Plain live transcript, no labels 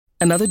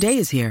Another day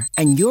is here,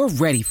 and you're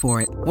ready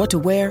for it. What to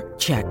wear?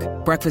 Check.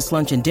 Breakfast,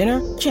 lunch, and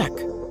dinner? Check.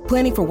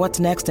 Planning for what's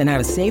next and how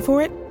to save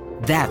for it?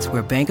 That's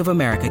where Bank of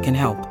America can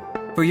help.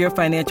 For your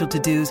financial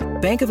to-dos,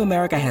 Bank of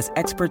America has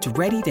experts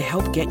ready to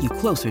help get you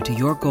closer to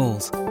your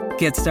goals.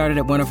 Get started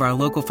at one of our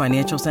local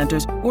financial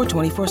centers or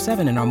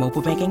 24/7 in our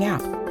mobile banking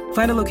app.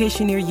 Find a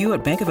location near you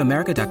at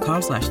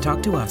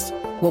bankofamerica.com/talktous.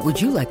 What would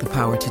you like the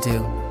power to do?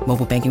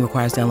 Mobile banking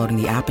requires downloading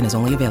the app and is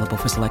only available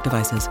for select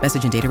devices.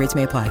 Message and data rates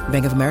may apply.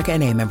 Bank of America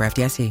N.A., member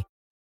FDIC.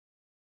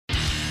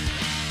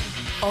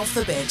 Off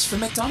the bench for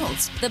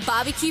McDonald's. The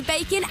barbecue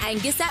bacon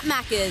Angus at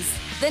Macca's.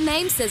 The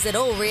name says it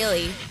all,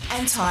 really.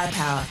 And Tyre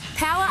Power.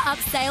 Power up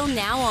sale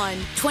now on.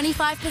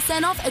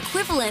 25% off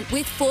equivalent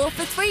with 4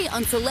 for $3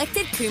 on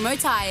selected Kumho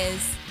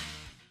tyres.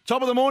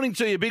 Top of the morning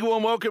to you. Big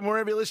warm welcome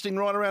wherever you're listening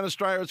right around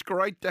Australia. It's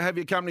great to have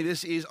your company.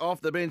 This is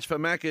Off the Bench for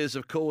Macca's,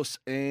 of course,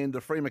 and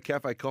the free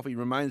McCafe coffee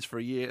remains for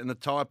a year, and the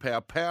Tyre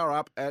Power. Power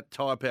up at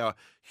Tyre Power.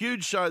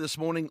 Huge show this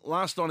morning.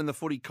 Last night in the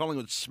footy,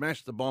 Collingwood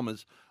smashed the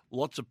Bombers.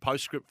 Lots of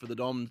postscript for the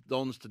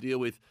Dons to deal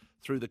with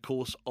through the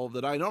course of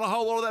the day. Not a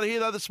whole lot of that here,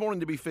 though, this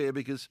morning, to be fair,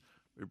 because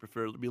we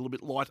prefer it to be a little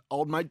bit light.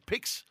 Old mate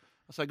picks.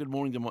 I say good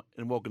morning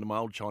and welcome to my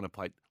old China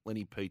plate,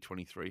 Lenny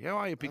P23. How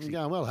are you, Pixie? I'm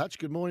going well, Hutch.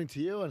 Good morning to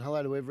you, and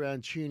hello to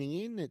everyone tuning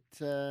in.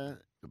 It's a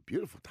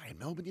beautiful day in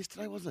Melbourne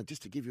yesterday, wasn't it?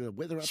 Just to give you a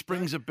weather update.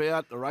 Spring's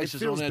about, the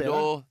races are on our better.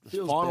 door, the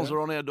Feels finals better.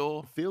 are on our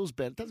door. Feels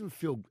better. It doesn't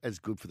feel as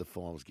good for the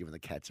finals given the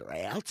Cats are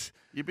out.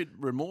 You're a bit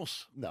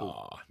remorse.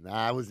 No,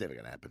 it was never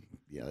going to happen.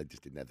 Yeah, they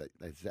just didn't have that.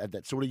 They had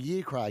that sort of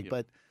year, Craig. Yep.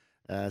 But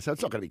so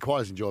it's not going to be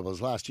quite as enjoyable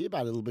as last year,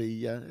 but it'll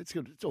be. It's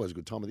good. It's always a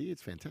good time of the year.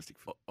 It's fantastic.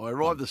 I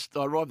arrived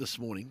this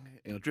morning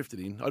and I drifted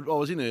in. I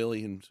was in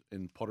early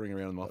and pottering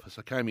around in the office.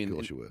 I came in. Of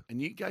course you were. And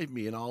you gave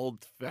me an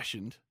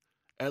old-fashioned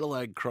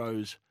Adelaide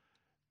Crows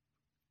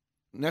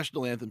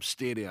national anthem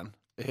stare down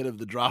ahead of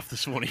the draft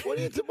this morning. What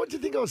do you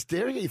think I was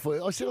staring at you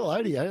for? I said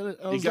hello to you.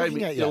 I was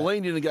looking at you. You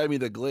leaned in and gave me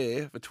the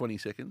glare for 20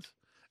 seconds.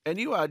 And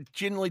you are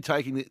generally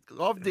taking it.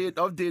 I've dared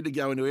to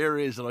go into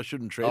areas that I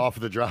shouldn't tread. Oh, for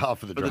the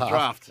draft. the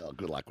draft. Oh,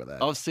 good luck with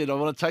that. I've said I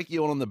want to take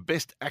you on the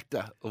best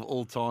actor of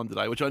all time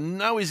today, which I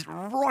know is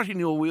right in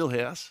your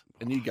wheelhouse.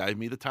 And you gave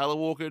me the Taylor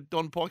Walker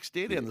Don Pike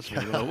stare down this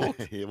morning when I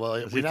walked. Yeah, well,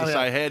 As if to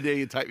say, how dare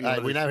you take me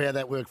on we know how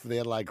that worked for the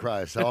Adelaide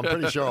Crows, so I'm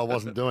pretty sure I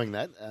wasn't doing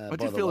that. I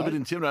did feel a bit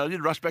intimidated. I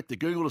did rush back to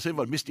Google to see if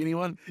I'd missed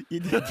anyone. You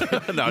did.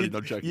 No, I did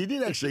not joke. You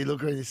did actually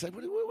look around and say,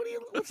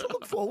 what's it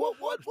look for?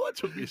 What?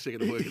 Took me a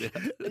second to work it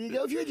out. And you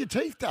go, have you had your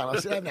teeth done? I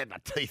said, I haven't had my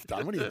teeth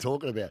done. What are you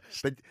talking about?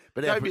 But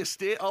Gave me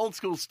a old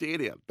school stare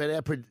down. But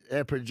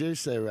our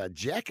producer,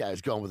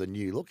 Jacko's gone with a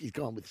new look. He's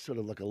gone with sort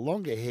of like a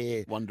longer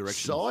hair One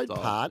Direction side style,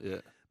 part. yeah.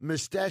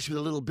 Moustache with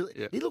a little bit.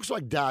 Yeah. He looks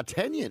like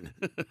D'Artagnan.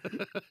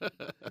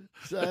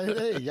 So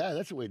there you go.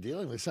 That's what we're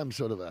dealing with. Some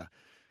sort of a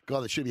guy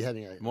that should be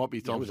having a Might be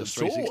time with for a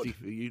 360 sword.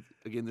 for you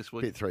again this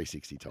week. Bit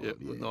 360 time. Yeah,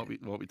 Yeah,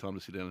 might be time to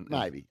sit down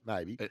maybe.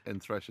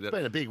 and thrash it It's out.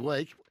 been a big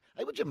week.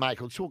 Hey, what'd you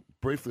make? I'll talk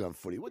briefly on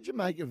footy. What'd you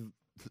make of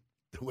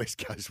the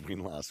West Coast win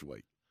last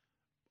week?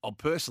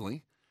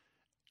 Personally,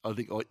 I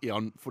think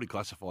on Footy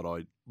Classified,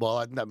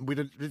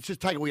 Let's just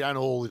take it. We don't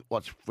all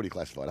watch Footy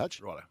Classified,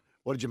 Hutch. Righto.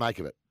 What did you make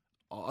of it?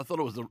 I thought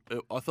it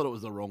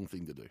was the wrong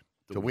thing to do.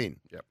 To win?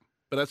 Yep.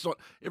 But that's not.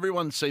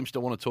 Everyone seems to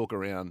want to talk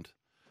around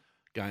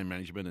game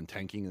management and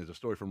tanking. There's a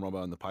story from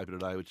Robbo in the paper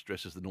today which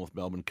addresses the North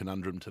Melbourne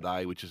conundrum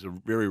today, which is a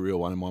very real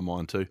one in my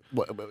mind too.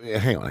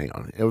 Hang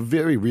on. A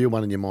very real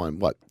one in your mind.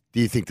 What? Do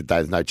you think that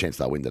there's no chance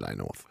they'll win today,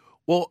 North?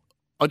 Well,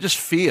 I just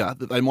fear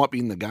that they might be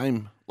in the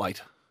game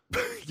late.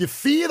 You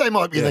fear they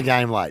might be in the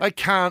game late? They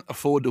can't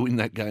afford to win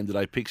that game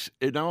today, Picks.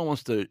 No one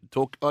wants to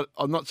talk.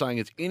 I'm not saying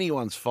it's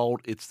anyone's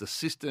fault. It's the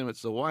system.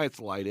 It's the way it's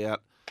laid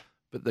out.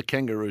 But the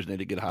Kangaroos need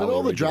to get hard. But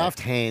all the draft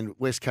hand,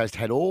 West Coast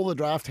had all the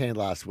draft hand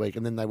last week,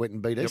 and then they went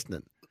and beat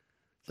Essendon.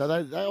 So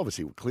they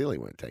obviously clearly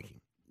weren't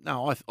tanking.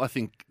 No, I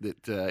think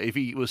that if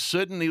he was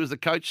certain he was the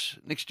coach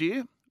next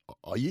year.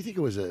 Oh, you think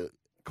it was a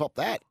cop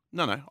that?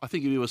 No. I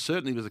think if he was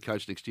certain he was the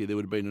coach next year, there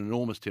would have been an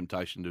enormous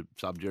temptation to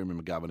sub Jeremy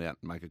McGovern out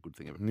and make a good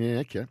thing of it. Yeah,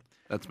 okay.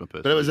 That's my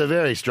personal. But it was a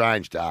very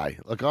strange day.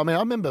 Like, I mean, I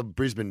remember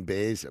Brisbane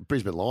Lions,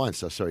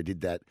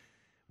 did that.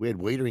 We had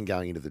Wiedering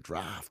going into the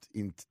draft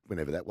in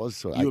whenever that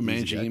was. You were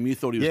managing him. You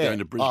thought he was going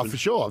to Brisbane. Oh, for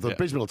sure. I thought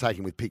Brisbane will take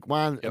him with pick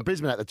one. Yep.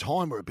 Brisbane at the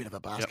time were a bit of a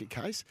basket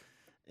case.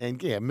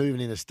 And, moving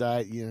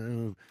interstate,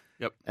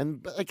 Yep.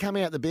 But they come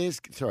out,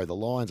 the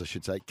Lions, I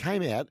should say,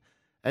 came out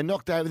and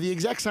knocked over the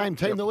exact same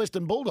team, the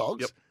Western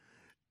Bulldogs. Yep.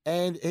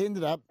 And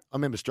ended up, I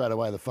remember straight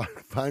away the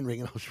phone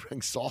ringing. I was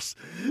ringing Sauce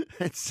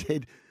and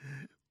said,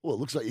 well, it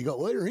looks like you got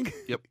Wiedering.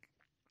 Yep.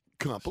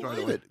 Can't Straight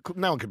believe away. it.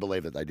 No one could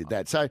believe that they did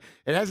that. So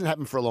it hasn't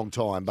happened for a long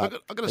time, but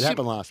it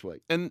happened last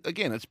week. And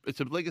again, it's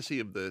a legacy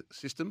of the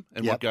system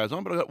and Yep. what goes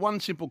on. But I've got one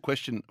simple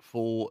question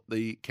for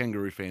the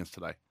Kangaroo fans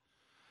today.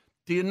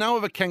 Do you know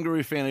of a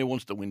Kangaroo fan who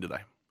wants to win today?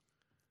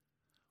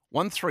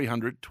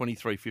 1300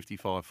 23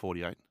 55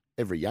 48.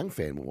 Every young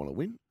fan will want to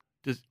win.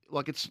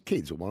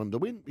 Kids will want them to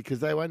win because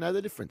they won't know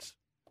the difference.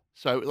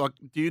 So,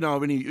 do you know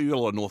of any? You got a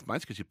lot of North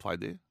mates because you played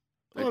there.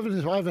 I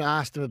haven't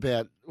asked them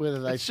about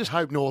whether they just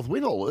hope North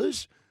win or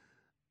lose.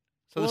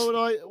 So,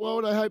 Why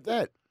would I hope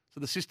that? so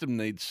the system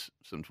needs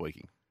some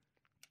tweaking.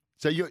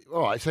 So you're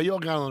all right. So you're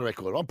going on the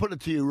record. I'm putting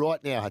it to you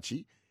right now,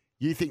 Hutchie.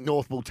 You think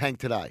North will tank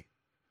today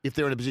if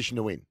they're in a position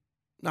to win?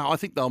 No, I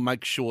think they'll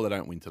make sure they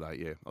don't win today.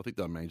 Yeah, I think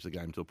they'll manage the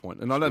game to a point,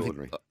 and I don't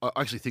think. I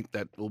actually think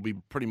that will be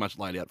pretty much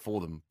laid out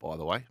for them. By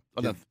the way,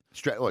 I don't.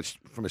 It's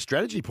from a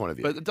strategy point of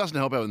view. But it doesn't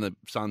help out when the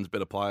Suns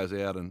better players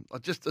out, and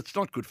it's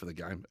not good for the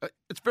game.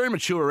 It's very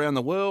mature around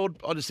the world.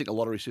 I just think a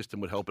lottery system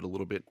would help it a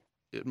little bit.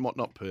 It might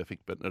not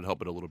perfect, but it'd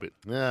help it a little bit.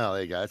 Oh,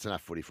 there you go. That's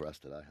enough footy for us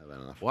today. How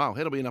about enough? Wow,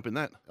 how do we end up in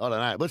that? I don't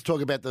know. Let's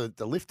talk about the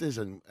lifters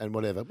and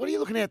whatever. What are you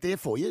looking out there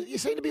for? You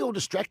seem to be all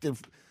distracted.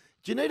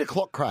 Do you need a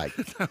clock, Craig?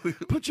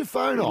 Put your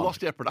phone on. We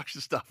lost our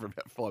production staff for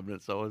about 5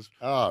 minutes. So I was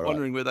right.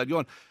 wondering where they'd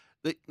gone.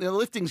 The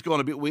lifting's gone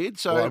a bit weird.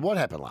 So Well, what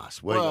happened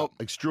last week? Well,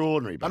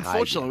 extraordinary behaviour.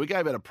 Unfortunately, we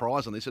gave out a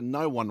prize on this and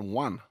no one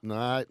won.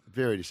 No,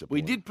 very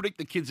disappointing. We did predict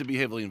the kids would be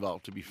heavily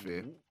involved, to be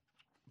fair.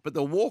 But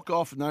the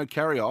walk-off, no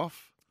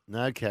carry-off,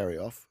 No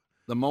carry-off.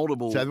 the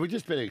multiple... So we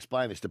just better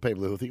explain this to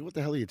people who think, what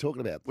the hell are you talking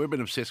about? We've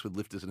been obsessed with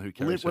lifters and who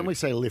carries When who. we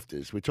say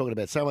lifters, we're talking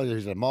about someone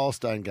who's in a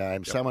milestone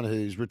game, someone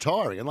who's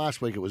retiring. And last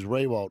week it was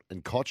Rewalt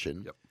and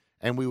Cochin. Yep.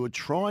 And we were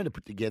trying to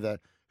put together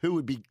who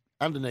would be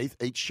underneath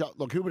each shot.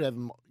 Like who would have,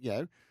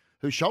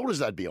 whose shoulders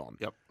they'd be on.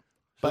 Yep.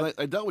 So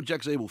they dealt with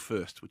Jack Zeeble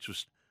first, which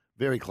was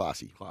Very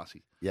classy.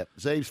 classy. Yep.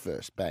 Zeebs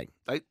first. Bang.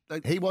 They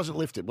He wasn't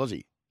lifted, was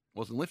he?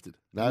 wasn't lifted.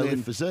 No And lift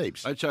then for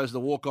Zeebs. They chose to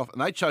walk off, and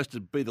they chose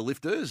to be the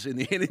lifters in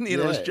the end. In the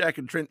end, it was Yeah. Jack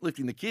and Trent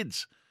lifting the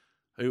kids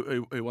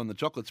who won the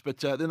chocolates. But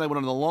then they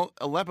went on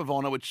a lap of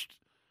honour, which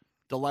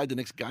delayed the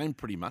next game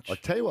pretty much. I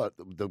tell you what,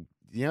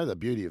 the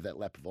beauty of that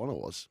lap of honour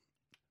was,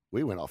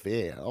 we went off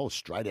air. I was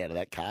straight out of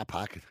that car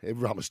park.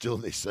 Everyone was still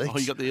in their seats. Oh,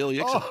 you got the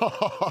early exit.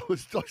 Oh,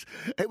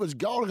 it was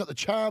gold. I got the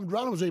charmed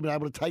run. I was even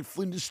able to take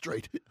Flinders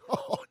Street.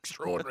 Oh,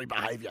 extraordinary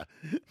behaviour.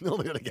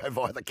 Normally got to go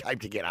via the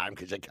Cape to get home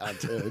because you can't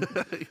turn.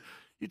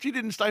 You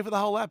didn't stay for the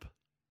whole lap.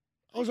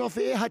 I was off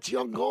air, Hutchie,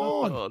 I'm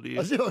gone. Oh, dear.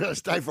 I said I'm going to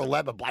stay for a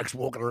lap of blokes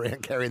walking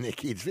around carrying their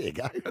kids. There you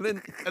go.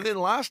 And then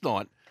last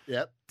night,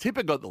 Yep.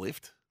 Tipper got the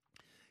lift.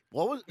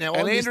 Now, And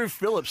I missed- Andrew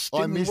Phillips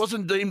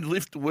wasn't deemed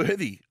lift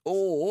worthy,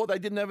 or they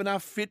didn't have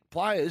enough fit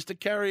players to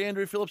carry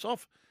Andrew Phillips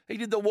off. He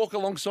did the walk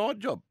alongside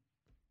job.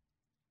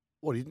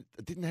 What, he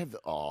didn't have the...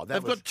 Oh, that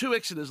They've was... got two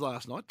exiters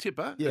last night.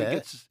 Tipper,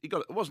 Yeah. he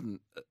got it wasn't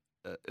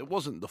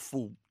the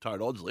full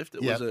toed odds lift.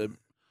 It Yep. was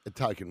a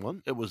token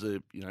one. a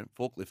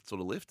forklift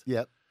sort of lift,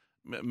 Yep.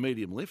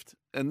 medium lift,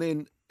 and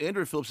then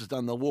Andrew Phillips has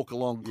done the walk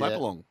along, clap Yeah.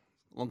 along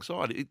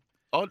alongside.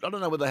 I don't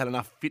know whether they had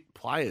enough fit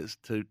players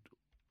to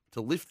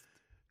lift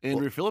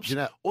Andrew Phillips, you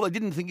know- or they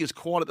didn't think he was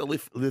quite at the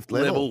lift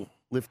level.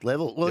 Lift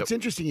level. Well, Yep. it's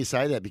interesting you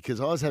say that because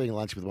I was having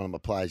lunch with one of my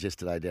players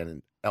yesterday down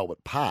in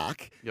Albert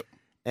Park. Yep.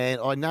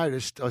 And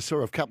I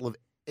saw a couple of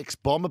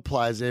ex-Bomber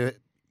players there,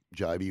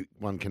 Joby,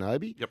 one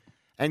Kenobi. Yep.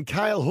 And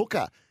Cale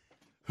Hooker,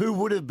 who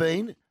would have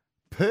been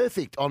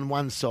perfect on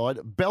one side,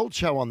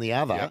 Belcho on the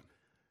other. Yep.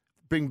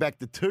 Bring back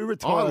the two I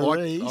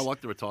retirees.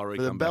 like the retiree.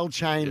 For the comeback. Bell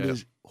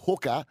Chambers,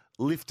 Hooker,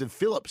 lifted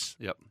Phillips.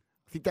 Yep.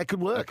 I think that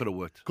could work. That could have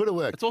worked. Could have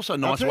worked. It's also a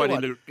And I'll nice tell way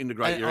you to what,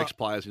 integrate and your I-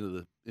 ex-players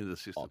into the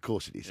system. Oh, of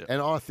course it is. Yeah.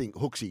 And I think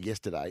Hooksy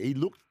yesterday, he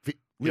looked fit,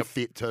 Yep.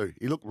 fit too.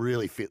 He looked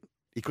really fit.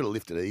 He could have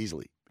lifted it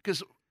easily.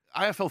 Because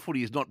AFL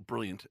footy is not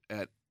brilliant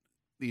at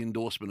the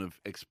endorsement of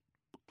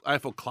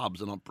AFL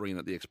clubs are not brilliant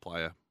at the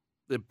ex-player.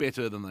 They're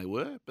better than they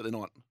were, but they're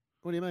not.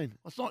 What do you mean?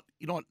 It's not.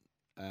 You're not.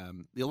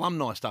 The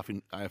alumni stuff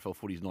in AFL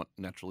footy is not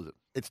natural, is it?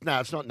 It's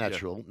not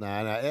natural.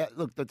 No.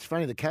 Look, that's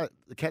funny. The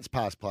Cats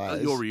past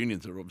players. Your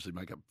reunions are obviously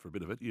make up for a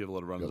bit of it. You have a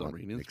lot of runners Got on one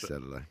reunions. next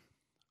but- Saturday.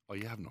 Oh,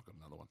 you have not got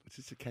another one. It's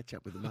just a catch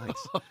up with the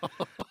mates.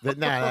 But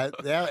no,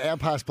 our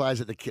past players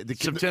at the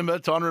September,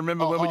 time to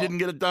remember when we didn't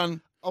get it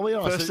done. Oh, we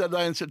are. First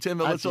Saturday in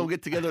September, let's all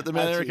get together at the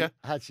Mount Erica.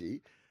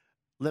 Hutchie,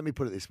 let me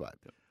put it this way.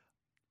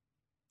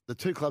 The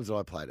two clubs that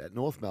I played at,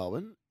 North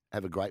Melbourne,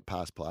 have a great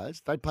past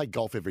players. They play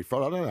golf every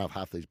Friday. I don't know if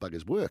half these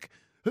buggers work.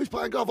 Who's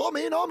playing golf? I'm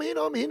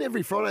in.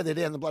 Every Friday they're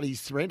down the bloody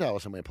Sorrento or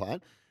somewhere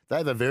playing. They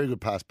have a very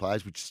good past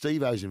players, which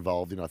Steve-O's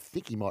involved in. I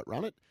think he might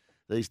run it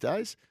these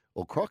days,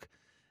 or Croc.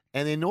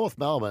 And then North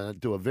Melbourne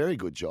do a very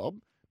good job.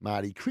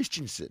 Marty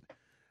Christensen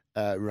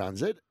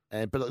runs it.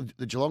 But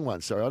the Geelong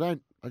one, sorry,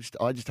 I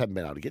just haven't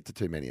been able to get to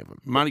too many of them.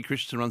 Marty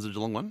Christensen runs the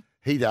Geelong one.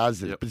 He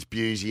does. Yep. It's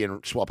Busey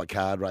and Swap a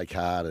card, Ray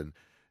Card,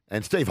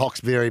 and Steve Hock's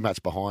very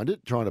much behind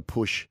it, trying to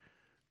push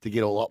to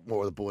get a lot more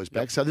of the boys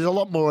back. So there's a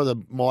lot more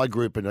of my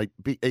group and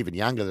even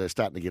younger that are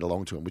starting to get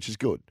along to him, which is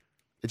good.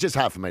 It's just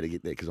hard for me to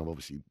get there because I'm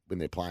obviously, when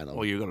they're playing.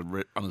 Well, you've got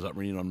a runners-up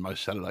reunion on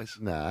most Saturdays.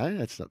 No,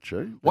 that's not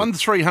true.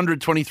 1-300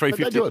 23 But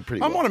they 50. do it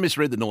pretty I well. might have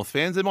misread the North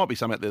fans. There might be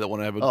some out there that want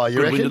to have a Oh, you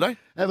good reckon? win today.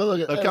 Have a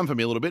look at They've come for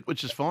me a little bit,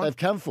 which is fine. They've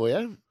come for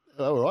you.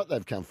 All right,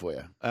 they've come for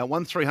you.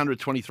 1-300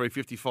 23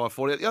 55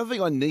 40. The other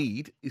thing I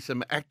need is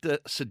some actor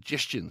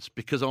suggestions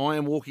because I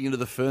am walking into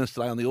the Ferns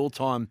today on the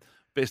all-time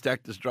best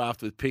actors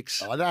draft with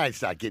picks. I don't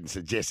start getting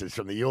suggestions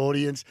from the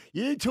audience.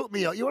 You took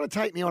me on. You want to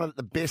take me on at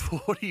the best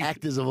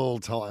actors of all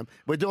time.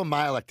 We're doing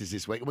male actors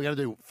this week, and we're going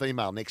to do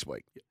female next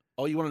week.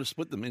 Oh, you wanted to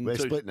split them in We're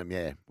two splitting them,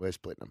 yeah. We're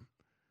splitting them.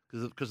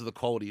 because of the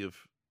quality of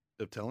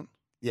talent?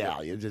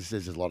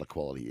 there's a lot of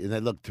quality. And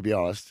then, look, to be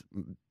honest,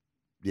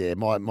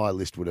 my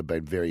list would have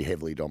been very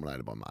heavily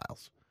dominated by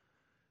males.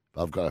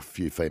 But I've got a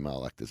few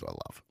female actors I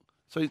love.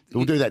 So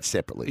we'll do that Are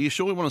separately. you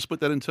sure we want to split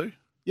that in two?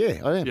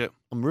 Yeah, I am. Yeah.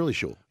 I'm really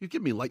sure. You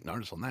give me late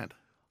notice on that.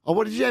 Oh,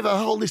 what did you have a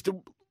whole list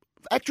of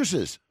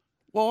actresses?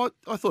 Well,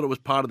 I thought it was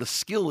part of the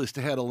skill as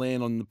to how to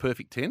land on the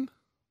perfect 10.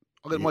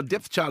 My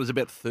depth chart is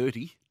about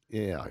 30.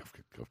 Yeah,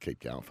 I'll keep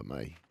going for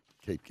me.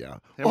 Keep going.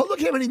 How-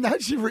 Look how many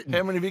notes you've written.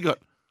 How many have you got?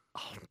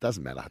 Oh, it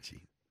doesn't matter,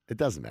 Hutchie. It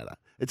doesn't matter.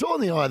 It's all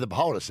in the eye of the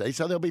beholder, see?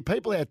 So there'll be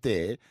people out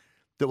there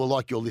that will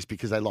like your list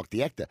because they like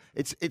the actor.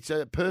 It's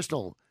a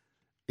personal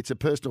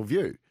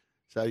view.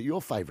 So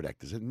your favourite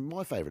actors and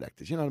my favourite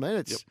actors, you know what I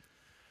mean?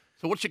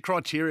 So what's your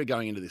criteria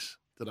going into this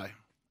today?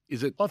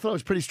 Is it I thought it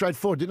was pretty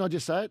straightforward. Didn't I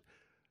just say it?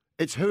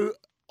 It's who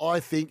I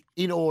think,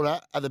 in order,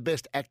 are the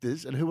best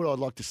actors and who would I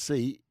like to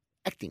see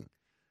acting.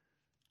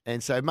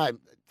 And so, mate,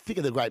 think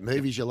of the great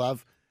movies you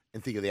love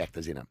and think of the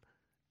actors in them.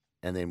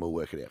 And then we'll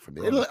work it out from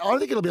there. Right. I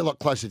think it'll be a lot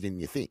closer than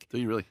you think. Do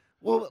you really?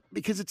 Well,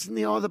 because it's in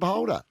the eye of the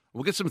beholder.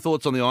 We'll get some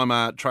thoughts on the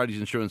IMAR Tradies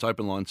Insurance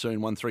open line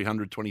soon.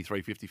 1300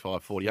 23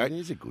 55 48. It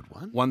is a good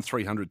one.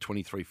 1300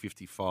 23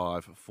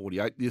 55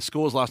 48. The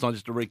scores last night,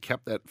 just to recap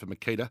that for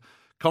Makita.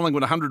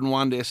 Collingwood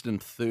 101 to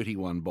Essendon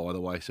 31, by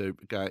the way. So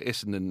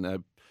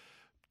Essendon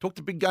talked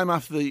a big game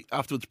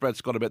afterwards, Brad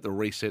Scott, about the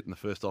reset in the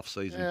first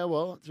off-season. Yeah,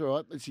 well, it's all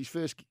right. It's his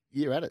first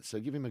year at it, so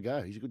give him a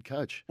go. He's a good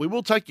coach. We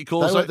will take your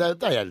calls.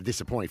 They had a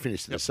disappointing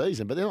finish to the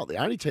season, but they're not the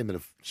only team that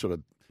have sort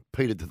of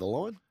petered to the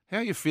line. How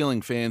are you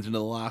feeling, fans, into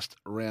the last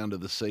round of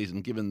the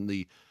season, given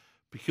the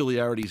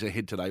peculiarities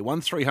ahead today?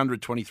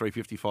 1300 23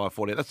 55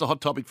 48. That's the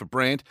hot topic for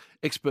Brand,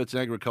 experts in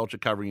agriculture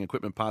covering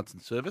equipment, parts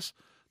and service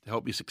to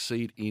help you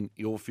succeed in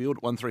your field.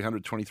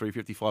 1300 23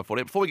 55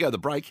 48. Before we go to the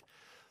break,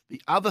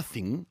 the other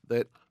thing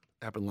that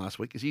happened last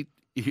week is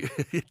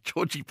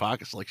Georgie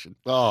Parker selection.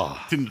 Oh,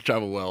 Didn't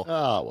travel well.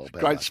 well, bad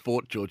Great luck.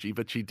 sport, Georgie,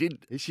 but she did.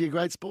 Is she a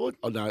great sport?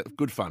 Oh, no,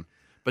 good fun.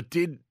 But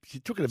did She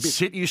took it a bit.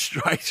 set you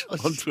straight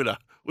on Twitter,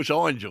 which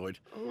I enjoyed.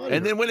 Oh,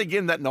 And then went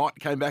again that night,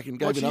 came back and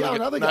gave What'd she go,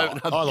 another go? no,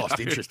 I lost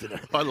go. interest in her.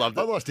 I loved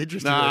it. I lost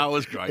interest No, in her. it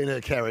was great. In her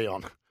carry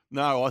on.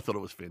 No, I thought it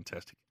was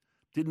fantastic.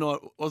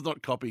 Was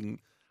not copying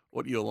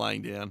what you were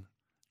laying down.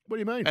 What do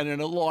you mean? And in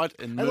a light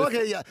and I like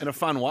how you- in a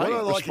fun way, What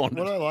I like, responded.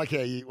 what I like how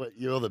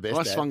you're the best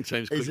I at swung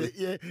teams is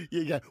quickly. that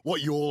you go,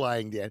 what you're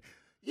laying down.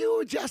 You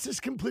were just as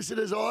complicit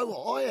as I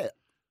am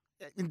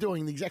in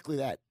doing exactly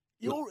that.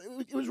 It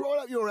was right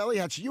up your alley,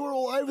 Hutch. You were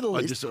all over the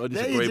I list. just Now you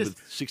agreed just-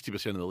 with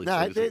 60% of the list. No,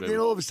 I disagree then with.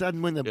 all of a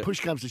sudden, when the Yeah. push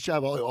comes to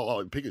shove,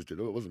 Pickers did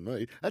it. It wasn't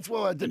me. That's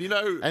why I did. And you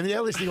know- and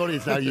the listening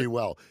audience know you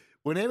well.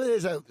 Whenever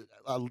there's a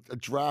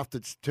draft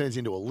that turns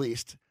into a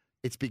list,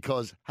 it's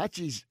because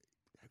Hutchie's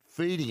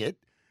feeding it,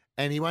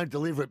 and he won't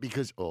deliver it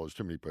because there's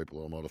too many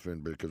people I might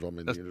offend because I'm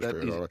in the That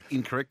industry. is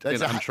incorrect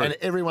That's and untrue. and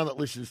everyone that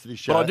listens to this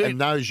But show I do- and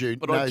knows you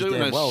But knows I do in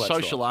damn a well that's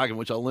social right. argument,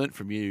 which I learnt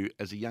from you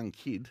as a young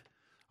kid.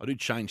 I do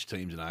change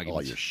teams in Oh,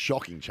 arguments. you're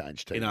shocking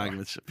change team. in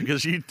arguments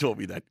because you taught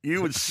me that.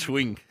 You would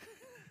swing.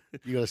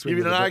 You got to swing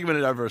You've with an the-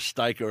 argument over a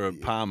steak or a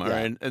Parma,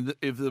 Yeah. and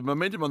if the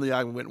momentum on the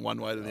argument went one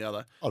way to the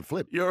other, I'd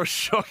flip. you're a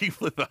shocking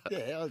flipper.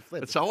 Yeah, I'd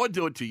flip. And so I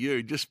do it to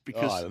you just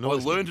because it I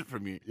annoys me. learned it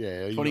from you.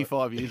 Yeah, you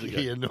 25 years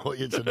ago.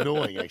 It's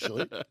annoying,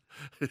 actually.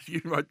 You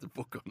wrote the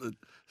book on the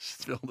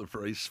spell the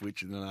freeze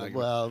switch in an argument.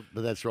 Well,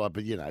 but that's right.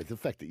 But, the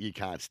fact that you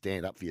can't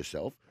stand up for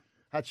yourself.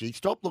 Hutchie,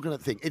 stop looking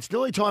at things. It's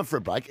nearly time for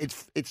a break.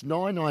 It's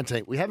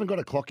 9:19. We haven't got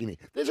a clock in here.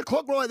 There's a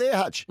clock right there,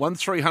 Hutch.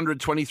 1300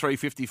 23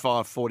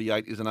 55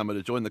 48 is the number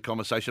to join the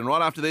conversation.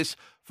 Right after this,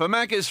 for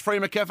Macca's, free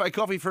McCafe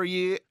coffee for a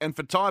year, and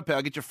for Tyre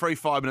Power, get your free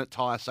 5-minute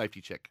tyre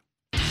safety check.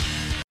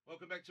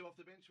 Welcome back to Off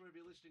the Bench, wherever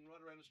you're listening right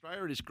around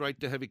Australia. It is great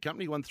to have your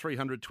company.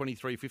 1300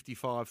 23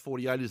 55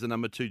 48 is the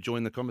number to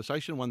join the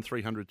conversation.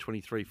 1300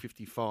 23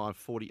 55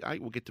 48.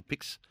 We'll get to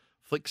picks,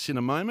 flicks in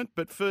a moment.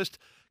 But first,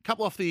 a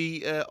couple off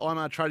the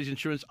IMAR Tradies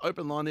Insurance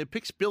open line there.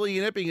 Picks, Billy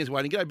in Epping is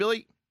waiting. G'day,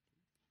 Billy.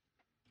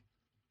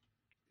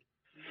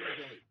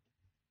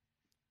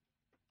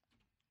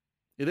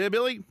 You there,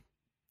 Billy?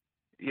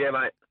 Yeah,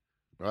 mate.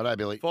 Righto,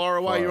 Billy. Fire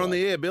away. Fire You're on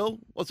away. the air, Bill.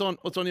 What's on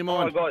your Oh,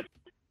 mind?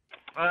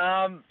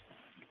 God.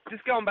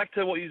 Just going back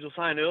to what you were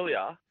saying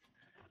earlier,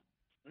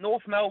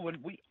 North Melbourne,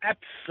 we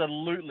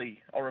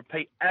absolutely, I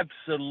repeat,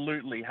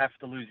 absolutely have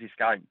to lose this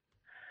game.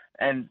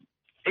 And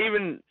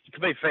even, to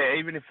be fair,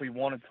 even if we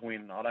wanted to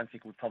win, I don't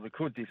think we probably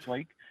could this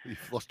week. You've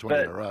lost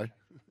 20 in a row.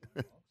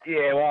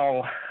 Yeah,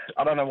 well,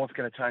 I don't know what's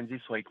going to change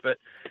this week, but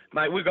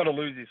mate, we've got to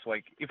lose this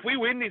week. If we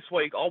win this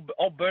week,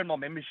 I'll burn my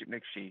membership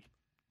next year.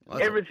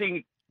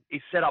 Everything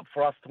is set up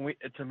for us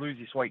to lose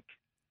this week.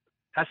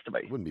 Has to be.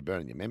 Wouldn't be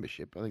burning your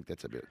membership. I think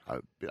that's a bit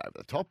over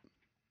the top.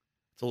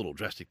 It's a little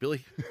drastic,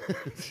 Billy. A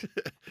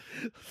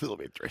little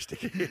bit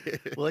drastic.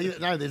 Well,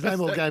 no, there's no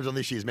more games on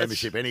this year's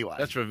membership anyway.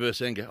 That's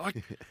reverse anger.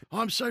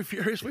 I'm so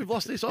furious we've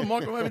lost this. I'm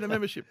microwaving the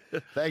membership.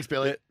 Thanks,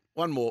 Billy.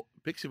 One more.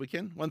 Picks if we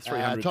can.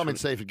 1300. Tom in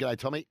Seaford. G'day,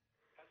 Tommy.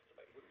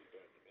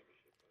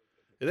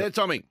 You there,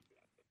 Tommy?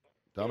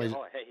 Tommy.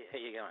 How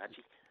you going,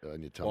 Hutchie?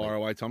 And you, Tommy. Fire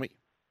away, Tommy.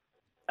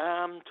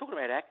 Talking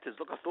about actors,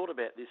 look, I thought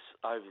about this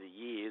over the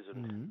years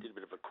and did a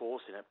bit of a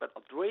course in it, but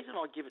the reason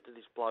I give it to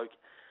this bloke,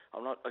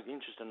 I'm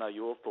interested to know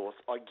your thoughts,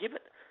 I give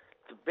it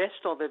the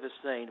best I've ever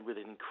seen with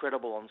an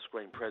incredible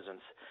on-screen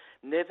presence,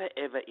 never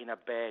ever in a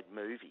bad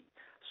movie.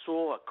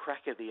 Saw a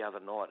cracker the other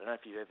night, I don't know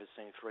if you've ever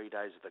seen 3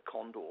 Days of the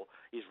Condor,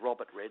 is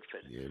Robert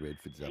Redford. Yeah,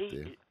 Redford's up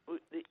there.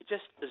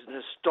 Just as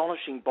an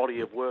astonishing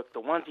body of work. The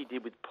ones he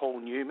did with Paul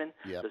Newman,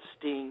 Yep. The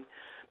Sting,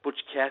 Butch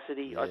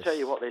Cassidy, I Yes. tell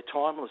you what, they're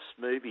timeless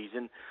movies.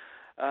 And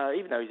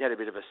even though he's had a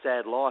bit of a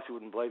sad life, you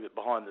wouldn't believe it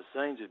behind the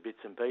scenes with bits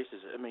and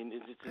pieces. I mean,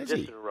 Has it's he?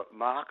 just a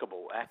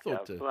remarkable actor.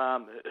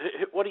 thought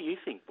What do you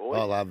think, boys?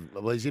 I love.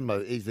 Well,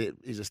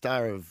 he's a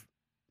star of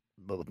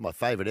my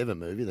favourite ever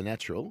movie, The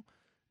Natural,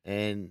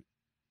 and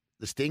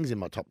The Sting's in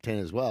my top 10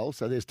 as well.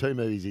 So there's 2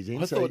 movies he's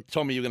in. I thought,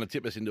 Tommy, you were going to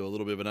tip us into a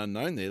little bit of an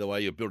unknown there, the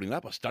way you're building it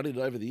up. I studied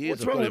it over the years.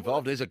 What's I've wrong got with-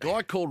 involved. There's a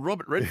guy called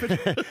Robert Redford.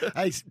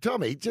 Hey,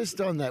 Tommy,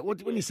 just on that,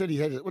 when you said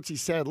what's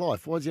his sad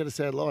life? Why has he had a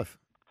sad life?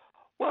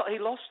 Well, he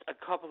lost a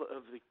couple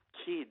of the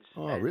kids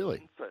Oh, as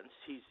really? infants.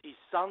 His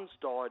sons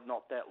died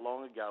not that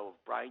long ago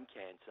of brain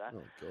cancer.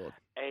 Oh, God.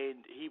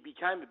 And he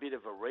became a bit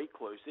of a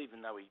recluse,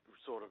 even though he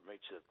sort of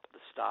reached the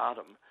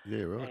stardom.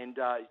 Yeah, right. And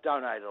he's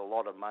donated a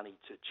lot of money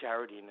to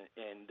charity,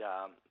 and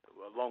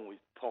along with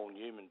Paul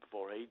Newman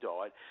before he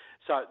died.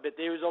 So, but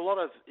there was a lot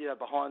of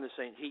behind the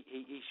scenes.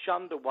 He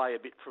shunned away a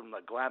bit from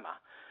the glamour.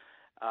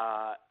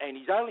 And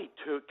he's only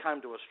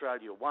came to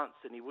Australia once,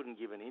 and he wouldn't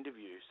give an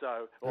interview.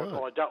 So, or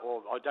I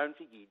don't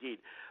think he did.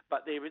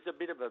 But there is a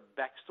bit of a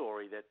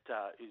backstory that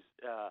is.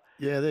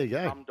 Yeah, there you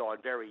go. Mum died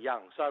very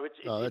young, so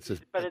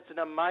but it's an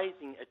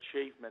amazing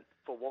achievement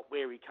for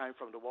where he came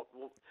from to what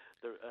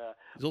the.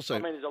 He's also- I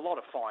mean, there's a lot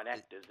of fine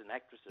actors and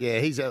actresses. Yeah,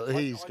 he's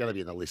going to be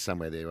in the list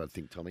somewhere there, I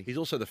think, Tommy. He's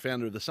also the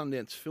founder of the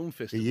Sundance Film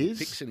Festival. He is?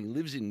 Picks, and he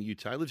lives in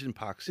Utah. He lives in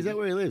Park City. Is that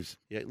where he lives?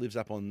 Yeah, he lives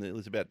up on.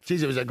 Lives about.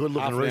 Jeez, it was a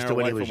good-looking half an hour rooster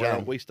when he away was from where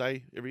young. we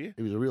stay every year.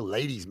 He was a real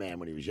ladies' man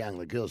when he was young.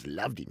 The girls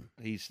loved him.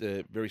 He's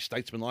very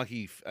statesmanlike.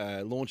 He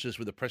launches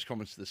with a press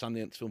conference to the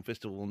Sundance Film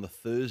Festival on the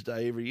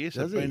Thursday every year.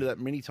 So Does I've been he? to that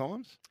many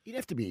times. He'd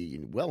have to be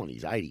well in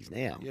his 80s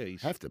now. Yeah,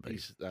 he's have to be.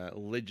 He's a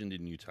legend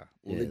in Utah.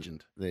 Yeah,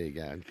 Legend. There you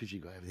go. Because you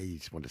go over there, you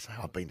just want to say,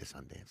 I've been to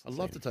Sundance. I'd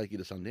love to take you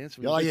to Sundance.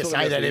 Oh, We've you talked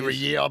say about that for every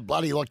years. year. I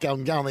bloody like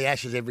going on the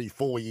Ashes every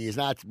 4 years.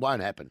 No, it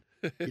won't happen.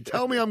 You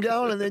tell me I'm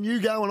going and then you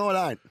go and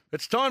I don't.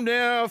 It's time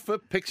now for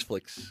Pix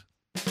Flicks.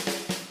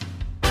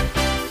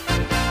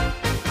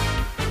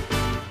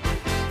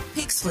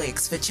 Pix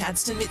Flicks for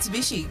Chadstone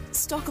Mitsubishi.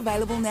 Stock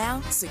available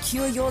now.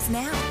 Secure yours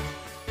now.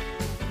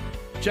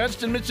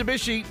 Chadstone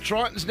Mitsubishi,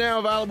 Triton's now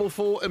available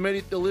for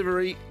immediate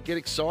delivery. Get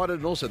excited.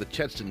 And also the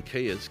Chadstone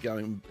Kia's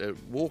going,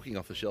 walking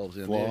off the shelves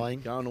in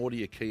Flying. there. Go and order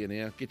your Kia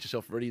now. Get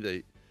yourself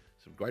ready.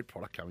 Some great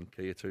product coming,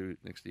 Kia too,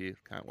 next year.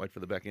 Can't wait for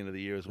the back end of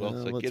the year as well.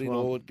 Well, So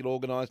that's get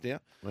organised now.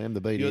 I am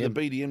the BDM. You're the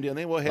BDM down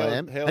there. Well, how I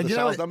am. are And the you know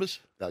sales what? numbers?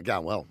 They're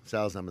going well.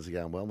 Sales numbers are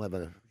going well. We'll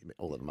have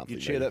all of the monthly.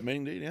 You chair that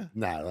meeting, do you now?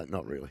 No,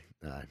 not really.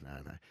 No.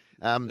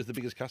 As the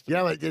biggest You customer?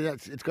 know,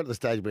 it's got to the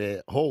stage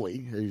where Hawley,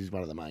 who's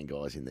one of the main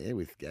guys in there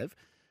with Gav,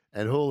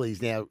 and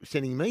Hawley's now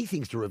sending me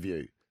things to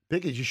review.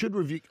 Pickers, you should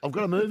review. I've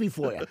got a movie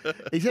for you.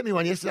 He sent me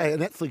one yesterday, a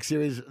Netflix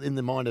series in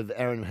the mind of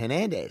Aaron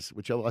Hernandez,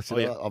 which I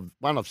said,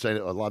 I've seen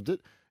it, I loved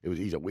it.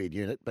 He's a weird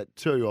unit, but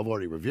 2, I've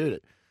already reviewed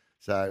it.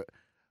 So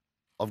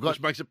I've got.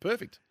 Which makes it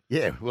perfect.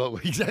 Yeah, well,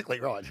 exactly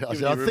right. I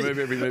You remove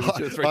every movie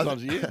 2 or 3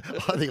 times a year.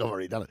 I think I've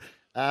already done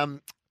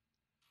it.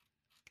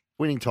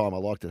 Winning Time, I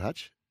liked it,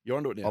 Hutch. You're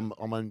onto it now.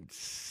 I'm on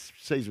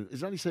season.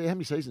 Is it only how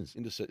many seasons?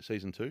 Into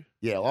season 2.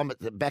 Yeah, I'm at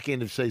the back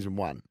end of season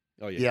 1.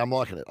 Oh, yeah. Yeah, I'm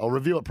liking it. I'll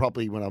review it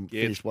properly when I'm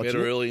Yeah, finished it's watching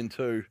better it. early in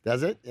 2.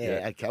 Does it? Yeah.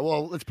 Yeah. Okay.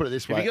 Well, let's put it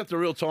this If way. you get the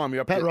real time,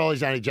 you're up Pat to...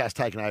 Riley's only just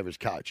taken over as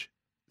coach.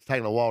 It's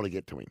taken a while to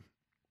get to him.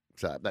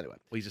 So, anyway.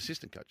 Well, he's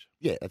assistant coach.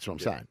 Yeah, that's what I'm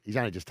saying. He's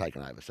only just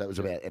taken over. So it was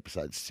about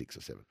episode 6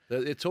 or 7.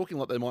 They're talking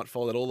like they might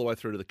follow that all the way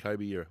through to the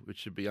Kobe era, which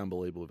should be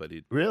unbelievable if they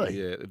did. Really?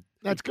 Yeah.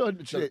 That's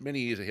good. It's- Many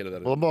years ahead of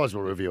that. Well, I might as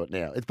well review it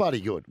now. It's bloody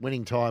good.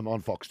 Winning Time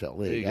on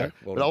Foxtel. There you go.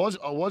 Well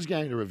But I was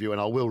going to review,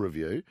 and I will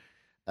review,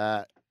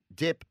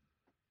 Depp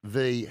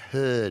v.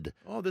 Heard.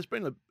 Oh, there's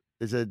been a...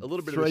 There's a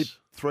little bit of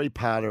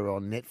three-parter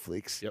on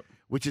Netflix, Yep.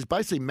 which is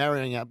basically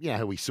marrying up,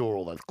 how we saw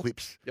all those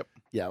clips,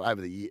 Yep. over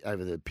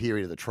the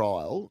period of the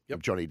trial Yep.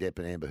 of Johnny Depp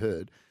and Amber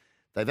Heard.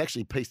 They've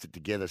actually pieced it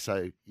together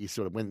so you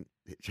sort of, when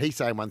he's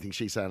saying one thing,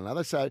 she's saying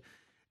another. So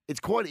it's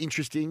quite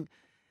interesting.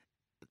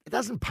 It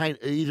doesn't paint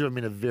either of them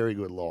in a very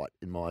good light,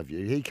 in my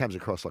view. He comes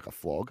across like a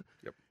flog,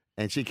 Yep.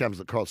 and she comes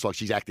across like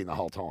she's acting the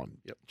whole time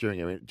Yep.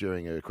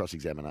 during her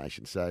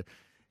cross-examination. So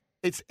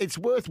it's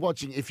worth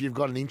watching if you've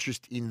got an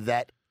interest in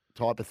that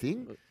type of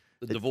thing.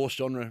 The divorce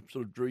genre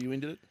sort of drew you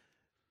into it?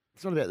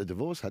 It's not about the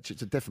divorce, Hutch.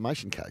 It's a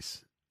defamation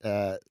case.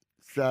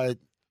 So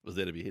Was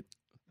there to be hit?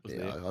 Was yeah,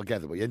 there? I'll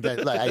gather.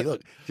 Hey,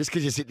 look, just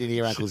because you're sitting in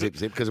here, Uncle Zip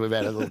Zip, because we've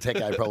had a little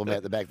techo problem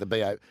out the back, the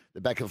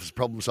back office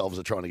problem solvers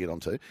are trying to get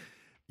onto.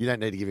 You don't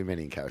need to give him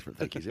any encouragement.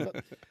 Thank you,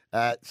 Zip.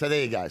 So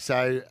there you go.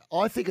 So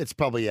I think it's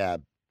probably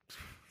a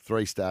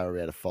 3-star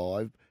out of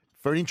 5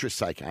 for an interest's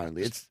sake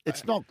only.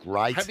 It's not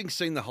great. Having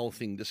seen the whole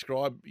thing,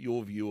 describe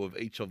your view of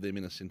each of them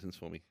in a sentence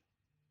for me.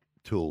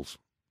 Tools.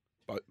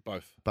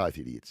 Both. Both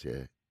idiots,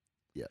 yeah.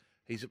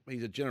 He's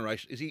a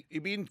generation.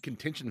 He'd be in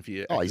contention for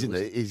you? Oh, he's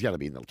going to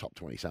be in the top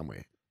 20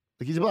 somewhere.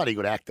 Like, he's a bloody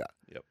good actor.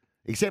 Yep.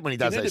 Except when he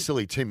does those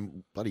silly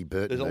Tim bloody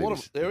Burton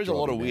movies. There is a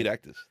lot of weird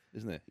actors,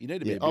 isn't there? You need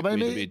to be a bit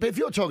weird. But if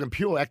you're talking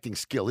pure acting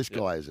skill, this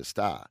guy is a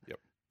star. Yep.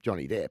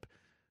 Johnny Depp.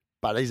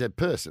 But he's a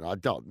person.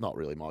 Not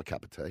really my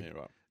cup of tea. Yeah,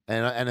 right.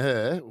 And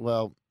her,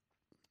 well,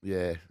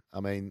 yeah.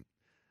 I mean,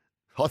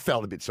 I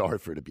felt a bit sorry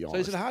for her, to be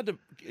honest. So is it hard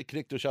to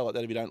connect to a show like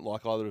that if you don't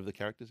like either of the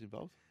characters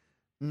involved?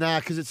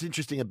 Nah, because it's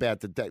interesting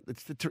about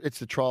it's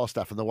the trial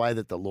stuff and the way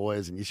that the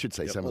lawyers, and you should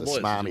see some of the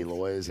smarmy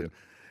lawyers and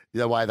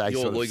the way they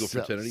Your sort legal of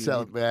fraternity. You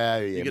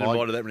get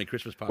invited to that many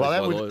Christmas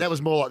parties. Well, that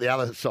was more like the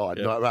other side,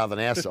 rather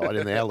than our side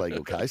in our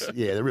legal case.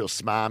 Yeah, the real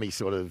smarmy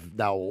sort of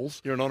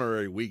knowles. You're an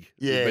honorary wig.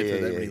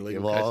 Yeah.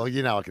 Well,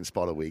 you know I can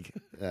spot a wig.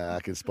 I'm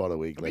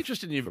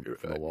interested in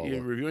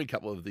you reviewing a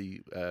couple of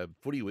the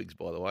footy wigs,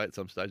 by the way, at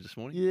some stage this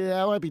morning.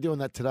 Yeah, I won't be doing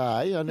that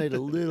today. I need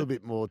a little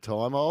bit more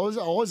time. I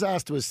was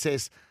asked to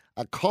assess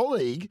a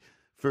colleague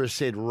for a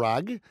said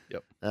rug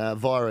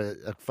via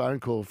a phone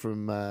call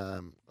from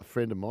a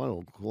friend of mine,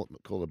 or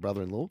call a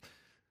brother-in-law.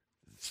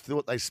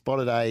 Thought they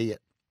spotted a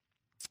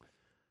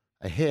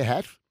hair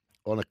hat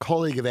on a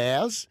colleague of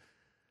ours.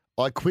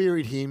 I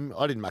queried him.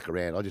 I didn't muck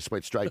around. I just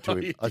went straight to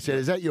him. I said,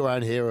 "Is that your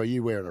own hair, or are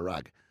you wearing a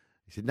rug?"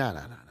 He said, No, I'm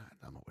not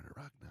wearing a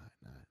rug.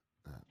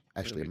 No.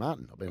 Ashley and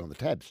Martin. I've been on the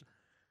tabs.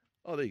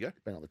 Oh, there you go.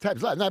 Been on the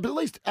tabs. No, but at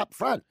least up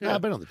front. Yeah. No,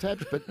 I've been on the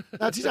tabs, but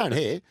no, it's his own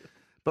hair.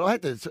 But I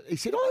had to. He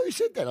said, "Oh, who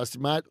said that?" I said,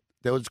 "Mate,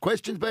 there was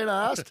questions being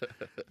asked.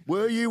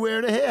 Were you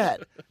wearing a hair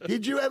hat?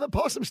 Did you have a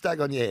possum stuck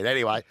on your head?"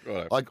 Anyway,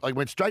 right. I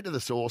went straight to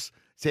the source,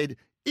 said,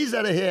 "Is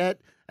that a hair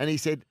hat?" And he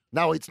said,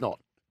 "No, it's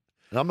not."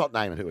 And I'm not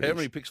naming who it is. How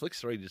many pick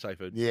flicks? 3, did you say?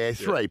 For... Yeah,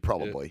 3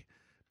 probably. Yeah.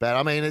 But,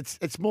 I mean,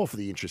 it's more for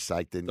the interest's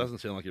sake than... Doesn't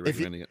sound like you're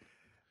recommending it.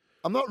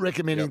 I'm not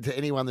recommending to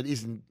anyone that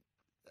isn't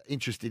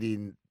interested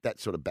in that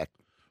sort of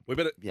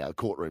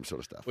courtroom sort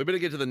of stuff. We better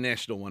get to the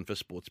national one for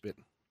Sportsbet.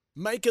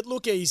 Make it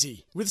look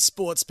easy with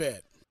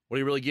Sportsbet. What are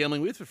you really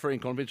gambling with? For free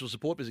and confidential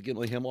support, visit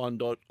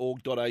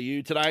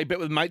gamblinghelpline.org.au. Today, Bet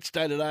with Mates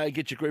Day today.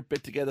 Get your group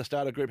bet together,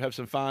 start a group, have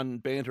some fun,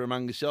 banter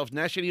among yourselves.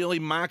 Nash, any early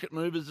market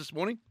movers this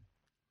morning?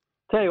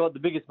 Tell you what, the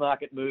biggest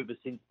market mover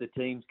since the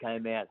teams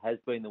came out has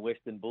been the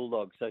Western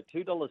Bulldogs. So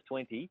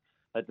 $2.20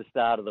 at the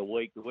start of the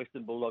week. The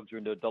Western Bulldogs are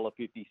into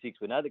 $1.56.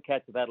 We know the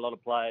Cats have had a lot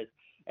of players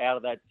out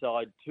of that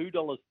side.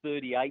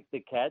 $2.38 the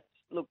Cats.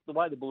 Look, the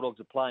way the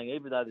Bulldogs are playing,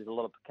 even though there's a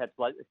lot of Cats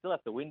players, they still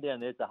have to win down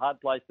there. It's a hard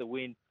place to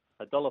win.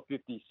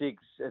 $1.56,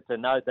 it's a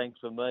no thanks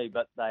for me,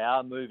 but they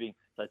are moving.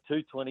 So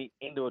 $2.20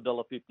 into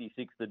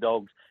 $1.56, the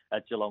Dogs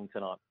at Geelong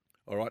tonight.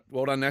 All right,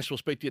 well done, Nash. We'll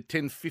speak to you at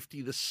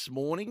 10:50 this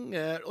morning.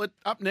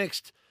 Up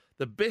next,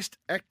 the best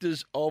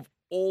actors of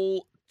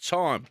all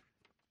time.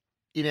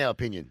 In our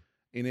opinion.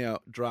 In our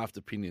draft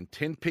opinion.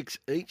 10 picks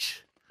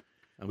each.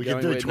 And we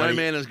can do 20. No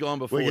man has gone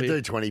before. We can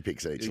do 20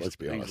 picks each, let's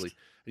be honest. And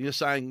you're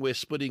saying we're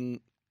splitting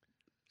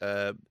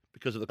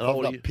because of the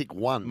quality. I've got pick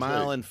one,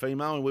 male too. and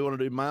female, and we want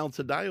to do male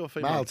today or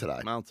female? Male today.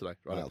 Male today,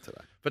 right. Male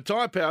today. For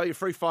Tyre Power, your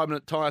free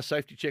 5-minute tyre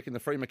safety check in the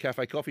free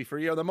McCafe coffee for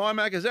you on the My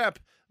Maccas app.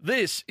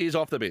 This is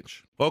Off the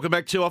Bench. Welcome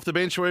back to Off the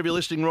Bench, wherever you're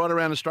listening right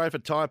around Australia for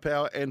Tyre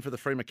Power and for the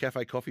free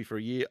McCafe coffee for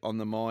a year on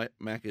the My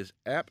Maccas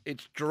app.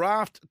 It's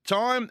draft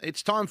time.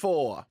 It's time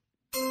for...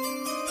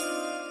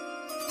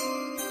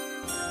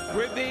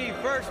 With the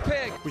first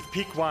pick. With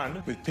pick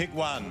one. With pick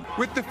one.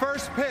 With the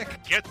first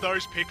pick. Get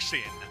those picks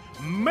in.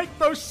 Make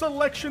those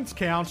selections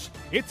count.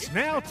 It's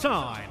now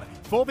time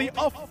for the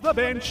Off the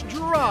Bench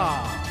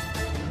draft.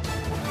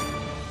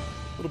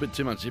 A little bit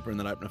too much zipper in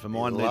that opener for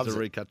mine. Needs a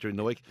recut during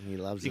the week. He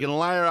loves You it. can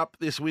layer up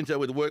this winter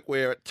with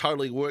workwear at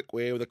Totally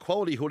Workwear with the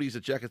quality hoodies, the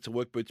jackets, the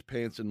work boots,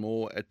 pants and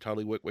more at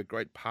Totally Workwear.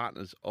 Great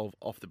partners of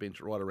Off the Bench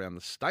right around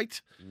the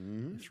state.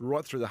 Mm-hmm. It's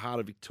right through the heart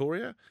of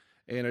Victoria.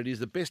 And it is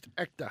the best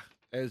actor,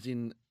 as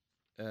in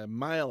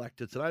male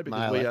actor today,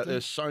 because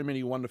there's so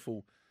many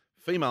wonderful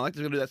female actors.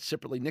 We're going to do that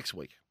separately next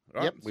week.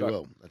 Right? Yep, we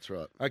will. That's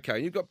right. Okay,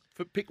 you've got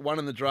pick one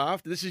in the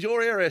draft. This is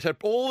your area, so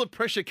all the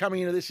pressure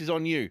coming into this is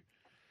on you.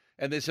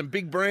 And there's some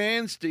big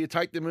brands. Do you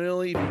take them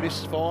early? If you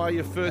misfire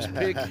your first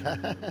pick,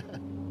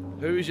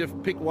 who is your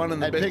pick one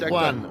and the best pick actor?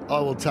 One, I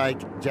will take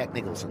Jack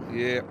Nicholson.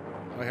 Yeah,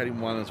 I had him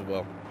one as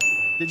well.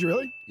 Did you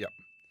really? Yep.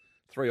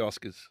 3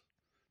 Oscars.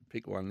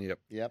 Pick one, yep.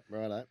 Yep,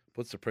 righto.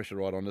 Puts the pressure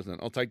right on, doesn't it?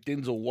 I'll take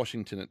Denzel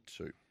Washington at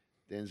 2.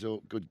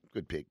 Denzel, good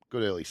pick.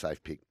 Good early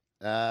safe pick.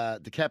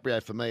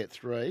 DiCaprio for me at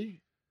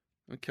 3.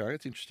 Okay,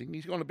 that's interesting.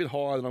 He's gone a bit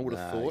higher than I would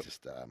have thought. He's a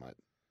star, mate.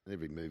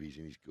 Every movie he's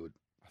in, he's good.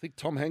 I think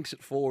Tom Hanks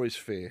at 4 is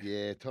fair.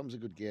 Yeah, Tom's a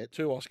good get.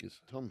 2 Oscars.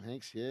 Tom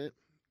Hanks, yeah.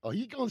 Oh,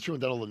 you've gone through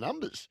and done all the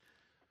numbers.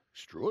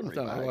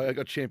 Extraordinary, mate. I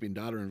got champion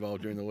data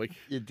involved during the week.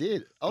 You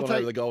did. I'll take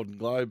over the Golden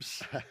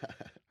Globes.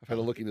 I've had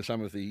a look into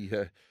some of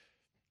the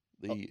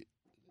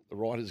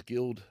Writers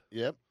Guild.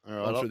 Yep.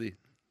 All right.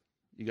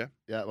 You go.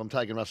 Yeah, I'm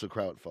taking Russell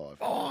Crowe at 5.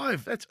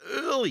 5? That's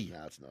early.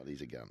 No, it's not.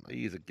 He's a gun, mate.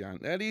 He is a gun.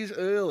 That is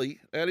early.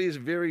 That is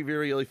very,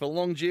 very early. For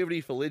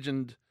longevity, for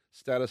legend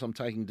status, I'm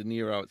taking De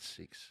Niro at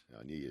 6.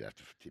 I knew you'd have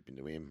to tip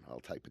into him.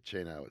 I'll take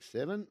Pacino at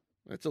 7.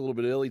 That's a little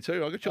bit early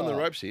too. I got you on the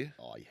ropes here.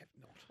 Oh, you have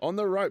not. On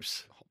the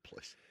ropes. Oh,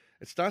 please.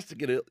 It starts to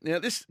get early. Now,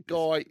 this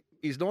guy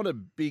is not a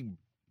big...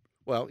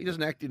 Well, he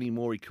doesn't act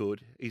anymore. He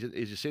could. He's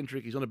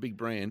eccentric. He's not a big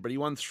brand, but he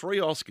won 3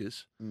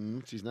 Oscars.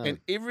 What's his name? And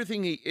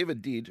everything he ever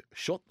did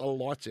shot the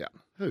lights out.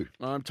 Who?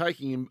 I'm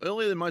taking him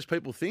earlier than most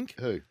people think.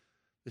 Who?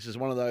 This is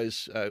one of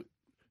those...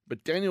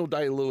 but Daniel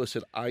Day-Lewis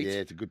at 8. Yeah,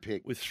 it's a good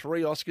pick. With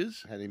 3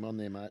 Oscars. Had him on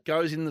there, mate.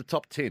 Goes in the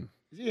top 10.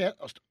 Yeah.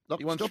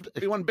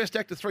 He won Best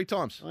Actor 3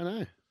 times. I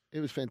know. It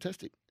was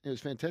fantastic.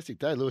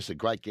 Day-Lewis, a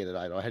great get at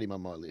 8. I had him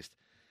on my list.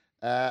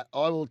 I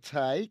will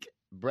take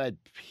Brad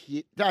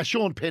Pitt. No,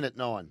 Sean Penn at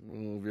 9.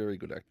 Oh, very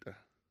good actor.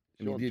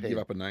 And Sean you did Penn. give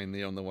up a name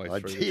there on the way I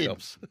through. did. Which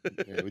helps.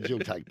 Yeah, would you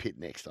take Pitt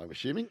next, I'm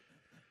assuming?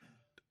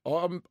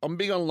 I'm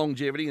big on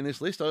longevity in this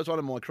list. That was one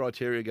of my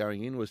criteria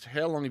going in was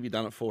how long have you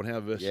done it for and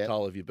how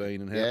versatile have you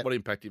been and what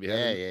impact have you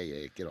had?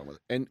 Yeah. Get on with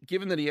it. And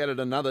given that he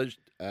added another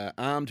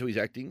arm to his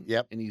acting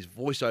and his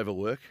voiceover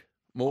work,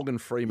 Morgan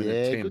Freeman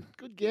at 10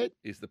 good get.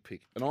 is the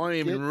pick. And I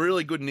am in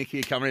really good nick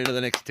here coming into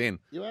the next 10.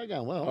 You are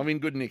going well. I'm in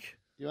good nick.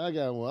 You are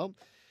going well.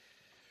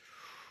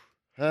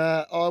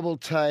 I'll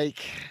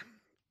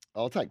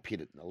take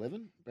Pitt at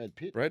 11. Brad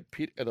Pitt. Brad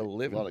Pitt at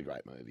 11. A lot of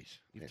great movies.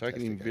 You've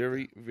taken him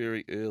very,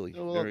 very early.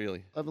 Oh, well, very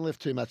early. I haven't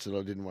left too much that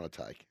I didn't want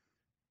to take.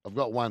 I've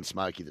got one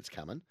Smokey that's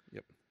coming.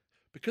 Yep.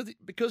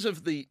 Because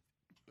of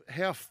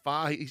how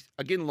far he's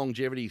again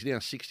longevity. He's now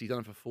 60. He's done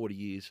it for 40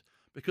 years.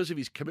 Because of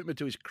his commitment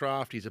to his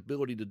craft, his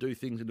ability to do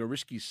things and to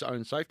risk his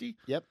own safety.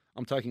 Yep.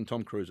 I'm taking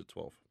Tom Cruise at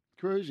 12.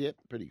 Cruise, yep,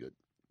 pretty good.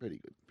 Pretty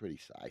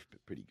safe,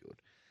 but pretty good.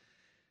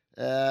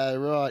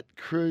 Right,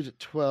 Cruise at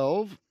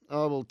 12.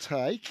 I will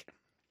take.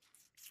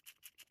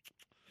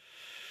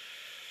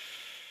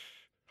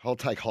 I'll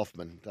take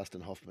Hoffman,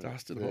 Dustin Hoffman.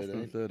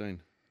 Hoffman at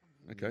 13.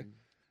 Okay.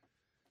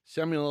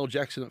 Samuel L.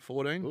 Jackson at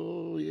 14.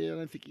 Oh, yeah, I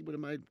don't think he would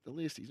have made the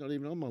list. He's not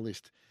even on my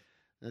list.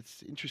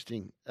 That's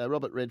interesting.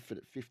 Robert Redford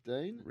at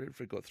 15.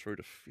 Redford got through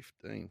to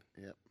 15.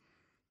 Yep.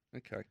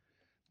 Okay.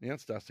 Now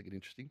it starts to get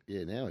interesting.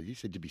 Yeah, now you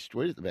said you'd be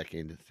sweet at the back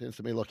end. It sounds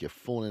to me like you're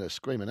falling out of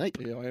screaming heap.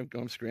 Yeah,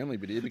 I'm scrambling a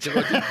bit here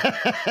because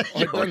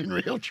You're in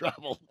real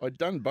trouble. I'd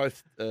done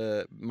both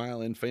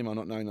male and female,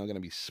 not knowing they were going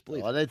to be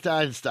split. Oh,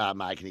 don't start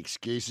making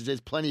excuses. There's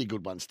plenty of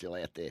good ones still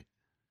out there.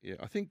 Yeah,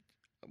 I think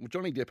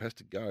Johnny Depp has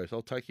to go, so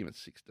I'll take him at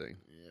 16.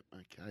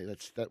 Yep, okay.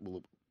 That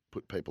will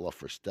put people off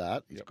for a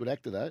start. He's a good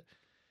actor, though.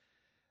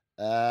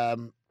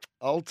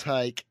 I'll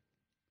take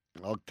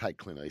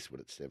Clint Eastwood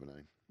at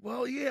 17.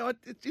 Well, yeah,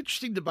 it's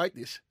interesting debate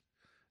this.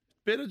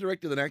 Better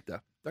director than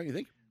actor, don't you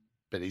think?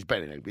 But he's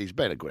been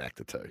a good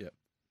actor too. Yeah.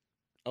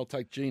 I'll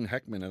take Gene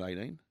Hackman at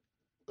 18.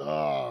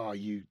 Oh,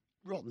 you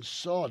rotten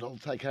sod. I'll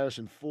take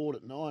Harrison Ford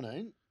at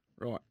 19.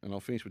 Right, and I'll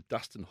finish with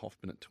Dustin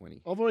Hoffman at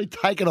 20. I've already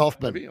taken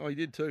Hoffman. Oh, you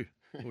did too.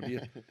 Oh,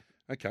 dear.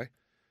 Okay.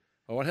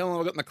 All right, how long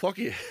have I got in the clock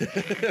here?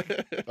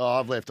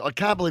 I've left. I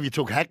can't believe you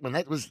took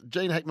Hackman.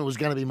 Gene Hackman was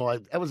going to be my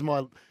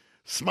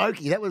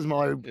Smokey. That was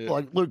my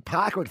like Luke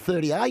Parker at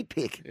 38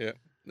 pick. Yeah,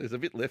 there's a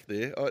bit left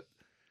there.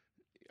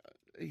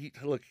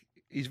 Look,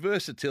 his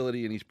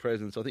versatility and his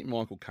presence, I think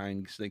Michael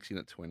Caine sneaks in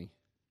at 20.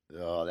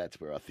 Oh, that's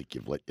where I think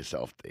you've let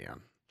yourself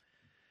down.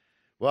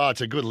 Well,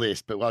 it's a good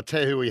list, but I'll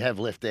tell you who we have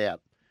left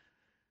out.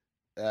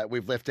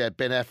 We've left out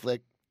Ben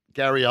Affleck,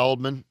 Gary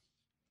Oldman,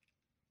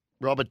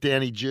 Robert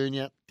Downey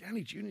Jr.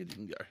 Downey Jr.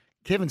 didn't go.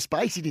 Kevin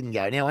Spacey didn't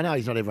go. Now, I know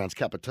he's not everyone's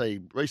cup of tea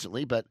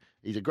recently, but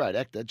he's a great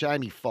actor.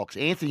 Jamie Foxx,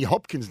 Anthony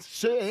Hopkins.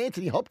 Sir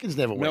Anthony Hopkins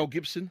never went. Mel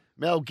Gibson.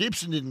 Mel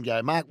Gibson didn't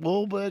go. Mark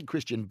Wahlberg,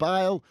 Christian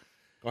Bale.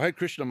 I had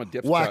Christian on my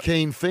depth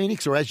Joaquin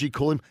Phoenix, or as you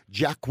call him,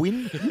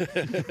 Jacquin.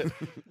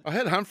 I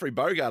had Humphrey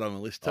Bogart on the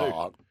list too.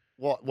 Oh,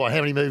 what? How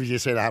many movies have you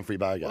seen of Humphrey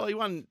Bogart? Well, he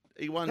won.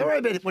 Don't worry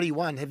about what he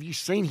won. Have you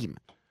seen him?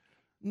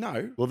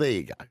 No. Well, there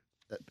you go.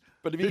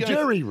 But if the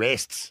jury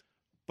rests.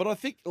 But I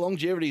think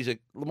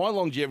my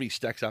longevity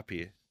stacks up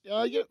here.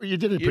 You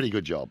did a pretty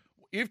good job.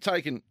 You've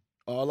taken.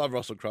 Oh, I love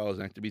Russell Crowe as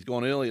an actor. But he's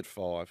gone early at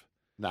 5.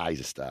 No,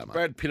 he's a star, mate.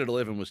 Brad Pitt at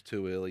 11 was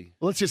too early.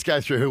 Well, let's just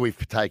go through who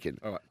we've taken.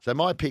 All right. So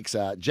my picks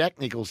are Jack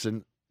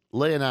Nicholson,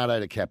 Leonardo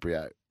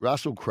DiCaprio,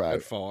 Russell Crowe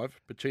at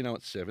 5, Pacino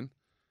at 7,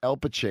 Al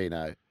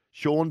Pacino,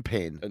 Sean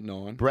Penn at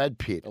 9, Brad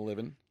Pitt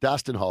 11,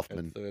 Dustin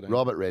Hoffman, 13,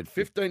 Robert Redford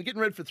 15.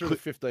 Getting Redford through to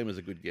 15 was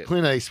a good get.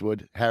 Clint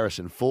Eastwood,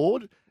 Harrison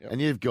Ford,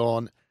 and you've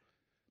gone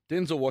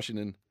Denzel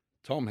Washington,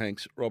 Tom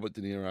Hanks, Robert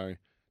De Niro,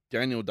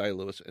 Daniel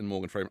Day-Lewis, and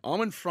Morgan Freeman.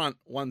 I'm in front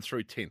 1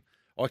 through 10.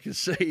 I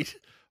concede.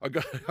 I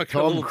got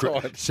a little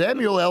tired.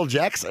 Samuel L.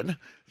 Jackson,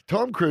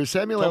 Tom Cruise,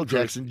 Samuel L.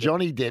 Jackson,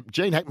 Johnny Depp,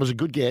 Gene Hackman was a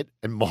good get,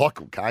 and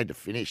Michael Caine to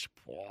finish.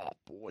 Oh,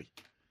 boy.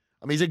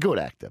 I mean, he's a good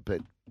actor,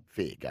 but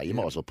fair go. You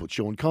might as well put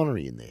Sean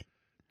Connery in there.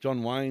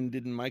 John Wayne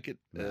didn't make it.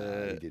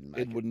 No, he didn't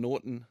make Edward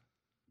Norton.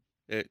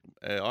 Ed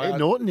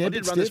Norton, yeah. I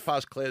did run this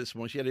past Claire this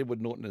morning. She had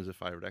Edward Norton as a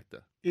favourite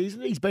actor. He's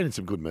been in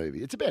some good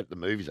movies. It's about the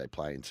movies they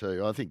play in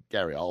too. I think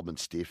Gary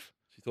Oldman's stiff.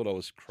 She thought I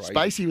was crazy.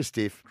 Spacey was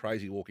stiff.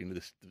 Crazy walking into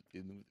this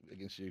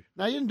against you.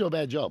 No, you didn't do a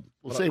bad job.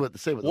 We'll see what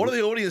do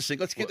the audience think?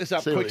 Let's get this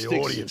up see quick. What the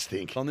audience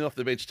think on the off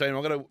the bench team.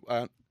 I've got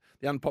to.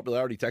 The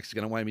unpopularity tax is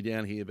going to weigh me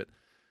down here, but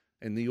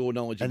And your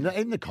knowledge. And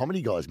the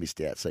comedy guys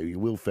missed out. So your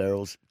Will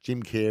Ferrell's,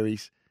 Jim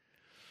Carrey's.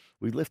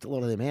 We left a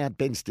lot of them out.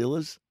 Ben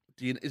Stiller's.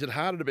 Is it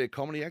harder to be a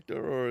comedy actor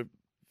or a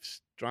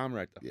drama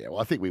actor? Yeah, well,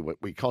 I think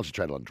we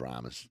concentrated on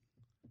dramas.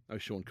 No,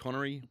 Sean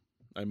Connery.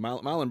 No,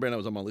 Marlon Brando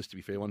was on my list, to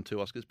be fair, won 2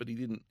 Oscars, but he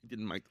didn't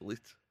make the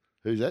list.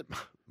 Who's that?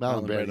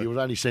 Marlon Brando. You've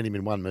only seen him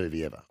in one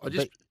movie ever.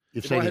 The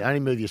only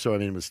movie you saw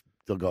him in was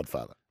The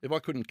Godfather. If I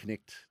couldn't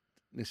connect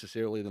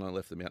necessarily, then I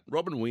left them out.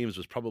 Robin Williams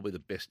was probably the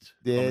best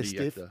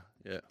comedy actor.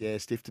 Yeah,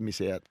 stiff to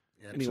miss out.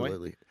 Absolutely.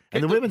 Anyway,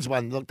 and the women's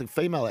one, look, the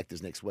female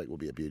actors next week will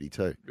be a beauty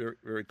too. Very,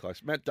 very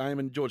close. Matt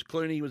Damon, George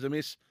Clooney was a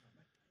miss.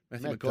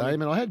 Matt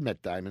Damon, I had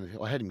Matt Damon.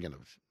 I had him going to.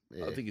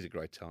 Yeah. I think he's a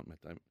great talent,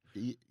 Matt Damon.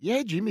 Yeah,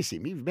 did you miss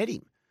him? You've met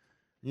him.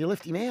 You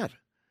left him out.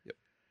 Yep.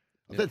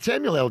 That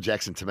Samuel L.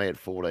 Jackson to me at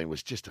 14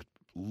 was just a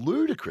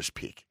ludicrous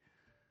pick.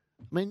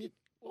 I mean,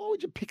 why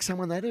would you pick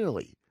someone that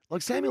early?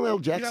 Like Samuel L.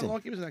 Jackson. You don't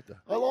like him as an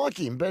actor? I like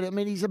him, but I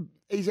mean, he's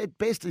at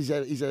best he's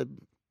a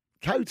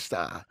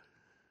co-star.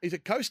 He's a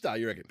co-star,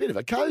 you reckon? Bit of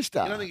a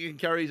co-star. You don't think he can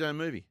carry his own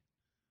movie?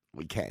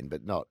 We can,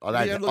 but not.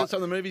 Have you had a look at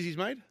some of the movies he's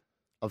made?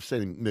 I've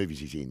seen him, movies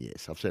he's in,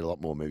 yes. I've seen a lot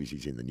more movies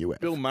he's in than you have.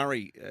 Bill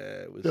Murray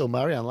was... Bill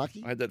Murray,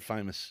 unlucky. I had that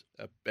famous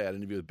bad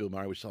interview with Bill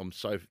Murray, which I'm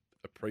so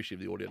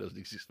appreciative the audio doesn't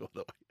exist, by the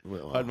way.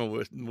 Well, I had my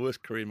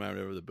worst career moment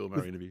ever with the Bill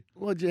Murray interview.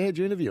 How'd you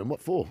interview him? What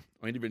for?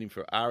 I interviewed him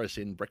for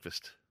RSN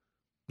Breakfast.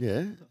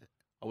 Yeah.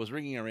 I was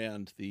ringing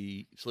around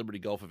the celebrity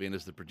golf event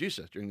as the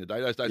producer during the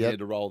day. Those days I had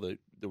to roll the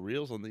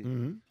reels on the...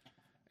 Mm-hmm.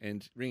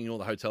 And ringing all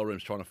the hotel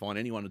rooms trying to find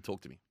anyone to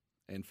talk to me.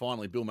 And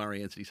finally, Bill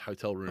Murray answered his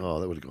hotel room.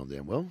 Oh, that would have gone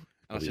down well.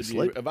 And I said,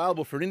 "You're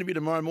available for an interview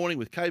tomorrow morning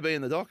with KB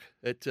in the dock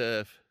at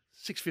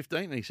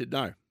 6:15?" And he said,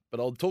 "No, but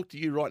I'll talk to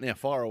you right now.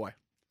 Fire away.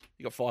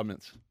 You got 5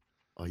 minutes."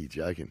 Oh, you're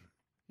joking.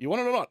 You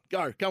want it or not?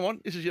 Go. Come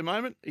on. This is your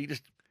moment. He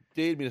just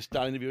dared me to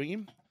start interviewing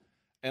him.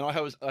 And I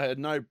had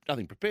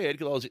nothing prepared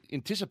because I was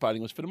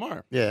anticipating it was for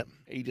tomorrow. Yeah.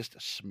 He just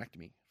smacked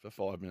me for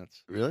 5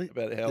 minutes. Really?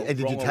 About how and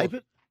did you tape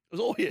it? It was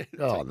all, yeah.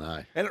 Oh,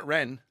 no. And it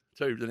ran,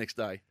 too, the next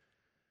day.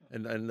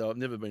 And I've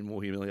never been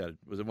more humiliated.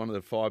 It was one of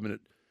the 5-minute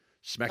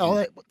smacking.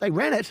 Oh, they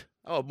ran it?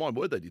 Oh, my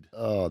word, they did.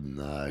 Oh,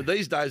 no. But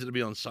these days it'd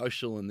be on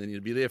social and then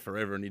you'd be there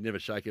forever and you'd never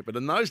shake it. But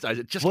in those days,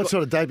 it just What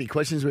sort of dopey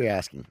questions were you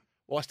asking?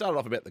 Well, I started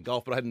off about the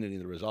golf, but I hadn't any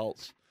of the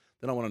results.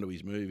 Then I went on to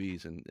his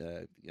movies and,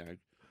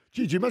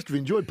 Gee, you must have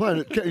enjoyed playing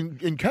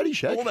in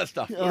Caddyshack. all that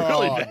stuff.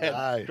 Oh, Really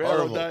bad. no,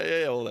 horrible.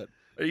 Yeah, all that.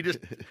 He just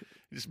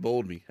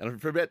mauled me.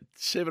 And for about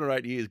 7 or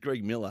 8 years,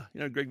 Greg Miller,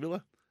 you know Greg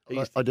Miller?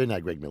 I do know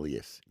Greg Miller,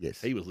 yes.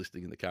 He was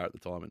listening in the car at the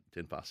time at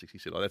 6:10. He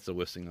said, "Oh, that's the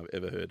worst thing I've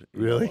ever heard."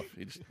 in Really? my life."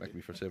 He just smacked me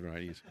for 7 or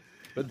 8 years.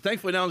 But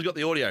thankfully, no one's got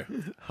the audio.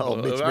 Oh,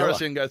 Mitch if Miller.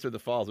 RSN goes through the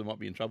files, we might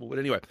be in trouble. But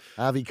anyway.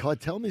 Harvey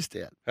Keitel missed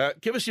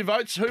out. Give us your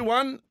votes. Who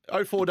won?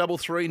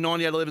 0433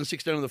 98 11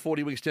 16 on the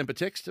 40 weeks temper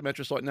text. A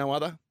mattress like no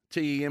other.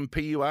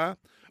 TEMPUR.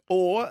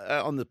 Or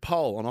on the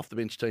poll on Off the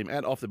Bench Team,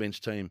 at Off the Bench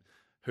Team,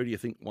 who do you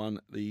think won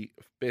the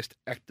best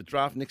actor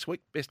draft next week?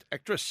 Best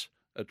actress.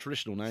 A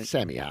traditional name.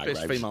 Sammy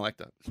Hargraves. Best female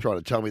actor. He's trying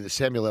to tell me that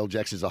Samuel L.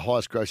 Jackson is the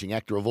highest grossing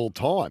actor of all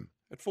time.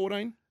 At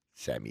 14?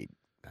 Sammy,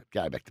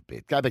 go back to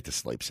bed. Go back to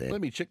sleep, Sam. Let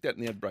me check that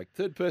in the ad break.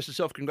 Third person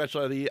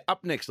self-congratulator of the year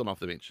up next on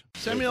Off the Bench.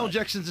 Samuel L.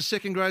 Jackson's the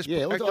second greatest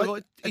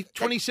actor.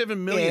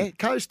 27 million. Yeah,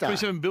 co-star.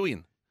 27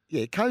 billion.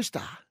 Yeah,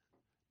 co-star.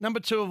 Number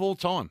 2 of all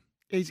time.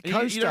 He's a You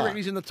co-star. don't reckon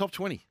he's in the top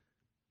 20?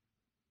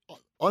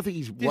 I think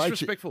he's way too...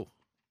 Disrespectful.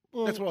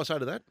 That's what I say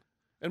to that.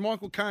 And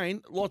Michael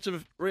Caine, lots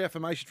of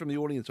reaffirmation from the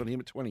audience on him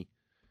at 20.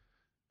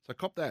 So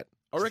cop that.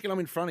 I reckon I'm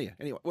in front of you.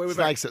 Anyway, we're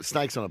back.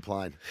 Snakes on a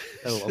plane.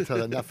 I'll tell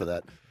you enough of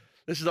that.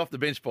 This is Off the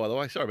Bench, by the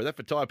way. Sorry about that.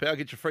 For Tyre Power,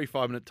 get your free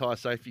 5-minute tyre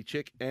safety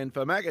check. And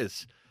for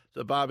Macca's,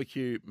 the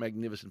barbecue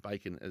magnificent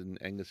bacon and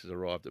Angus has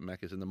arrived at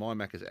Macca's. And the My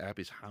Macca's app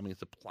is humming.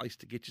 It's a place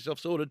to get yourself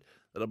sorted.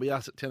 That'll be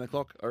us at 10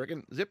 o'clock, I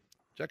reckon. Zip,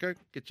 Jacko,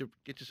 get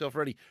yourself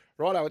ready.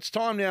 Righto, it's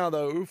time now,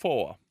 though,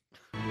 for...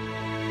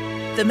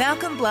 The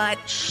Malcolm Blight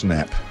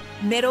Snap.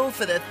 Medal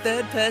for the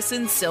third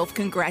person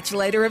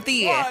self-congratulator of the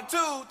year. 1,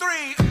 2,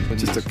 3.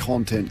 Just a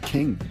content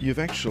king. You've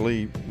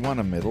actually won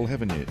a medal,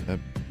 haven't you?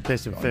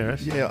 Best and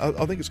fairest. Yeah,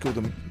 I think it's called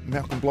the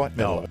Malcolm Blight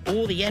Medal.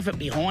 All the effort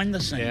behind the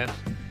scenes. Yeah.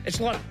 It's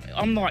like,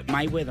 I'm like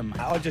Mayweather, mate.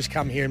 I just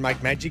come here and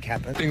make magic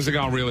happen. Things are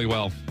going really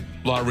well.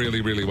 Like,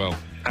 really, really well.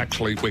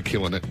 Actually, we're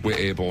killing it. We're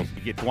airborne.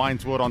 You get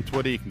Dwayne's Word on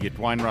Twitter. You can get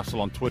Dwayne Russell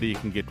on Twitter. You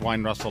can get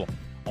Dwayne Russell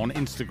on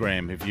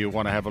Instagram if you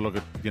want to have a look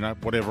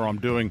at, whatever I'm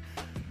doing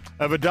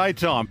of a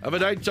daytime. Of a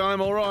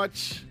daytime, all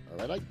right.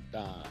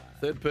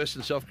 Third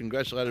person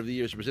self-congratulator of the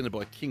year is presented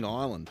by King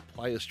Island.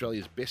 Play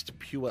Australia's best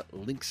pure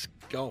links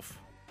golf.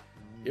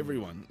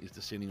 Everyone is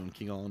descending on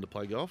King Island to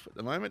play golf at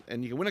the moment.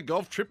 And you can win a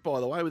golf trip, by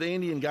the way, with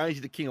Andy and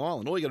Gazy to King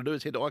Island. All you got to do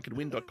is head to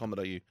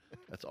iCanWin.com.au.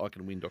 That's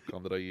iCanWin.com.au.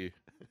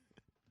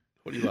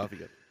 What are you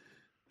laughing at?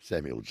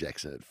 Samuel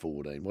Jackson at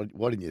 14.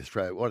 Why didn't you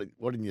throw? Why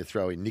didn't you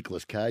throw in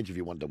Nicolas Cage if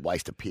you wanted to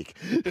waste a pick?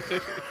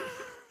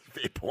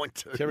 Fair point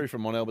too. Terry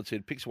from Mont Albert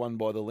said picks one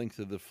by the length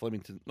of the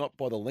Flemington, not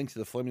by the length of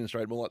the Flemington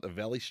Straight, more like the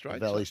Valley Straight.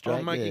 Valley Straight.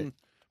 I'm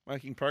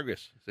making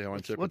progress. See how I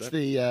interpret What's that.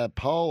 the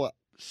poll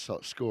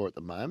score at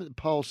the moment?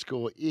 The poll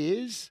score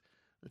is,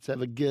 let's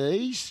have a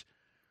geese.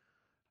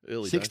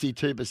 Early days.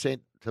 62%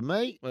 to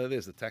me. Well,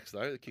 there's the tax,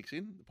 though, that kicks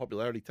in, the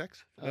popularity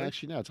tax.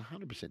 Actually, no, it's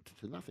 100%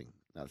 to nothing.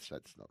 No, that's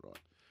not right.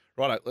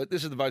 Right,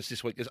 this is the votes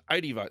this week. There's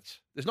 80 votes.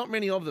 There's not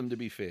many of them, to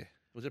be fair.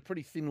 It was a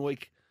pretty thin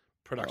week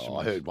production.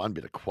 I heard one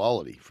bit of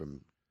quality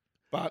from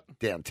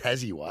down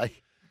Tassie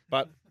way.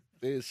 But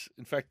there's,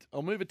 in fact,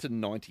 I'll move it to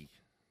 90.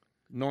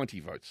 90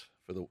 votes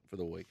for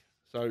the week.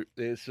 So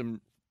there's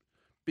some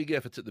big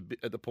efforts at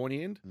the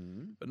pointy end,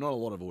 but not a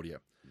lot of audio.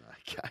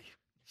 Okay.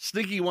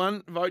 Sneaky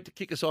one vote to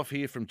kick us off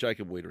here from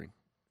Jacob Wiedering.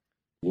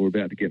 We were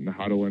about to get in the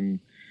huddle and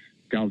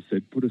Gov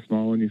said, put a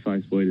smile on your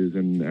face, Wieders,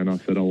 and I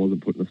said I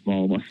wasn't putting a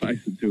smile on my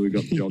face until we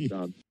got the job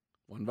done.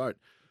 One vote.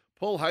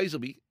 Paul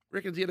Hazelby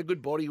reckons he had a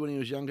good body when he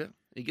was younger.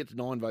 He gets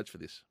 9 votes for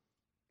this.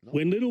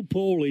 When little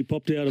Paulie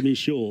popped out of his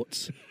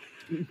shorts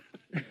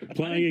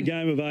playing a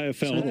game of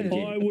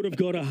AFL, I would have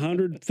got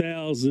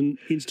 100,000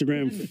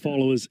 Instagram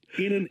followers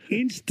in an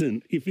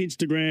instant if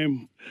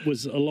Instagram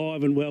was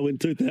alive and well in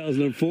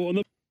 2004.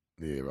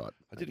 Yeah, right.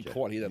 I didn't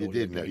quite hear that. You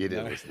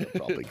didn't listen to it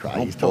properly, Craig.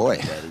 Oh, He's boy.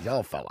 talking about his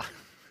old fella.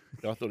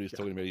 I thought he was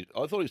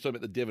talking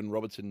about the Devon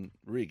Robertson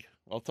rig.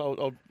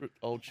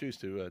 I'll choose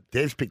to.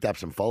 Dev's picked up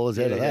some followers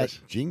out of that. Yes.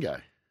 Jingo.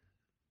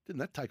 Didn't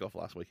that take off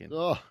last weekend?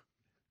 Oh.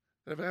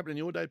 That ever happened in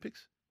your day,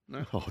 Pix?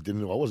 No. Oh,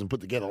 didn't know. I wasn't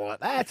put together like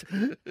that.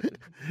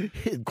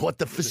 Quite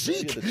the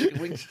physique. Yeah, the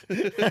chicken wings.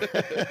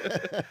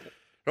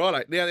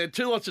 Righto. Now, there are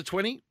 2 lots of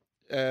 20.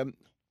 Well,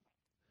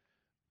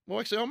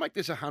 actually, I'll make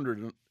this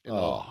 100.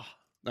 No,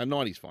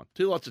 90's fine.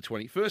 2 lots of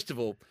 20. First of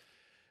all,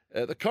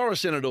 the Cora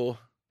Senador,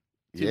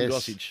 Tim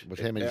Gossage,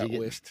 How many did out he get?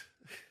 west.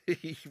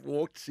 He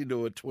walked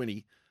into a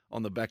 20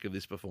 on the back of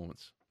this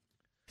performance.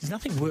 There's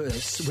nothing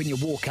worse when you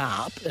walk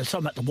up. So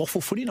I'm at the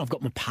waffle footy and I've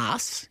got my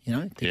pass,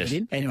 to get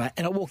in. Anyway,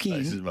 and I walk in.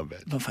 Face is my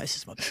bad. My face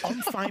is my bad.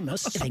 I'm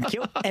famous. Thank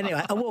you.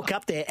 Anyway, I walk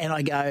up there and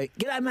I go,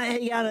 "G'day, mate. How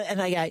you going?" And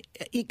they go,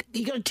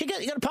 "You got a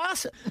ticket? You got a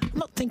pass?" I'm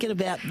not thinking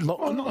about.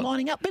 I'm not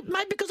lining up, but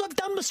mate, because I've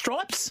done my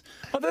stripes.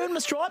 I've earned my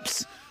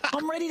stripes.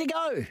 I'm ready to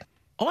go.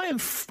 I am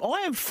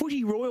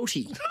footy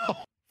royalty.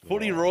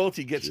 Footy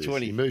royalty gets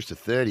 20. He moves to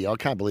 30. I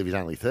can't believe he's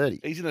only 30.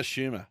 He's an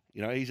assumer.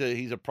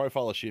 He's a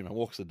profile assumer.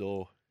 Walks the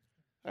door.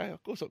 Hey,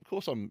 of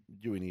course I'm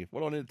due in here.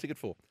 What do I need a ticket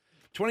for?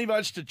 20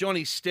 votes to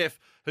Johnny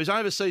Steph, who's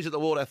overseas at the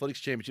World Athletics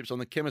Championships on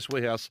the Chemist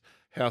Warehouse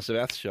House of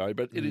Ath show,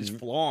 but it is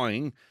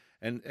flying.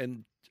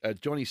 And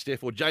Johnny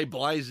Steph, or Jay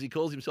Blaze as he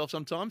calls himself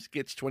sometimes,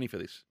 gets 20 for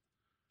this.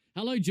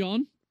 Hello,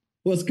 John.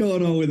 What's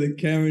going on with it,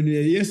 Karen? Yeah,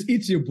 yes,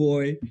 it's your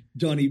boy,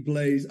 Johnny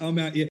Blaze. I'm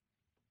out here.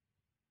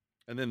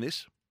 And then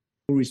this.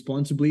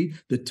 Responsibly.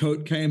 The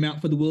tote came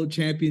out for the World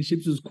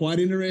Championships. It was quite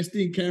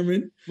interesting,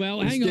 Cameron. Well,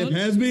 and hang Steph on.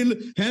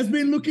 has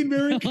been looking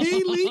very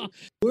keenly.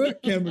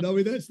 Work, Cameron. I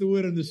mean, that's the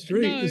word on the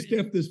street. No. The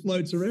Steph that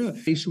floats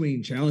around.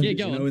 Issuing challenges,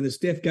 Yeah, go on. and the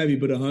Steph gave you a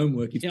bit of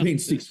homework. It's been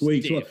 6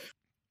 weeks. Well,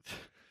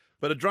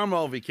 But a drum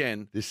roll if you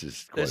can. This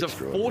is quite There's a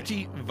extraordinary.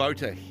 40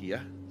 voter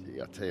here.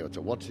 Yeah, I tell you, it's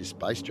a what's his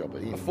space job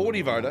at him. A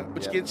 40 voter,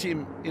 which gets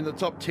him in the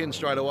top 10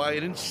 straight away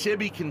and in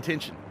Sebi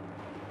contention.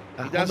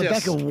 On the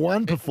back of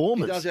one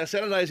performance. He does our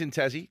Saturdays in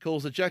Tassie,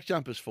 calls the Jack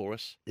Jumpers for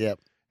us. Yep.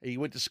 He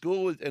went to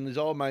school and his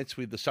old mates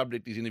with the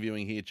subject he's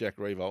interviewing here, Jack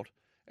Revolt.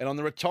 And on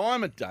the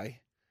retirement day,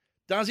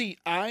 does he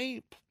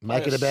A,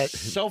 Make play it a about-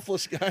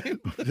 selfless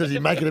game? Does he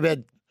make it about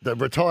the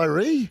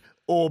retiree?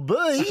 Or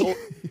B?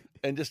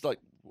 And just like,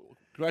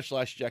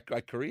 congratulations, Jack,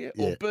 great career.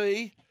 Yeah. Or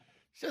B,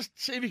 just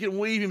see if he can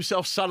weave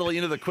himself subtly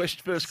into the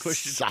first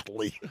question.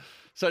 Subtly.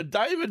 So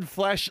David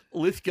Flash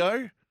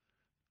Lithgow,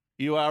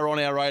 you are on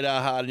our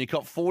radar hard, and you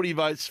got 40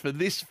 votes for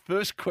this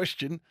first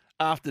question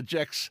after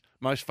Jack's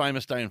most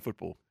famous day in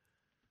football.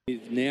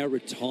 He's now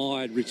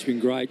retired Richmond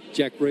great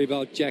Jack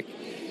Revolt. Jack,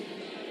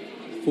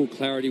 full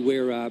clarity,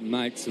 we're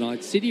mates, and I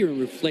sit here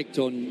and reflect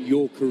on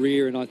your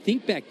career, and I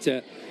think back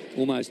to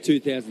almost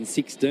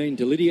 2016.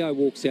 Delidio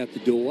walks out the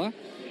door.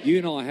 You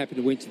and I happened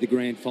to went to the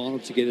grand final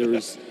together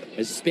as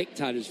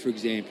spectators, for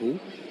example.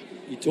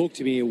 You talked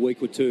to me a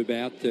week or two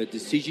about the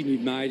decision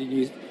you'd made,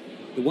 and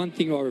the one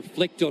thing I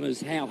reflect on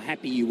is how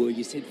happy you were.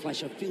 You said,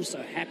 "Flash, I feel so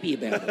happy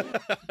about it."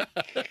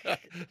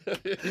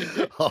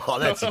 Oh,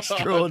 that's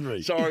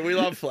extraordinary. Sorry, we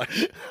love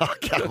Flash. Oh,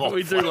 come on,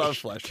 we do Flash. love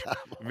Flash.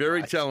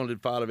 Very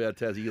talented part of our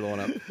Tassie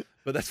lineup.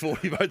 But that's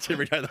 40 votes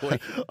every day of the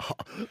week.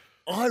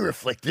 I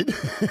reflected.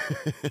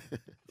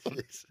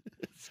 It's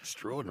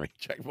extraordinary.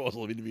 Jack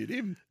Boswell have interviewed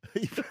him.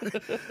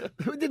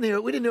 We didn't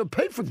hear a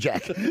peep from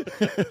Jack.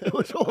 It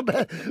was all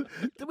about.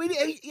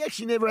 He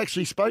actually never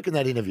actually spoke in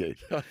that interview.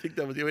 I think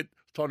that was it.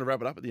 Time to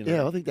wrap it up at the end of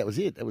Yeah, it. I think that was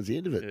it. That was the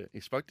end of it. Yeah, he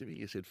spoke to me.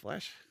 He said,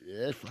 Flash.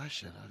 Yeah,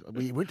 Flash.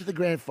 We went to the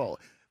grand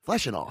final.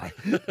 Flash and I,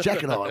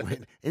 Jack and I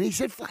went, and he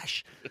said,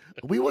 Flash.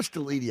 We watched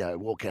Delidio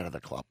walk out of the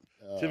club.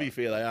 To be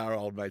fair, they are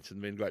old mates and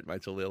been great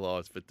mates all their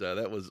lives, but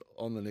that was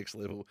on the next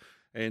level.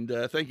 And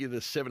thank you to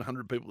the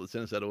 700 people that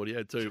sent us that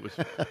audio too.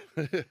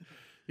 It was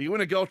you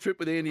win a golf trip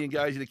with Andy and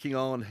Gazy to King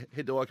Island,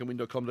 head to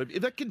iconwin.com.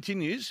 If that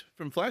continues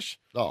from Flash,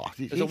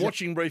 there's a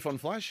watching brief on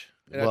Flash.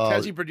 And our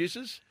Tassie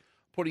producers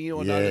putting you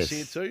on notice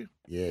here too.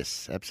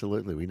 Yes,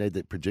 absolutely. We need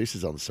the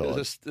producers on side.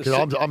 There's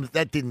Because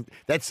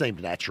that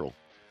seemed natural.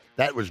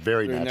 That was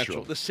very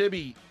natural. The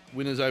Sebi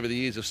winners over the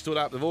years have stood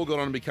up. They've all gone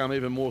on and become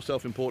even more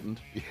self-important.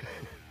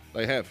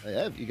 They have. They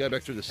have. You go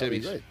back through the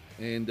semis,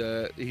 and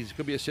he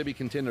could be a semi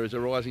contender as a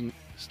rising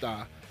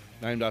star,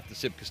 named after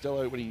Seb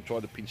Costello when he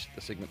tried to pinch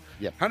the segment.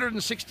 Yep.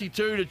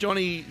 162 to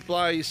Johnny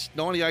Blaze,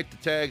 98 to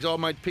Tags.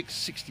 Old mate Pick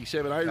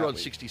 67, A-Rod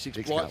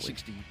 66, Blight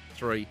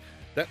 63.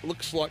 That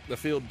looks like the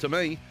field to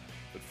me,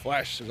 but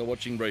Flash as a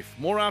watching brief.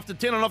 More after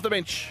 10 on Off the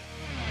Bench.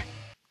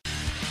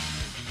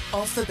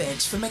 Off the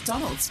bench for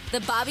McDonald's. The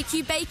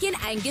barbecue bacon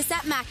Angus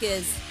at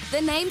Macca's. The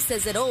name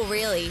says it all,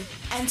 really.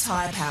 And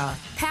Tyre Power.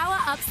 Power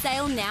Up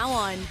sale now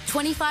on.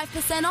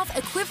 25% off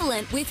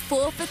equivalent with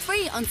 4 for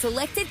 3 on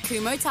selected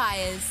Kumho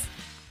tyres.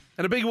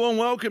 And a big warm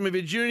welcome if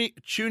you're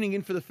tuning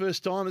in for the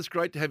first time. It's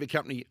great to have your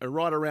company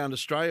right around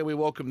Australia. We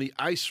welcome the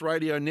ACE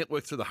Radio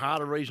Network through the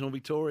heart of regional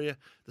Victoria,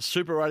 the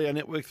Super Radio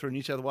Network through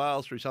New South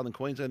Wales, through Southern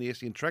Queensland, the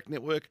SEN Track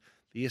Network,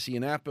 the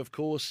SEN app, of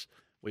course.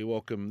 We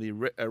welcome the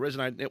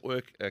Resonate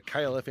Network,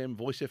 KLFM,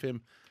 Voice FM,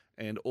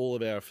 and all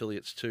of our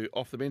affiliates to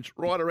Off the Bench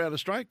right around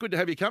Australia. Good to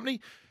have your company.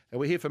 And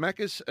we're here for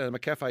Macca's.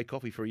 McCafe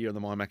coffee for a year on the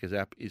My Macca's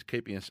app is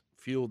keeping us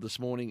fueled this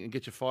morning. And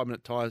get your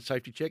 5-minute tyre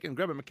safety check and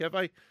grab a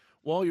McCafe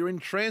while you're in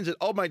transit.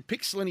 Old mate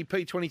Pix, Lenny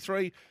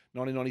P23,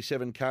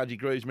 1997 Cargie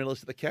Greaves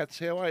medalist at the Cats.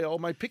 How are you,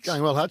 old mate Pix?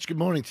 Going well, Hutch. Good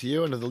morning to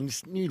you and to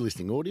the new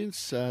listening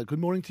audience. Good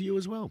morning to you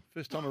as well.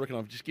 First time I reckon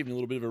I've just given you a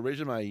little bit of a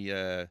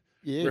resume.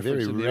 Yeah,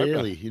 very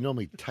rarely. You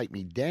normally take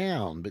me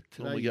down, but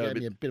today you gave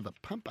me a bit of a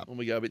pump up. When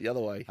we go a bit the other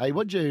way. Hey,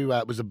 what'd you?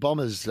 Was the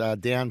Bombers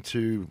went down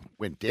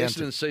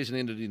Essendon's season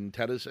ended in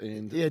tatters,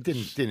 and it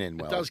didn't end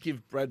well. It does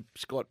give Brad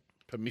Scott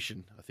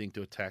permission, I think,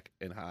 to attack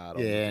and hard.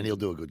 Yeah, and he'll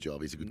do a good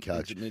job. He's a good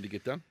coach. Does it need to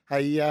get done?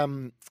 Hey,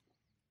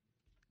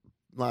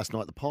 last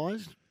night the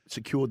Pies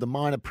secured the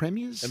minor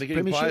premiers. And they're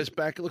getting players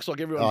back. It looks like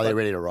everyone. Oh, they're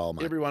ready to roll,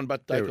 mate. Everyone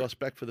but Dacos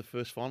back for the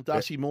first final.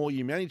 Darcy Moore,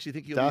 you managed. Do you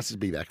think Darcy'll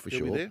be back for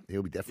sure?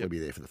 He'll definitely be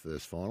there for the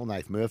first final.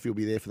 Nath Murphy will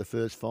be there for the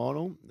first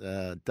final.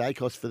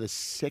 Dacos for the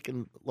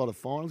second lot of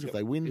finals if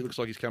they win. He looks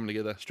like he's coming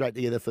together. Straight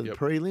together for the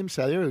prelim.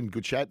 So they're in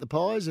good shape, the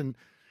Pies, and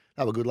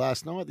they were good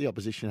last night. The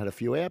opposition had a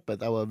few out, but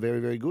they were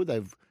very, very good.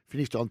 They've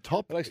finished on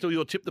top. Are they still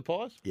your tip, the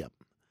Pies? Yep.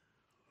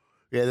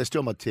 Yeah, they're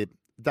still my tip.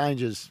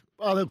 Dangers.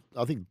 Well,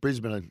 I think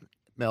Brisbane and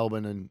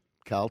Melbourne and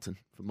Carlton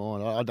for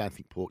mine. I don't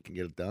think Port can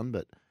get it done,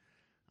 but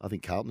I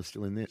think Carlton's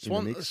still in there.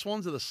 The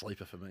Swans are the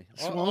sleeper for me.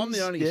 I'm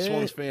the only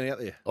Swans fan out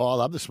there. Oh, I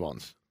love the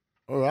Swans.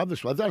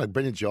 They've done a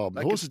brilliant job.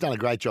 The Horse has done a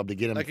great job to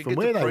get them from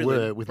where they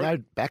were with no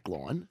back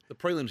line. The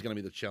prelim's going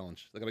to be the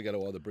challenge. They're going to go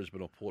to either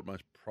Brisbane or Port,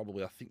 most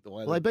probably. I think the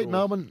way they beat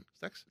Melbourne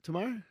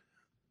tomorrow.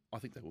 I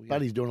think they will. Yeah.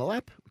 Buddy's doing a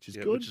lap, which is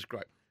good. Which is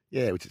great.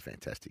 Yeah, which is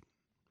fantastic.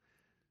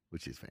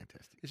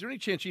 Is there any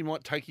chance you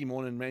might take him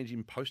on and manage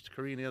him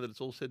post-career now that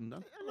it's all said and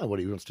done? I don't know what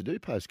he wants to do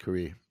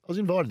post-career. I was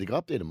invited to go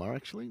up there tomorrow,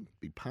 actually.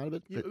 Big part of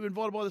it. You were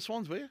invited by the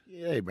Swans, were you?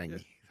 Yeah, he rang me.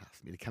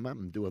 Asked me to come up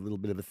and do a little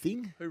bit of a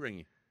thing. Who rang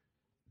you?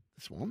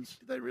 The Swans.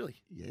 Did they really?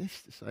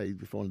 Yes, to say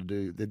if I wanted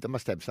to do... They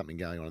must have something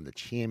going on in the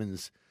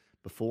chairman's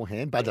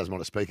beforehand. Bud doesn't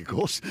want to speak, of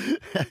course.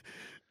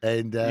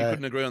 And you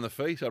couldn't agree on the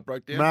fee, so it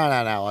broke down? No.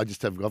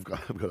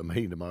 I've got a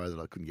meeting tomorrow that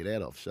I couldn't get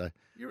out of, so...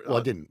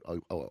 I didn't.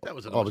 That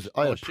was a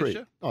nice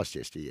gesture. Nice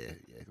gesture, yeah.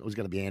 It was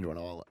going to be Andrew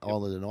and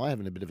Island and I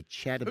having a bit of a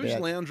chat about... Whose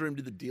lounge room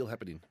did the deal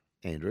happen in?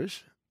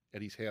 Andrew's.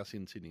 At his house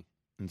in Sydney?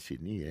 In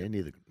Sydney, yeah,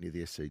 near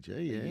the SCG,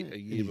 yeah. A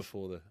year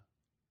before the...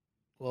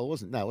 Well, it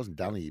wasn't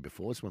done a year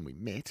before. It's when we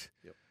met.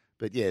 Yep.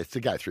 But, yeah, to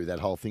go through that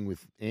whole thing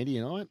with Andy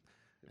and I,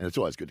 and it's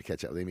always good to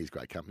catch up with him. He's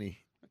great company.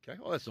 Okay,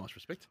 well, that's nice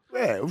respect.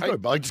 Yeah,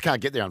 I just can't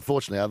get there,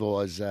 unfortunately.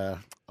 Otherwise, I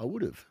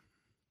would have.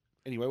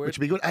 Anyway, which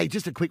would be good. Hey,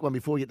 just a quick one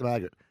before we get to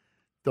Margaret.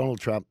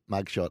 Donald Trump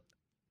mugshot.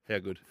 How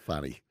good?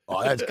 Funny.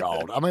 Oh, that's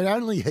gold. I mean,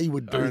 only he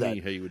would do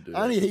that.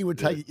 Only he would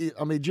take it.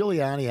 I mean,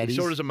 Giuliani had he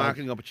saw it as a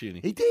marketing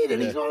opportunity. He did,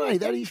 and he's not only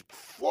that, he's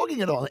flogging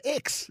it on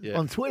X,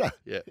 on Twitter.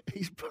 Yeah.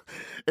 He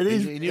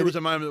knew it was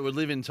a moment that would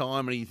live in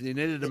time, and he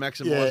needed to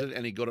maximise it,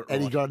 and he got it right.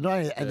 And he got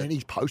it, and then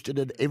he's posted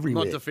it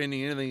everywhere. Not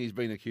defending anything he's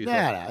been accused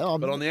of. No.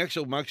 But on the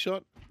actual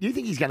mugshot... You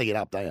think he's going to get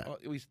up there?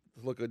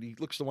 He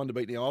looks the one to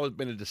beat now. I've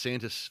been a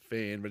DeSantis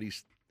fan, but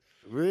he's...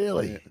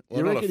 Really? Yeah. Well,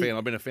 I'm not a fan.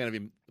 I've been a fan of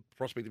him, the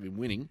prospect of him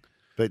winning.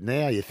 But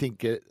now you think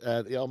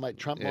the old mate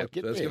Trump might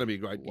get there. That's going to be a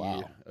great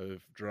year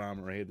of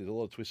drama ahead. There's a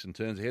lot of twists and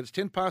turns ahead. It's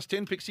 10 past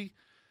 10, Pixie.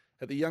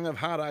 At the young of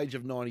heart age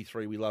of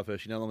 93, we love her.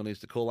 She no longer needs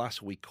to call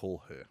us. We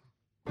call her.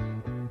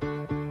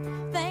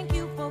 Thank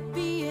you for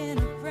being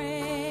a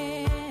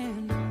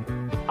friend.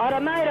 I'd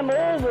have made them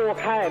all walk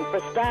home, for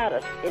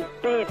starters, in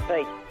bare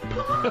feet.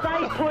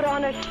 They put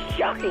on a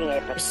shocking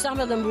effort. Some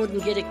of them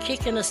wouldn't get a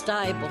kick in a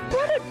stable.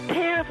 What a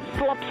pair of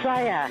flops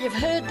they are. You've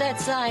heard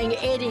that saying,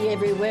 Eddie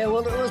everywhere.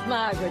 Well, it was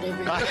Margaret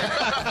everywhere.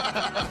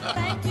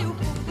 Thank you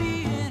for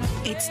being a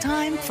friend. It's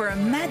time for a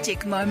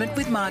magic moment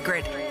with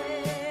Margaret.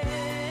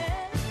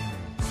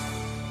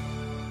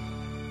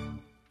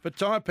 For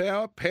Tyre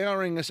Power,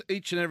 powering us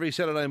each and every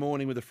Saturday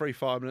morning with a free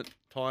 5-minute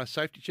tyre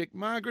safety check.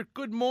 Margaret,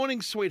 good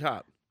morning,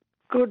 sweetheart.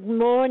 Good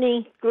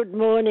morning.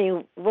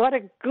 What a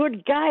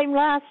good game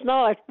last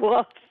night.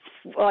 Well,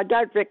 I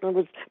don't reckon it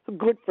was a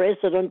good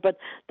precedent, but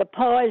the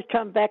Pies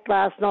come back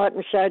last night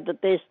and showed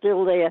that they're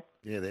still there.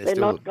 Yeah, They're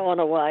not gone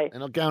away. They're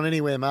not going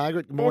anywhere,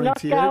 Margaret. Good They're morning not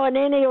to you. going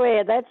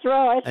anywhere. That's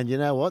right. And you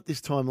know what?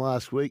 This time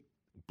last week,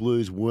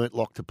 Blues weren't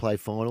locked to play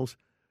finals.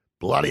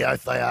 Bloody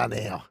oath they are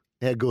now.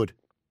 How good?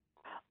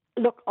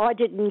 Look, I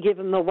didn't give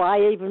them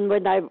away even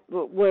when they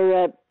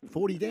were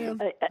 40 down.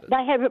 They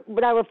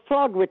were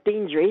flogged with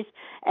injuries,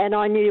 and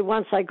I knew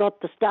once they got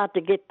to start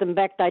to get them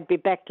back, they'd be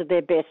back to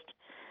their best.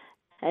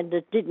 And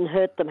it didn't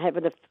hurt them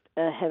having a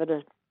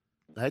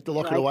They had to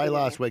lock it away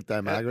last week,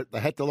 though, Margaret. They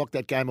had to lock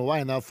that game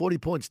away, and they were 40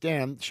 points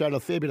down. Showed a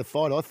fair bit of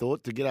fight, I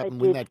thought, to get up and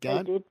win that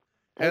game.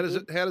 How does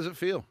it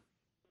feel?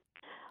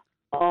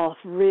 Oh,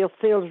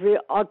 feels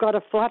real. I got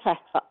a flutter,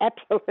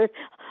 absolutely.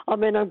 I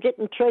mean, I'm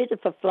getting treated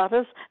for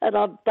flutters, and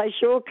they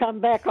sure come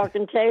back. I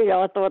can tell you.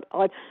 I thought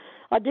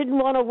I didn't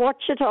want to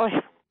watch it.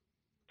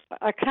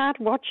 I can't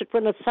watch it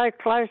when it's so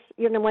close.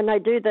 You know, when they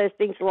do those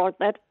things like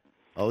that.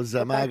 I was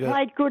They Margaret.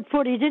 played good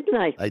footy, didn't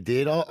they? They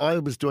did. I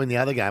was doing the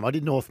other game. I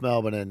did North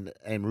Melbourne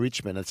and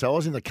Richmond, and so I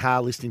was in the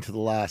car listening to the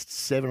last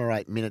 7 or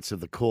 8 minutes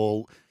of the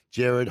call.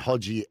 Jared,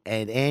 Hodgie,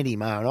 and Andy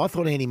Maher, and I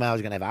thought Andy Maher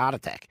was going to have a heart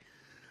attack.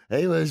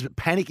 He was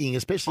panicking,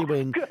 especially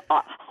when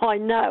I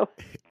know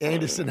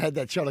Anderson had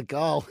that shot at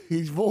goal.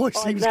 His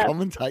voice, he was know.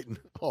 commentating.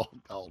 Oh,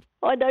 gold.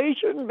 I know you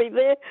shouldn't be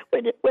there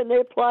when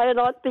they're playing.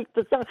 I think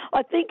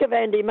I think of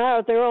Andy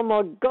Maher there. Oh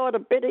my God, I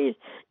bet he's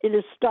in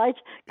a state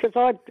because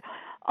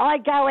I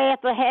go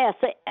out the house.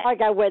 I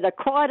go where the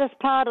quietest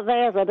part of the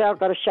house. I've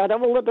got to shut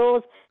all the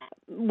doors.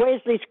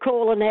 Wesley's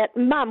calling out,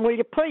 Mum, will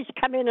you please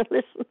come in and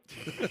listen?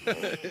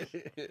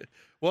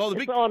 Well,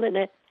 it's on in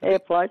our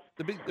place.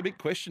 The big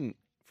question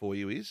for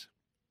you is,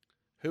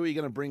 who are you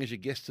going to bring as your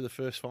guest to the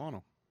first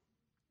final?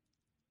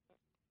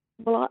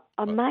 Well,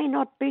 I may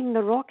not bring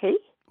the Rocky.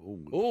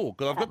 Oh,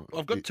 because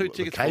I've got 2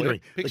 tickets for you.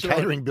 The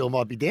catering bill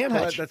might be down,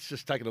 Well, Hatch. that's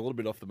just taken a little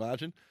bit off the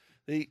margin.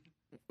 We've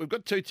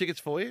got 2 tickets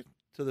for you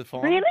to the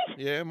final. Really?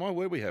 Yeah, my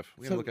word, we have.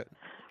 We're going to look at.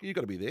 You've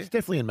got to be there. It's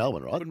definitely in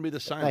Melbourne, right? Wouldn't be the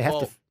same. They have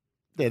Well, to.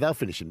 Yeah, they'll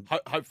finish in.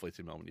 Hopefully, it's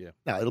in Melbourne. Yeah.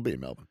 No, it'll be in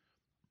Melbourne.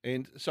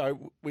 And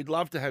so we'd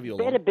love to have you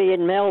along. Better be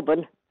in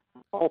Melbourne.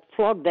 I'll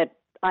flog that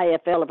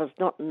AFL if it's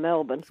not in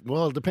Melbourne.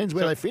 Well, it depends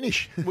where they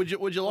finish. Would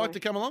you like to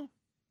come along?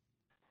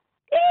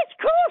 Yes,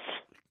 of course.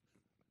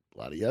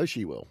 Bloody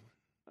Oshie will.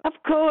 Of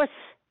course.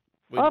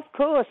 Of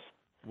course.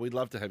 We'd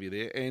love to have you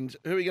there. And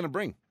who are you going to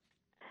bring?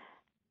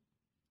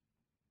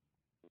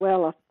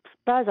 Well, I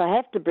suppose I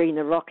have to bring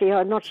the Rocky.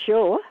 I'm not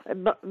sure.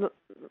 But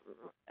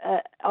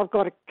I've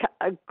got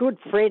a good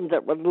friend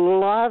that would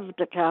love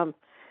to come.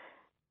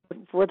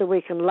 Whether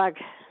we can lug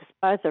us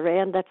both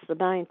around, that's the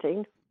main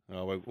thing.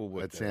 Oh, we'll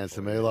work that sounds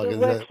to me like We'll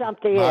work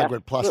something out.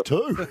 Margaret plus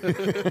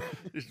 2.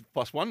 Just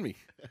plus 1 me.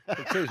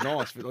 2's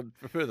nice, but I'd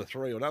prefer the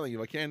 3 or nothing if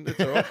I can. That's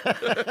all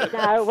right.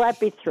 No, it won't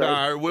be 3.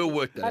 No, we'll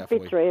work that out Won't for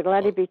be you. 3. It'll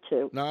only be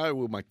 2. No,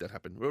 we'll make that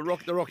happen. Well,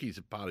 the Rockies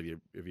are part of your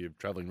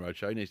travelling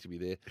roadshow. He needs to be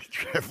there.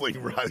 Travelling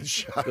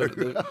roadshow.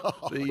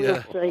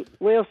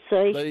 We'll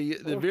see.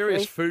 The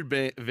various food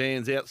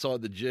vans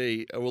outside the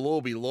G will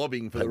all be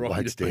lobbying for the Rocky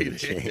won't to be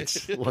stand a there.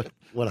 chance.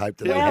 What hope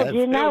do they Well, have?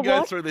 you know They'll go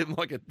what? through them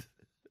like a...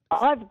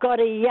 I've got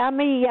a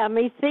yummy,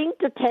 yummy thing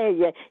to tell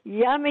you.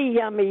 Yummy,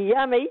 yummy,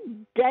 yummy.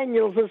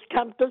 Daniels has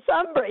come to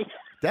Sunbury.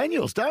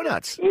 Daniel's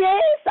Donuts.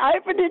 Yes,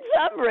 opened in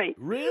Sunbury.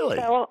 Really?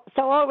 So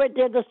I went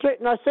down the street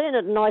and I seen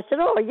it and I said,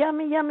 oh,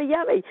 yummy, yummy,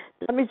 yummy.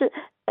 Somebody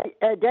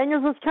said,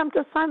 Daniels has come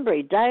to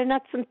Sunbury.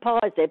 Donuts and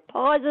pies. Their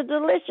pies are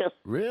delicious.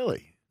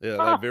 Really? Yeah,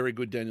 Oh. they're very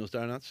good Daniel's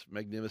Donuts.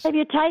 Magnificent. Have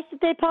you tasted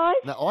their pies?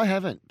 No, I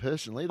haven't,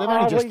 personally. They've Oh,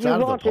 only just well, you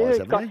started the want to. pies, It's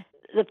haven't got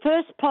they? the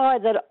first pie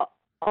that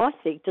I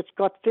think that's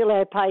got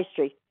filet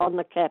pastry on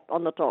the cap,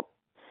 on the top.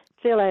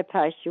 Filet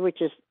pastry,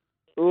 which is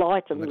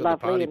light and And they've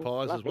got the lovely. party and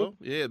pies as fluffy. well.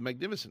 Yeah,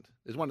 magnificent.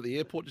 There's one at the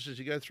airport just as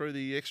you go through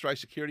the X-ray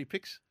security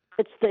picks.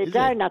 It's their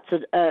donuts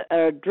are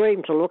a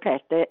dream to look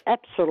at. They're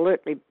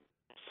absolutely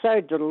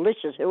so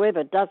delicious.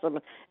 Whoever does them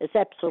is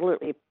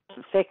absolutely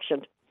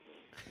perfection.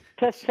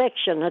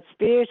 Perfection. It's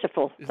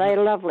beautiful.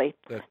 They're lovely.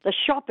 The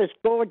shop is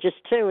gorgeous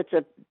too. It's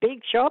a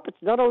big shop. It's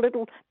not a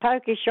little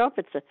pokey shop.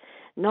 It's a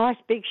nice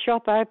big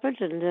shop opened,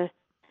 and they're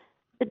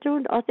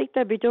doing. I think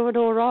they'll be doing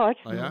all right.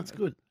 They are. That's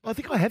good. I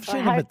think I have I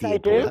seen them hope at the they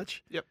airport, do.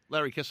 Hutch. Yep,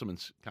 Larry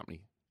Kesselman's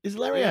company. Is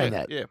Larry yeah, own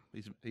that? Yeah,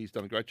 he's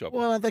done a great job.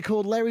 Well, aren't they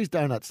called Larry's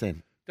Donuts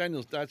then?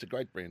 Daniel's, that's a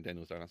great brand,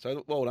 Daniel's Donuts.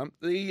 So well done.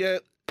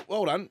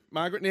 Well done,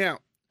 Margaret. Now,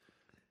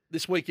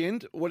 this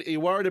weekend, what are you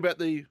worried about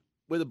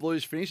where the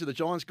Blues finish? Have the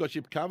Giants got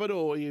you covered,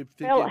 or are you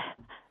thinking? Well,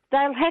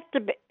 they'll have to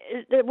be.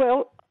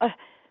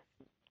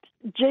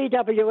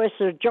 GWS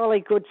are a jolly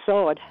good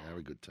side.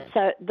 Very good team.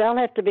 So they'll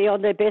have to be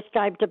on their best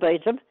game to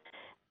beat them,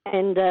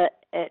 and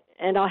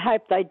I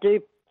hope they do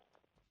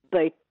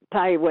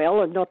pay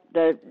well and not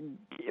do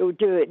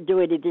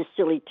any of this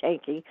silly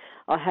tanking.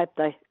 I hope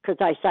because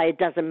they say it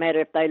doesn't matter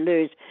if they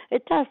lose.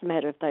 It does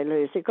matter if they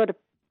lose. They've got to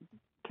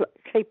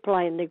keep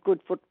playing their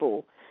good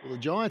football. Well, the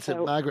Giants,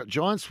 Margaret,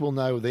 Giants will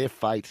know their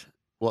fate,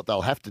 what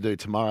they'll have to do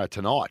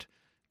tonight.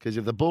 Because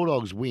if the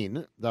Bulldogs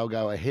win, they'll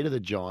go ahead of the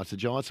Giants. The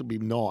Giants will be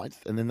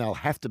 9th, and then they'll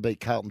have to beat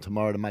Carlton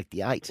tomorrow to make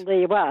the 8. There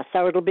you are.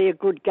 So it'll be a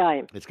good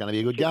game. It's going to be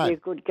a good Should game. be a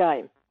good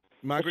game.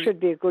 Margaret, it should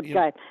be a good game.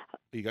 There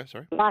you go,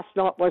 sorry. Last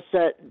night was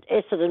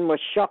Essendon was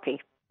shocking.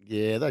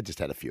 Yeah, they just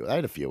had a few. They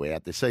had a few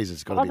out. The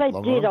season's got Oh, a bit they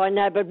longer. did, I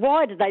know, but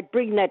why did they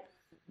bring that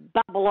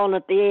bubble on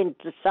at the end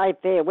to say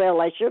farewell?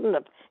 They shouldn't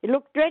have. It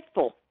looked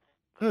dreadful.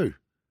 Who?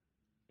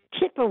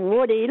 Chipper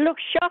Woody, he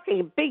looked shocking.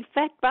 A big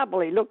fat bubble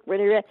he looked when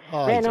he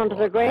ran onto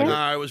the ground.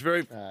 No, it was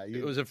very.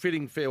 It was a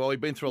fitting farewell. He'd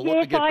been through a lot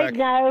Yes, to get I back.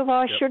 know.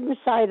 I Yep. shouldn't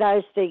say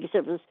those things.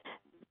 It was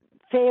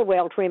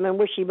farewell to him and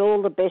wish him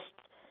all the best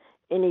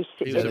in his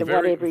He was a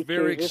whatever very, he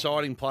very chooses.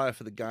 exciting player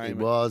for the game. He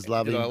was, and,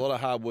 love you know, him. a lot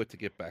of hard work to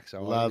get back.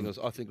 So Love-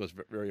 I think it was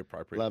very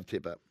appropriate. Love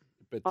Tipper.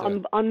 But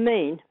I'm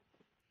mean.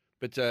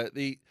 But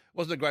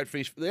wasn't a great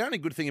finish. The only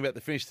good thing about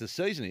the finish of the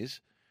season is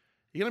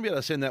you're going to be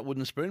able to send that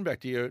wooden spoon back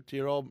to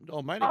your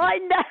old mate again. I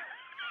know.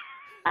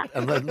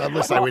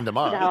 Unless they win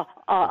tomorrow. No,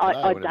 I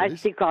Today, whatever it don't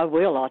is. think I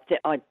will.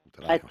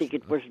 I think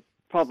it was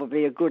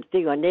probably a good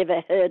thing. I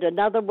never heard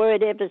another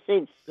word ever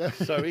since.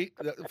 So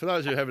for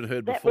those who haven't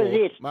heard That before, was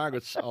it.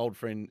 Margaret's old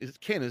friend is it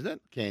Ken, isn't it?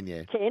 Ken,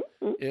 yeah. Ken?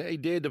 Yeah, he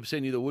dared to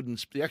send you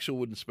the actual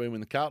wooden spoon when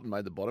the Carlton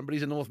made the bottom, but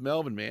he's a North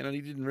Melbourne man and he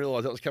didn't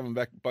realise that was coming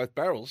back both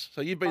barrels. So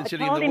you've been I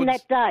sitting told in the him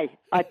woods. that day.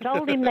 I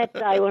told him that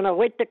day when I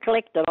went to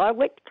collect it. I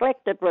went to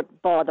collect it,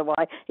 but by the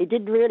way, he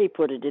didn't really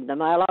put it in the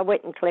mail. I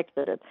went and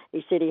collected it.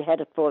 He said he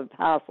had it for a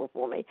parcel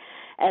for me.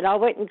 And I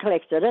went and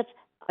collected it.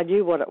 I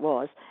knew what it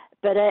was.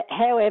 But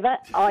however,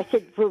 I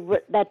said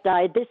that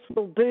day, this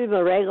will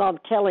boomerang, I'm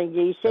telling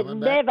you. He said,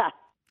 never,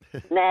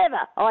 never.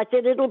 I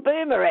said, it'll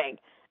boomerang.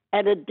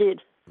 And it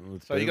did.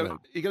 So you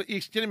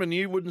send him a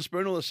new wooden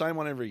spoon or the same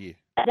one every year?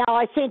 No,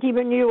 I sent him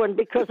a new one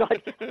because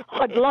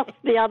I'd lost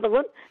the other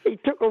one.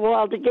 It took a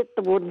while to get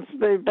the wooden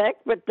spoon back,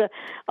 but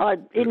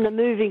in the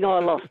moving I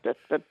lost it.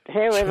 But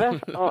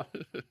however,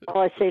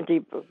 I sent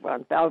him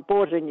one. I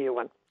bought a new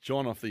one.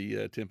 John off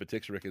the Temper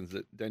Text reckons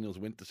that Daniels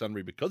went to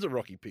Sunbury because of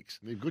Rocky Picks.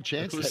 Good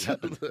chance that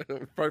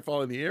happened.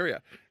 Profile in the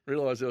area.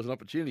 Realised there was an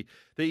opportunity.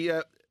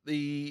 The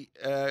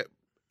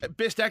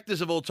best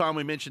actors of all time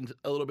we mentioned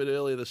a little bit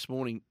earlier this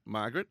morning,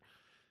 Margaret.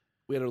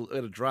 We had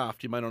a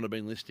draft. You may not have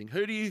been listening.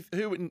 Who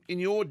in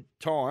your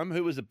time?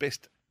 Who was the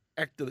best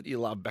actor that you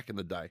loved back in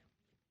the day?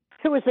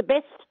 Who was the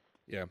best?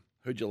 Yeah,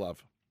 who'd you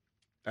love?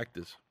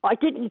 Actors. I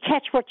didn't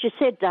catch what you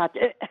said, Dad.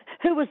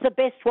 Who was the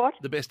best what?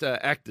 The best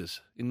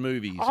actors in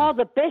movies. Oh,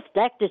 the best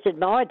actors in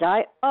my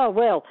day. Oh,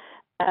 well,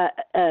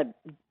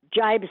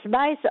 James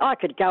Mace. I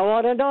could go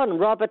on and on.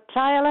 Robert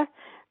Taylor,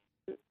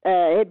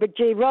 Edward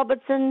G.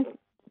 Robertson,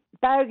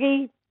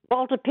 Bogey,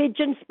 Walter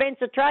Pigeon,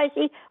 Spencer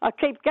Tracy. I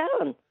keep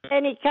going.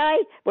 Danny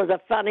Kaye was a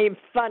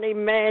funny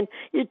man.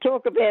 You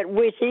talk about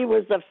wit. He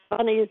was the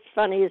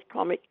funniest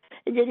comic.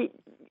 And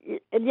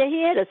yet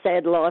he had a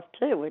sad life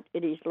too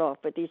in his life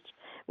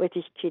with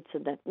his kids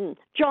and that.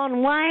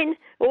 John Wayne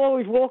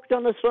always walked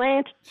on a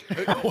slant.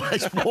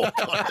 Always walked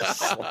on a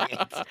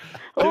slant.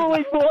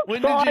 Always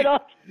walked side on.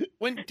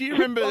 Do you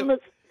remember?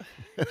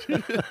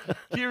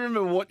 Do you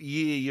remember what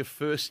year you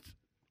first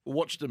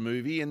watched a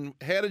movie, and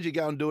how did you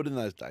go and do it in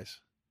those days?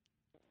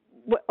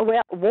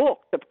 Well,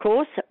 walked, of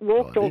course.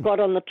 Walked or got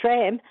on the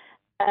tram,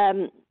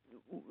 and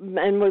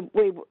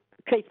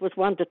Keith was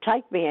one to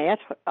take me out.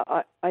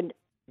 I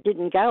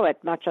didn't go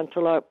out much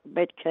until I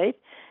met Keith,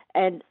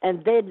 and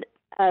then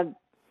the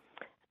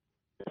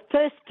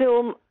first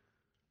film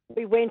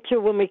we went to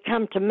when we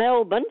come to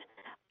Melbourne,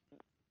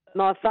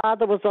 my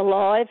father was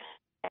alive,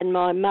 and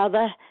my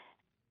mother,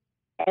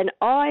 and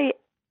I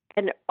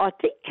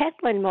think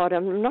Kathleen might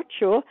have, I'm not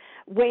sure,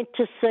 went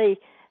to see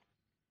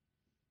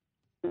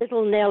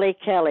Little Nellie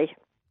Kelly.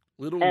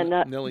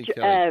 Nellie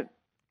Kelly.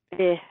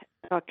 Yeah,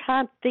 I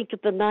can't think of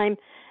the name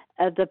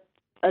of the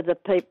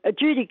people.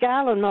 Judy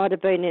Garland might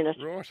have been in it.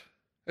 Right.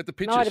 At the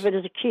pictures. Might have been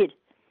as a kid.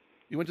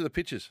 You went to the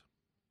pictures.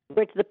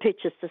 Went to the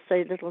pictures to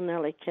see Little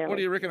Nellie Kelly. What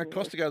do you reckon it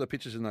cost to go to the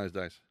pictures in those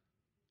days?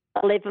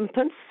 11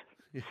 pence,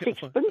 6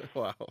 pence,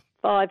 Wow.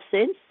 5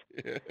 cents.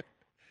 Yeah.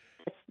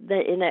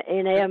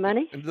 In our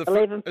money, And the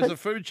 11 has the pence.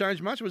 food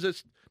changed much? Was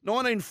it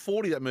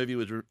 1940 that movie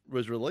was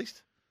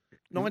released?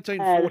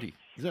 1940.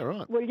 Is that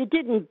right? Well, you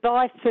didn't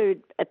buy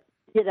food.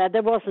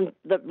 There wasn't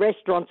the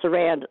restaurants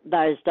around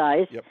those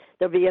days. Yep.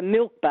 There'd be a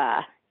milk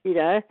bar,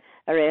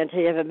 around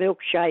here, have a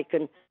milkshake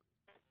and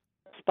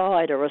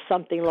Spider or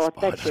something like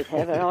that. You'd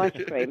have an ice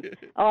cream.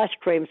 Ice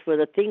creams were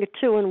the thing,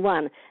 a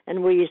 2-in-1,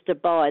 and we used to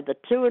buy the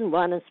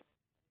 2-in-1 and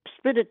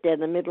split it down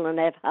the middle and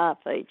have half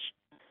each.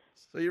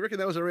 So you reckon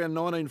that was around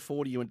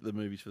 1940 you went to the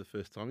movies for the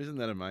first time? Isn't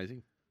that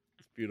amazing?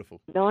 It's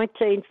beautiful.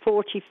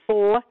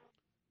 1944,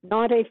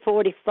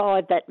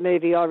 1945, that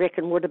movie I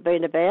reckon would have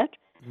been about.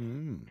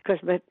 Because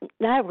it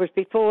was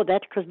before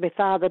that because my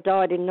father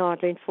died in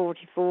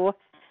 1944.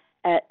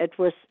 It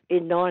was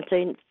in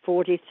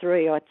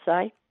 1943, I'd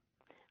say.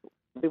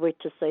 We went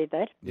to see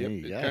that. Yep,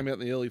 it came out in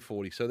the early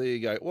 40s. So there you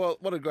go. Well,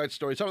 what a great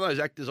story. Some of those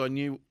actors I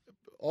knew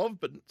of,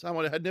 but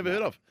someone I had never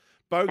heard of.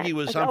 Bogey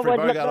was Humphrey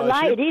Bogart.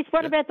 The ladies,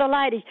 what about the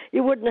ladies?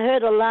 You wouldn't have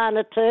heard of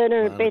Lana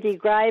Turner and Betty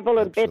Grable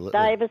and Bette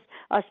Davis,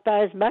 I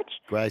suppose, much.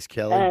 Grace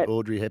Kelly,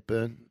 Audrey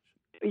Hepburn.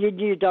 You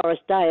knew Doris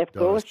Day, of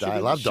Doris course. Day. I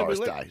love Doris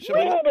Day.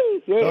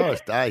 Really? Yeah.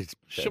 Doris Day.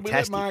 Should we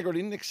let Margaret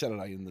in next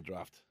Saturday in the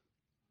draft?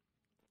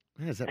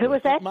 How's that Who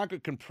work? was that?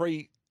 Margaret can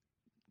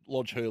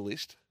pre-lodge her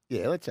list.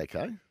 Yeah, that's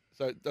okay.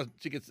 So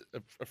she gets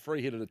a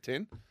free hit at a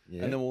 10,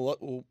 Yeah. and then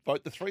we'll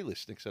vote the 3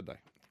 list next Saturday.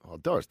 Oh,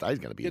 Doris Day's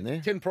going to be in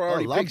there. 10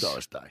 priority I love picks.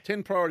 Doris Day.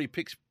 10 priority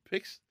picks.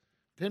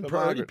 10 for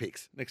priority Margaret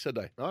picks. next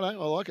Saturday. I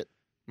like it.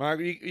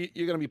 Margaret,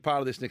 you're going to be part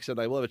of this next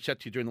Saturday. We'll have a chat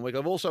to you during the week.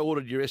 I've also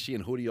ordered your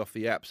SEN hoodie off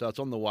the app, so it's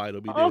on the way.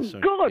 It'll be there Oh,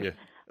 soon. good. Yeah,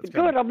 it's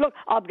Good. I'm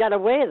going to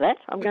wear that.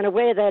 I'm going to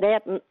wear that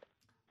out, and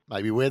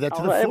Maybe wear that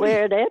to the I'll footy.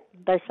 wear it out.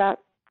 They start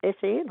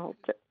SEN.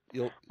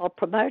 You'll- I'll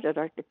promote it.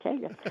 I could tell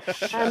you.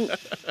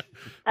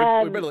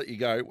 we better let you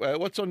go.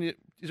 What's on your?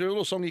 Is there a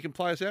little song you can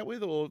play us out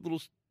with, or a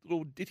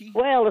little ditty?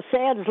 Well, it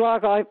sounds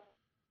like I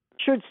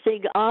should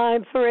sing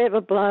 "I'm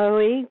forever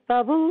blowing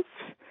bubbles,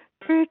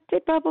 pretty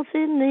bubbles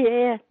in the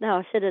air." No,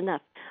 I said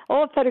enough.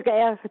 All for the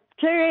go.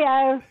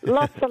 Cheerio.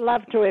 Lots of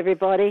love to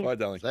everybody. Bye,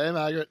 darling. Say,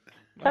 Margaret.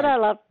 Ta-da,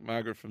 love.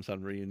 Margaret from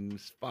Sunbury in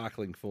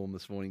sparkling form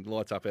this morning.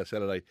 Lights up our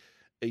Saturday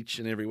each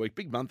and every week.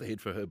 Big month ahead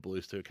for her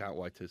Blues too. Can't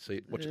wait to see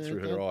it. Watch it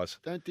through her eyes.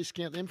 Don't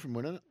discount them from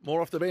winning it. More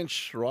Off the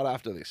Bench right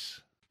after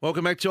this.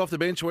 Welcome back to Off the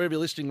Bench, wherever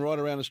you're listening right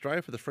around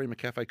Australia for the free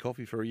McCafe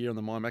coffee for a year on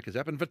the MyMaccas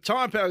app. And for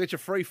Tyre Power, get your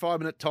free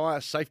 5-minute tyre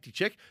safety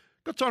check.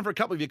 Got time for a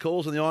couple of your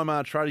calls on the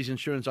IMAR Tradies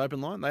Insurance Open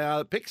Line. They are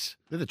the picks.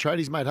 They're the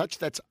tradies, mate, Hutch.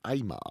 That's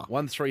AMAR.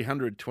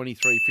 1300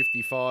 23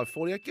 55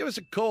 48. Give us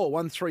a call,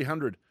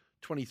 1300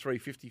 23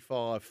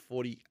 55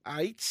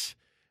 48.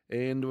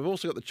 And we've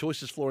also got the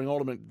Choices Flooring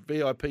Ultimate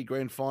VIP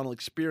Grand Final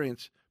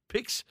Experience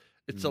picks.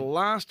 It's the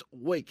last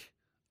week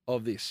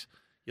of this.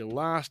 Your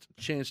last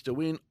chance to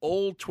win.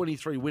 All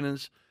 23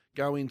 winners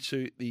go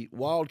into the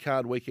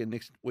wildcard weekend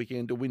next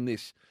weekend to win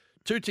this.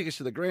 2 tickets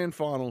to the Grand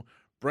Final,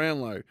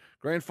 Brownlow.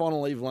 Grand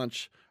Final Eve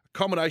lunch.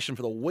 Accommodation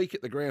for the week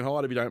at the Grand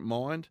Hyatt if you don't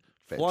mind.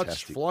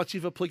 Fantastic. Flights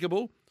if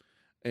applicable.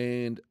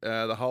 And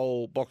the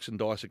whole box and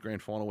dice at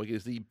Grand Final week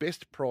is the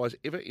best prize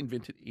ever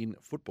invented in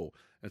football.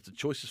 And it's the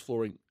Choices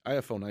Flooring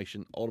AFL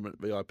Nation Ultimate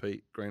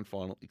VIP Grand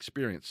Final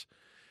Experience.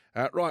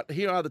 Right,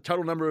 here are the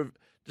total number of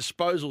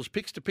disposals,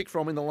 picks to pick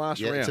from in the last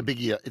round. It's a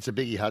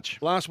biggie, Hutch.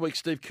 Last week,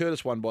 Steve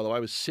Curtis won, by the way,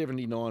 was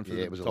 79 for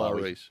the it was a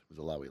lowie. Tyrees. It was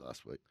a lowie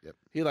last week. Yep.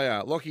 Here they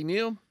are. Lockie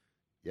Neal.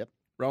 Yep.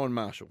 Rowan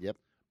Marshall. Yep.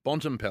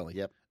 Bontempelli.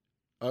 Yep.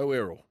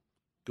 O'Errol.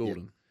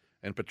 Goulden.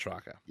 And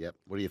Petrarca. Yep.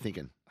 What are you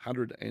thinking?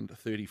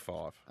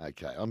 135.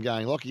 Okay, I'm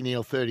going Lockie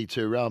Neal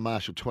 32, Rowan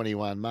Marshall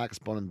 21, Marcus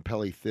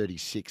Bontempelli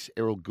 36,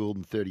 Errol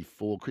Goulden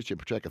 34, Christian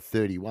Petrarca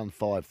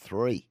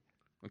 31.53.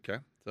 Okay,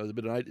 so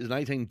there's an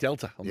 18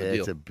 delta on the deal.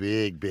 It's a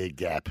big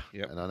gap,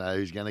 Yep. and I know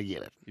who's going to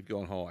get it. You've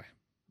gone high.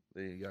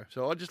 There you go.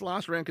 So I just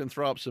last round can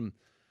throw up some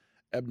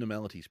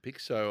abnormalities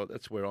picks, so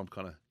that's where I'm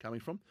kind of coming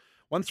from.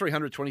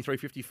 1300 23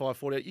 55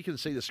 48. You can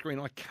see the screen.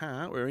 I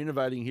can't. We're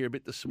innovating here a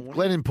bit this morning.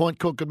 Glenn in Point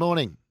Cook, good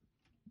morning.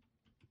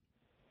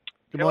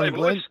 Good morning,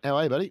 Glenn. How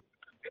are you, buddy?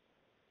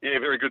 Yeah,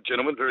 very good,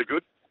 gentlemen. Very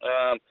good.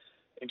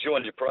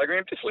 Enjoying your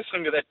program. Just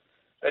listening to that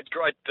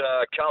great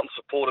Carlton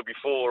supporter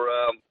before,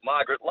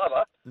 Margaret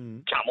Lover.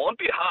 Come on,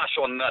 bit harsh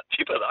on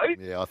Tipper, though.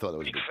 Yeah, I thought that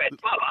was Big fat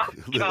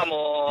bubba. Come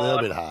on. A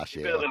little bit harsh,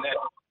 yeah. Better than that.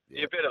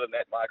 Yeah, better than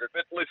that, Margaret.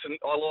 But listen,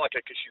 I like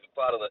her because she's a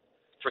part of the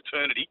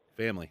fraternity.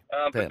 Family.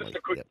 But just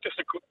a quick,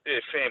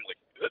 family.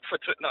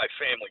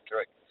 Family,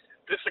 correct.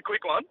 Just a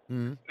quick one.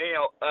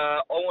 Now,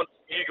 I want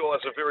you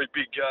guys a very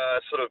big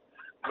sort of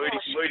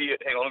moody.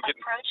 Hang on, I'm getting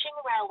approaching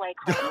railway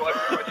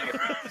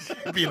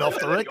crossing. Being off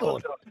the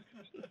record.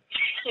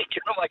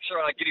 Can I make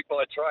sure I get it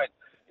by train?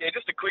 Yeah,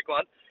 just a quick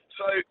one.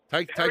 So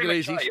take Harry it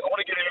easy. McKay, I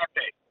want to get it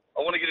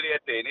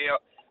out there.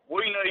 Now,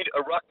 we need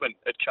a ruckman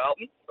at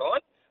Carlton, right?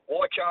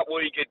 Why can't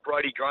we get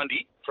Brody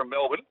Grundy from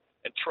Melbourne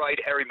and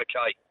trade Harry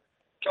McKay?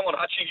 Come on,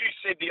 Hutchie, you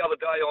said the other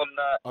day on...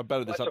 I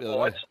batted this up the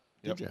other day.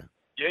 Did you?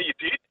 Yeah, you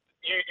did.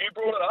 You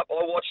brought it up.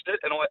 I watched it,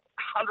 and I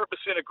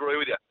 100% agree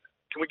with you.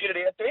 Can we get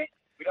it out there?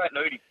 We don't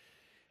need him.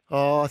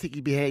 Oh, I think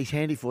he's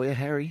handy for you,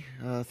 Harry.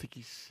 I think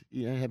he's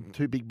having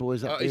 2 big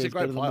boys up there. He's a is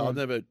great better than player. one. I've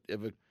never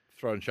ever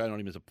thrown shade on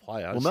him as a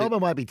player. Well, Melbourne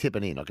won't be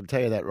tipping in. I can tell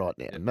you that right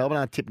now. Melbourne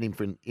aren't tipping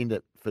him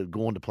for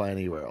Gawn to play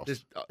anywhere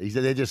else.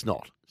 They're just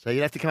not. So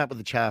you'd have to come up with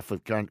a chart for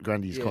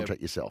Grundy's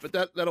contract yourself.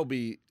 But that'll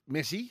be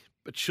messy.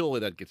 But surely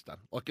that gets done.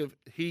 Like if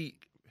he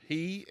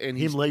and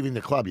him leaving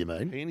the club, you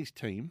mean? He and his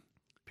team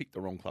picked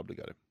the wrong club to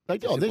go to.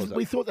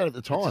 We thought that at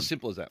the time. It's as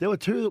simple as that. There were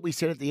 2 that we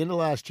said at the end of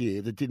last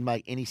year that didn't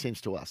make any sense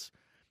to us.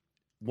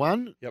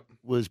 One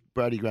was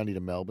Brody Grundy to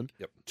Melbourne.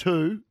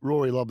 2,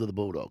 Rory Lobb to the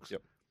Bulldogs.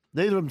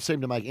 Neither of them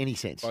seemed to make any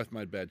sense. Both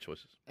made bad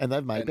choices. And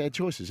they've made bad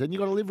choices. And you've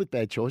got to live with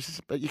bad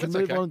choices, but you can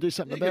That's move okay. on and do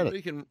something about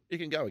it. You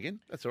can go again.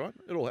 That's all right.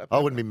 It'll happen. I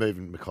wouldn't be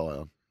moving Mackay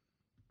on,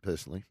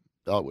 personally.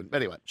 I wouldn't.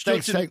 Anyway,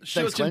 Stuart's thanks,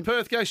 in Glenn.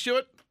 Perth. Go,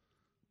 Stuart.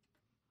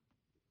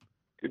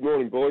 Good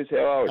morning, boys. How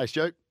are we? Hey,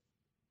 Stu.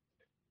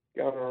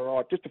 Going all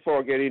right. Just before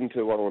I get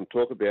into what I want to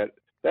talk about,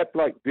 that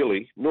bloke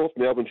Billy, North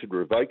Melbourne should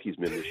revoke his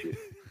membership.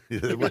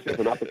 Give yourself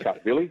an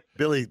uppercut, Billy.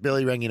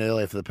 Billy rang in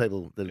earlier for the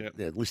people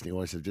that listening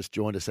audience have just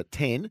joined us at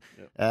 10.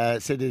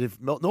 Said that if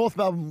North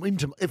Melbourne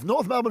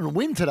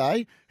win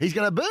today, he's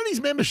going to burn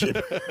his membership.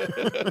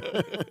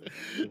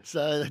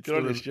 So that's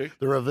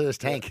the reverse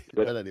tank.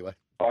 But anyway,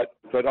 I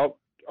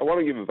I want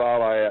to give a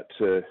valet out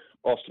to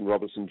Austin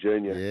Robertson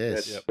Jr.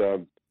 Yes.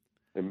 That's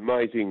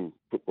amazing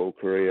football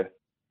career.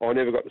 I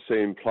never got to see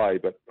him play,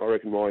 but I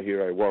reckon my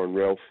hero, Warren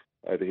Ralph,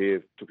 over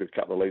here, took a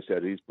couple of leaves out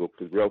of his book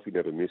because Ralphie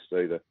never missed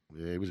either.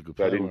 Yeah, he was a good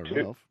But player, in Warren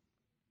Ralph.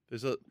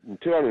 In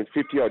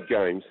 250-odd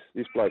games,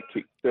 this bloke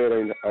kicked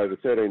over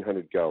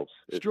 1,300 goals.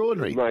 It's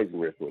Extraordinary. an amazing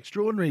record.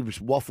 Extraordinary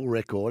waffle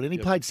record, and he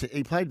played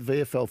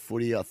VFL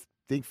footy, I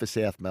think, for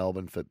South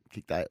Melbourne.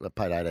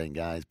 Played 18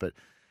 games, but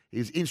he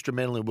was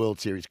instrumental in World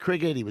Series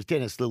cricket. He was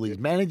Dennis Lilly's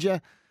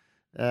manager.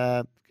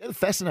 A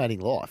fascinating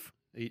life.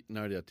 He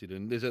no doubt did.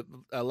 And there's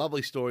a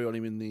lovely story on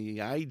him in The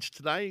Age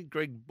today.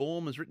 Greg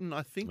Baum has written,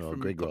 I think. Oh,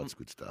 Greg writes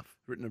good stuff.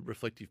 Written a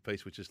reflective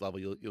piece, which is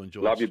lovely. You'll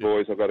enjoy Love it. you,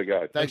 boys. I've got to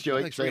go. Thanks,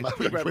 Joey. Thanks, See you, Rick.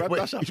 mate. He's wrapped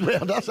us up. He's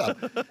wound us up.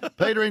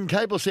 Peter in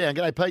Capel Sound.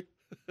 G'day, Pete.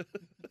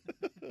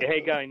 How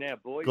you going now,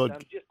 boys?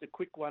 Good. Just a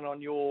quick one on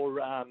your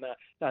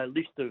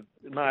list of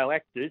male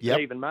actors. Yep.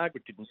 Even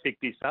Margaret didn't pick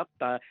this up.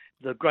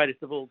 The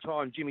greatest of all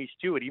time, Jimmy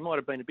Stewart. He might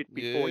have been a bit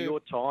before your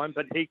time,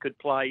 but he could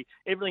play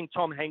everything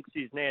Tom Hanks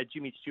is now.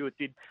 Jimmy Stewart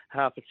did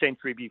half a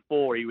century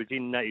before. He was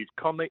in his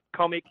comic,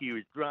 he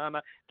was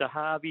drama. The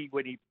Harvey,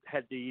 when he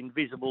had the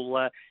invisible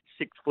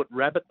 6-foot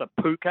rabbit, the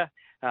Puka,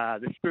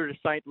 the Spirit of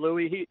St.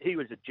 Louis. He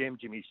was a gem,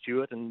 Jimmy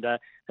Stewart, and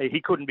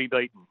he couldn't be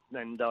beaten.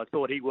 And I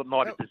thought he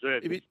might have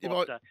deserved it,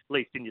 at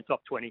least in your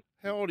top 20.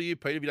 How old are you,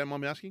 Peter, if you don't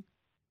mind me asking?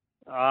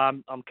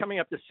 I'm coming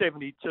up to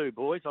 72,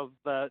 boys.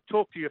 I've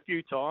talked to you a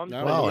few times.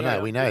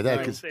 We know that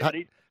because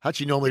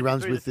Hutchie normally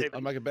runs with it. I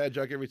make a bad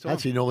joke every time.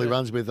 Hutchie normally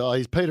runs with,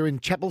 he's Peter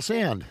in Chapel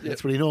Sound.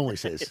 That's what he normally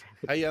says.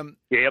 Hey, yeah,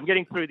 I'm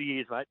getting through the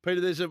years, mate.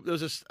 Peter, there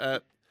was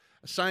a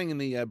saying in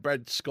the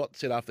Brad Scott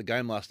said after the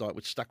game last night,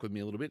 which stuck with me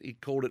a little bit. He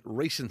called it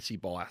recency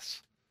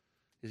bias.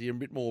 Is he a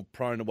bit more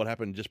prone to what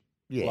happened just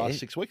last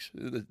 6 weeks,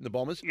 the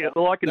Bombers? Yeah,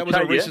 well, I can that was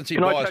tell a recency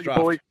you, bias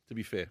draft, boys, to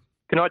be fair.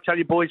 Can I tell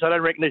you, boys, I don't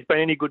reckon there's been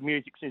any good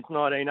music since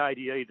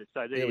 1980 either.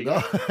 So there you go.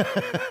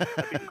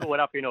 I've been caught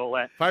up in all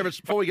that.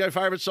 Favourites, before we go,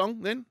 favourite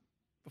song then?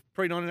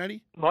 Pre-1980?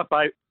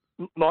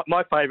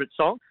 My favourite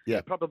song,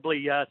 yeah,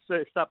 probably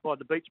Surfed Up by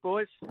the Beach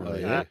Boys. Oh,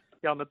 yeah.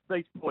 I'm a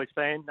Beach Boys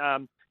fan.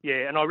 And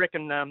I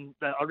reckon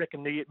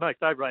the most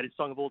overrated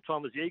song of all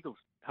time was the Eagles,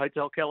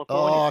 Hotel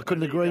California. Oh, I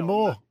couldn't agree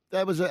more.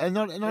 That was and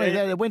not only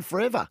that, it went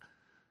forever.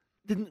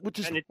 You're going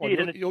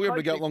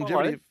to go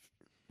longevity of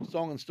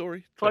song and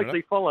story.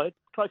 Closely followed,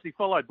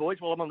 boys.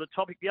 While I'm on the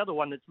topic, the other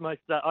one that's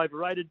most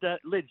overrated,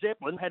 Led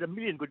Zeppelin, had a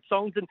million good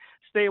songs, and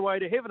Stairway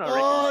to Heaven, I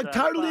reckon. Oh, I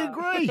totally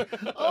agree.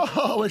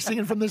 We're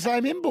singing from the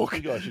same hymn book.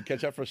 You guys should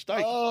catch up for a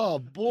steak. Oh,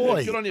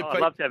 boy. Good on you, Pete.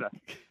 I'd love to have it.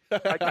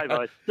 Okay,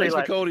 boys. Thanks for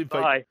later. calling, Pete.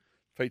 Bye.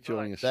 Pete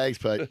joining us. Thanks,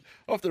 Pete.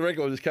 Off the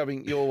Record is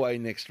coming your way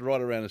next, right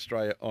around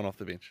Australia on Off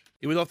the Bench.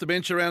 You're with Off the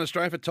Bench around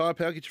Australia for Tyre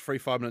Power. Get your free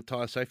 5-minute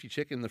tyre safety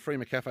check, and the free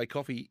McCafe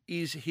coffee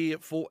is here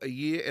for a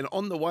year and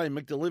on the way,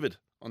 McDelivered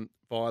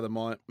via the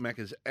My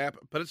Macca's app.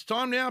 But it's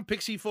time now,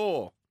 Pixie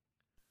 4.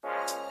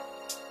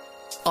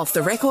 Off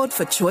the Record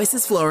for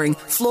Choices Flooring.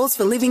 Floors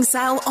for living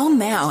sale on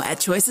now at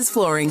Choices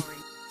Flooring.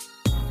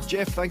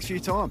 Jeff, thanks for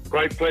your time.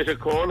 Great pleasure,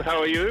 Corn. How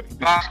are you?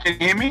 Can you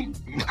hear me?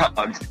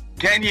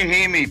 Can you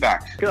hear me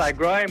back? G'day,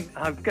 Graham.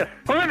 I'm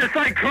going to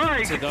say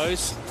Craig. To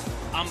those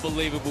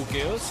unbelievable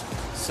girls,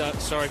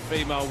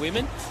 female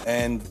women.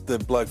 And the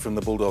bloke from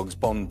the Bulldogs,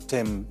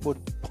 Bontempo.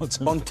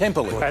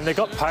 And they've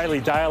got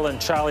Paley Dale and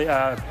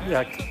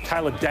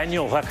Caleb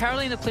Daniel.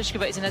 Karolina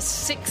Pliskova is in her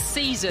 6th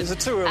season Is it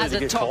too early as to a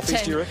get top coffees,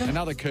 10. do you reckon?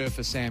 Another curve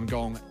for Sam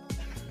Gong.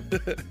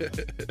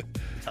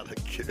 Another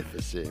curve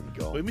for Sam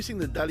Gong. We're missing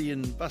the Duddy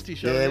and Busty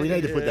show. Yeah, we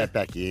need to put that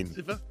back in.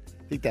 Zipper?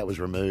 I think that was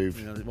removed.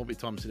 Yeah, there might be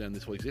time to sit down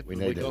this week, Zip. We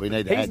need to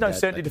He's add no that,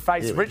 certainty to but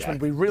face here Richmond.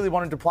 go. We really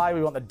want him to play.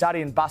 We want the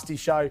Duddy and Busty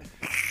show.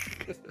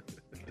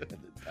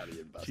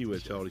 Gee, we're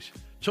childish.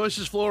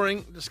 Choices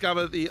Flooring.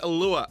 Discover the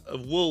allure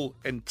of wool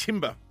and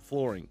timber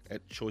flooring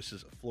at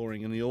Choices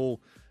Flooring, and the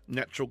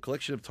all-natural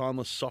collection of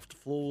timeless soft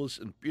floors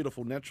and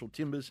beautiful natural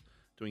timbers.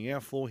 Doing our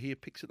floor here,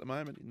 Picks at the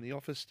moment in the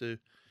office to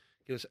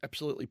get us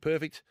absolutely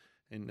perfect,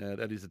 and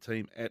that is the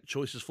team at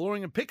Choices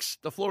Flooring. And Picks,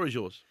 the floor is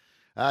yours.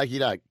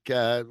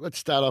 Let's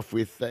start off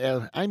with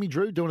Amy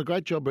Drew doing a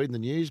great job reading the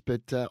news,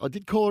 but I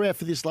did call her out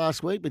for this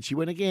last week, but she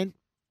went again.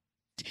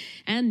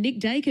 And Nick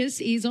Dacus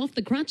is off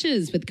the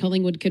crutches, with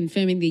Collingwood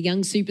confirming the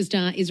young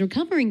superstar is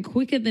recovering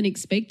quicker than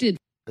expected.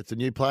 It's a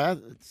new player.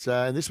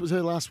 And this was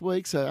her last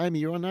week, so Amy,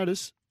 you're on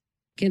notice.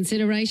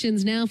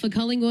 Considerations now for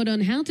Collingwood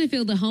on how to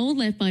fill the hole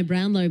left by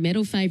Brownlow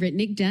medal favourite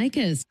Nick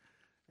Dacus.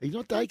 He's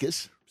not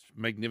Dacus.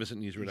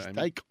 Magnificent news, Rita.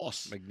 Amy.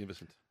 Dacos.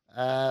 Magnificent.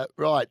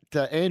 Right,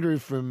 Andrew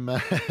from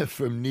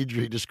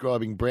Nidri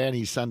describing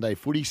Brownie's Sunday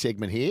footy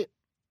segment here.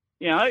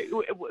 You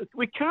know,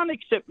 we can't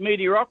accept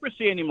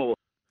mediocrity anymore.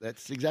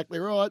 That's exactly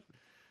right.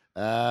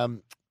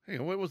 Hang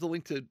on, where was the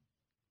link to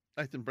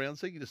Nathan Brown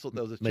saying? You just thought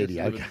that was a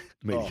mediocre.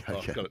 Mediocre.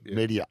 Oh, got it, yeah.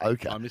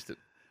 Mediocre. I missed it.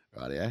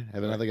 Rightio.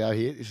 Have another go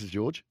here. This is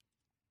George.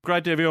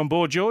 Great to have you on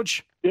board,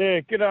 George.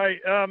 Yeah,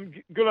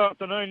 g'day. Good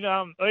afternoon,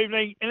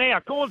 evening. And now,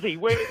 Causey,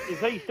 where is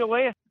he still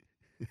there?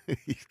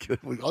 He's good.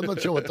 I'm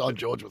not sure what time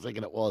George was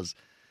thinking it was.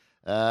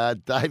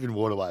 David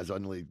Waterways. I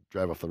nearly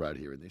drove off the road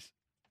here in this.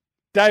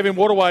 Dave in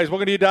Waterways. What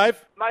can you do, Dave?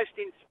 Most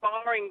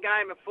inspiring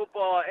game of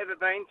football I've ever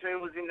been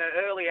to was in the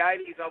early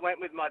 80s. I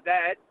went with my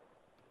dad,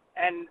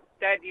 and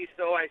Dad used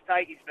to always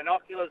take his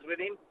binoculars with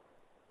him,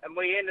 and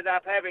we ended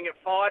up having a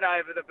fight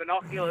over the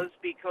binoculars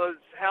because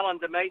Helen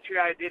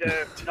Demetrio did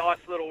a nice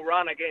little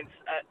run against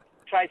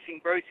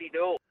chasing Brucey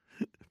Dool.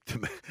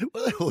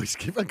 Well, they always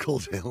everyone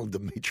calls Helen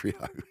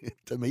Demetrio.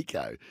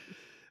 D'Amico.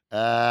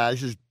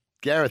 This is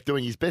Gareth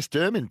doing his best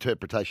term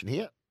interpretation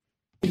here.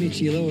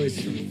 Mitchy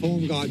Lewis from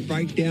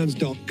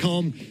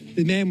formguidebreakdowns.com.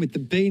 The man with the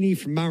beanie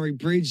from Murray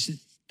Bridge,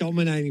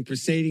 dominating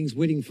proceedings,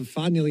 winning for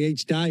fun nearly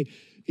each day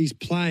he's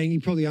playing. He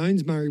probably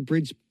owns Murray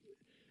Bridge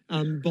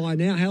by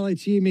now. Hello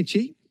to you,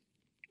 Mitchy.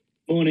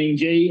 Morning,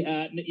 G.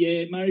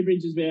 Yeah, Murray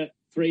Bridge is about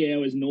 3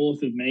 hours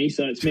north of me,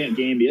 so it's Mount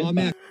Gambier. I'm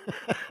out.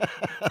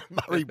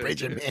 Murray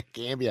Bridge and Mount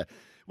Gambier.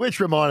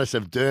 Which remind us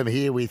of Derm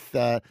here with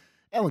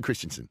Alan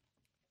Christensen.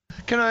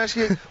 Can I ask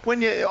you,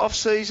 when you're off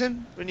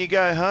season, when you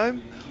go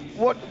home,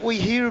 what we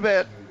hear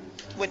about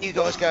when you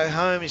guys go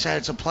home is that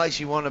it's a place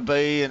you want to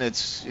be, and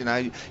it's, you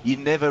know, you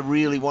never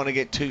really want to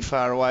get too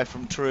far away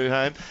from true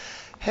home.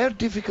 How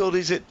difficult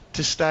is it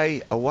to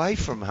stay away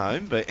from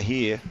home, but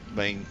here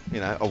being,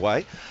 you know,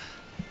 away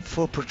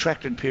for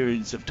protracted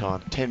periods of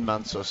time, 10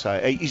 months or so?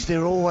 Is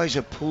there always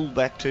a pull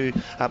back to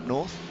up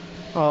north?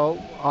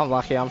 Oh, I'm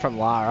lucky. I'm from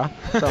Lara.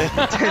 So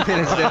I'm 10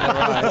 minutes down the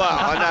road. Well,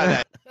 I know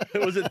that.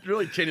 It was a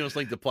really tenuous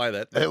link to play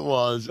that. It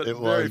was. But It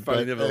very was. funny,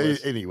 But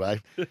nevertheless. anyway,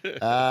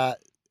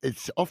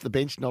 it's off the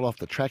bench, not off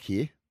the track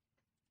here.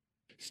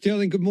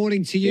 Sterling, good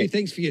morning to you.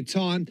 Thanks for your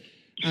time.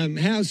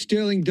 How's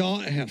Sterling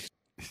Dynamo?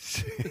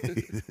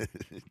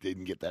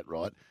 Didn't get that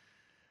right.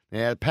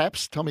 Now,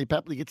 Tommy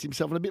Papley gets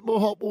himself in a bit more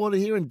hot water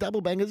here and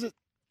double bangers it.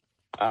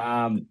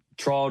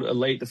 Trial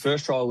elite. The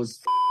first trial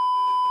was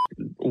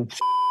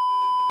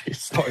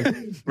so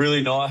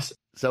really nice.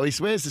 So he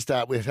swears to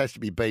start with, has to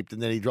be beeped,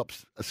 and then he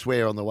drops a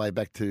swear on the way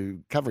back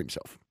to cover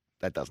himself.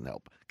 That doesn't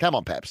help. Come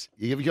on, Paps.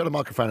 You've got a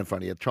microphone in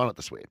front of you. Try not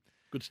to swear.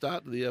 Good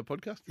start to the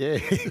podcast. Yeah,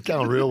 he's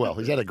going real well.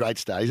 He's had a great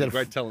start. He's had a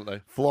Great talent,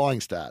 though. flying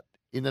start.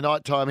 In the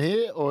night time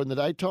here or in the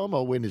daytime,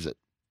 or when is it?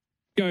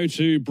 Go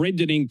to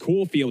Brendan in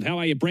Caulfield. How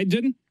are you,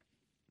 Brendan?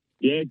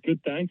 Yeah,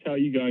 good, thanks. How are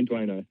you going,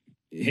 Dwayno?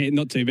 Yeah,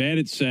 not too bad.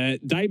 It's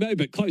Dabo,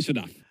 but close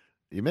enough.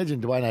 You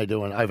imagine Dwayno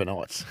doing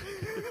overnights.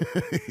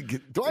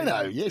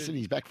 Dwayno, yes, and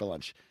he's back for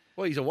lunch.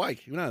 Well, he's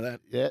awake. You know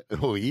that. Yeah,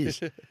 oh, he is.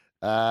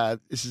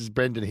 This is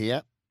Brendan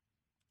here.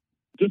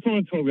 Just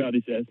want to talk about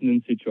this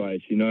Essendon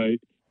situation. You know,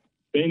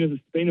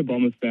 being a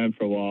Bombers fan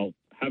for a while,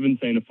 haven't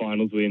seen a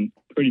finals win,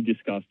 pretty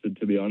disgusted,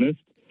 to be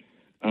honest.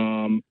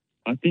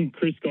 I think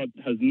Chris Scott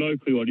has no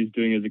clue what he's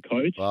doing as a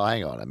coach. Well,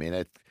 hang on a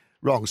minute.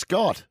 Wrong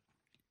Scott.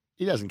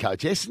 He doesn't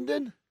coach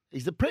Essendon.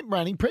 He's the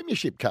reigning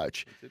premiership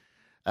coach.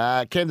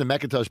 Camden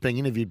McIntosh being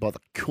interviewed by the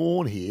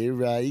Corn here.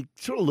 He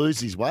sort of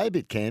loses his way a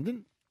bit,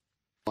 Camden.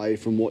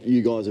 From what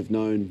you guys have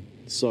known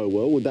so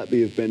well, would that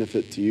be of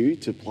benefit to you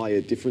to play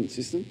a different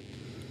system?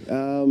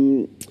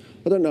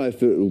 I don't know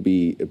if it will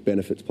be a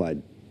benefit to play a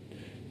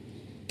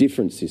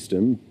different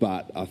system,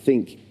 but I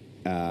think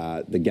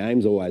the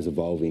game's always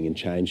evolving and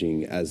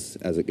changing as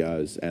it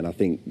goes. And I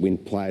think when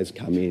players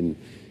come in,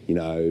 you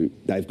know,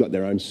 they've got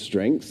their own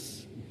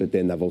strengths, but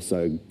then they've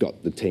also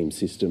got the team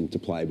system to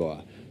play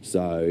by.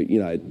 So, you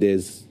know, I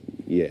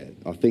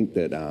think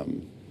that,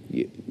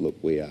 look,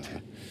 we are...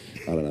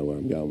 I don't know where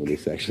I'm going with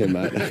this, actually,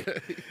 mate.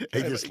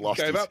 He just lost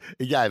his...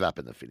 He gave up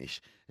in the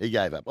finish. He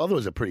gave up. I thought it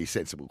was a pretty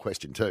sensible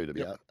question, too, to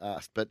be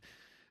asked. But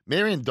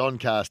Marion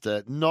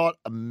Doncaster, not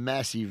a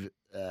massive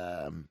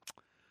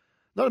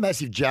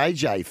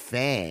JJ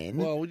fan.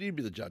 Well, would you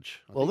be the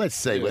judge? Well, let's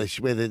see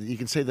whether you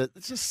can see that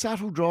it's a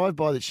subtle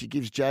drive-by that she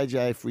gives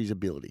JJ for his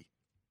ability.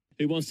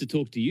 Who wants to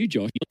talk to you,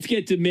 Josh? Let's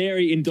get to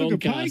Mary in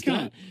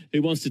Doncaster.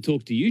 Who wants to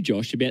talk to you,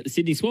 Josh, about the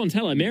Sydney Swans?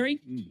 Hello, Mary.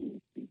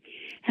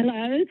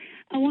 Hello.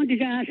 I wanted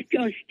to ask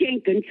Josh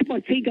Jenkins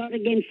what's he got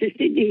against the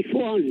Sydney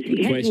Swans.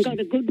 He hasn't got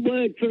a good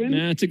word for him.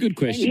 No, it's a good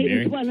question, and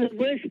Mary. He's one of the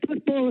worst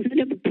footballers that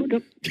ever put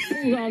a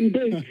ball on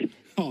boots.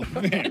 Oh,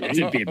 Mary, that's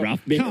a bit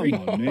rough, Mary.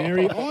 Come on,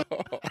 Mary.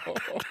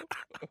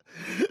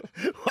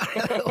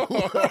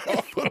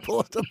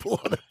 Football to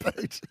pull on a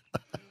boot.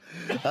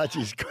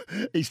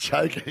 He's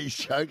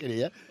choking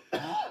here.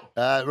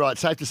 Right,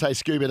 safe to say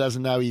Scuba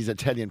doesn't know his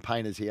Italian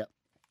painters here.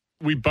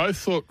 We both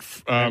thought,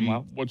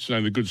 what's the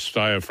name, the good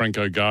stayer,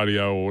 Franco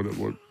Guardio or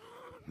what?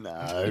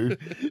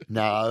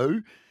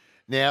 No.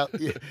 Now,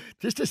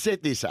 just to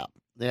set this up.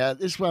 Now,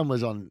 this one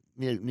was on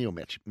Neil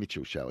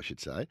Mitchell's show, I should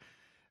say.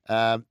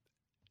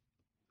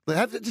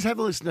 Just have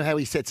a listen to how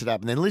he sets it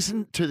up and then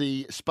listen to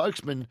the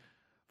spokesman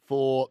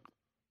for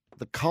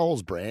the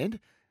Coles brand,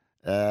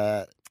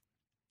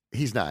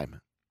 his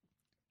name.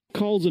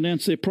 Coles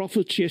announced their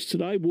profits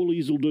yesterday.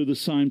 Woolies will do the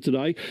same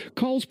today.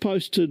 Coles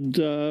posted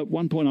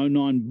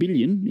 $1.09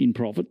 billion in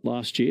profit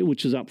last year,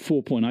 which is up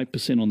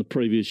 4.8% on the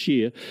previous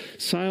year.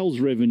 Sales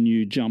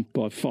revenue jumped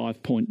by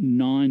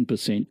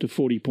 5.9% to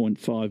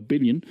 $40.5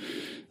 billion.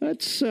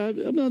 That's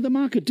the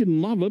market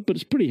didn't love it, but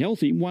it's pretty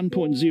healthy.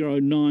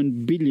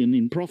 $1.09 billion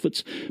in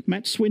profits.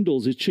 Matt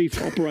Swindles is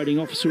Chief Operating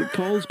Officer at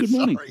Coles. Good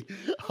morning.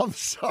 I'm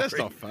sorry. That's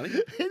not funny.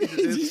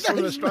 It's one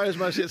of Australia's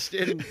most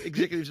outstanding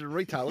executives and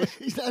retailers.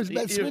 His name's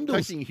Matt You're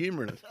Swindles. taking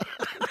humour in it.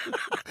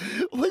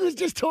 Well, he was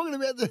just talking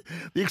about the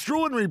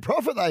extraordinary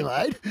profit they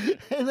made,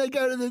 and they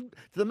go to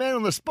the man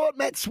on the spot,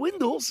 Matt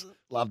Swindles.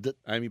 Loved it.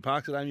 Amy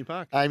Park's at Amy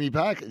Park. Amy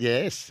Park,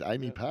 yes,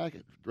 Amy Park,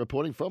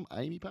 reporting from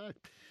Amy Park.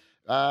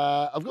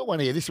 I've got one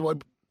here. This is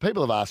what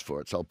people have asked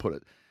for it, so I'll put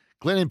it.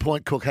 Glenn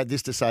Point Cook had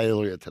this to say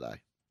earlier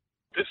today.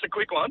 Just a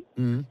quick one.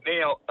 Mm.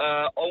 Now,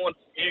 I want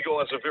you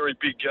guys a very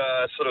big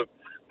sort of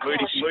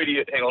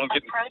moody. Hang on, I'm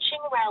getting Approaching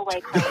railway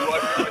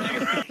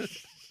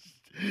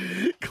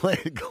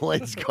crossing.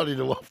 Glenn's got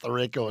into off the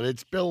record.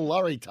 It's Bill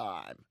Lorry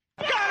time.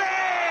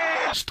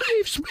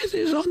 Steve Smith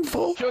is on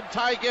for. Should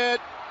take it.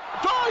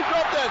 Oh, he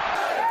dropped it.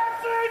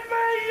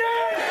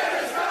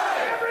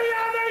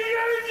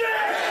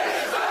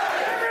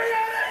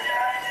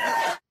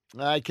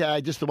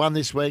 Okay, just the one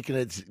this week, and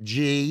it's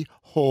G.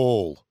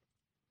 Hall.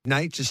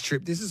 Nature's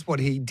Trip. This is what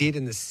he did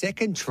in the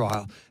second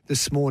trial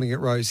this morning at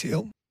Rose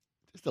Hill.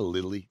 Just a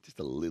little there,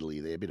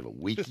 a bit of a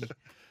wiki.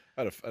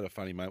 I had a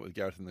funny mate with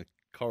Gareth in the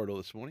corridor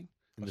this morning.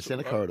 In the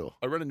centre corridor?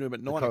 I ran into him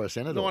at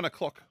 9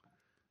 o'clock.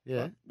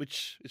 Yeah.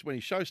 Which is when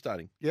his show's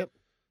starting. Yep.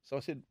 So I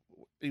said,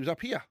 he was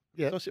up here.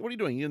 Yeah. So I said, what are you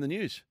doing? You're in the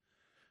news.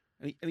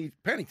 And he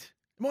panicked.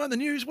 Am I in the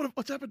news?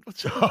 What's happened?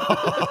 What's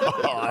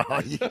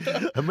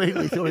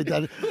Immediately thought he'd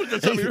done it.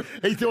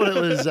 He thought it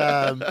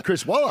was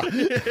Chris Waller.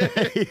 He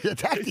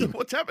attacked him.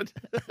 What's happened?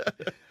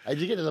 Hey,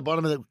 did you get to the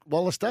bottom of the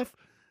Waller stuff?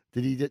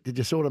 Did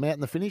you sort them out in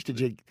the finish? Did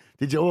you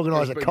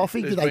organise a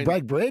coffee? Did they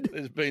break bread?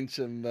 There's been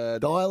some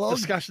dialogue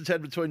discussions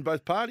had between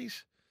both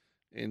parties,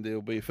 and there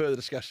will be further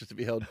discussions to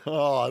be held.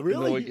 Oh,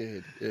 really? In the week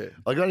ahead. Yeah.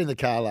 I got in the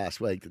car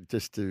last week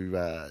just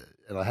to,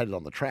 and I had it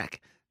on the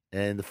track.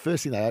 And the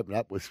first thing they opened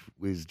up was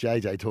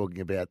JJ talking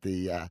about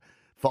the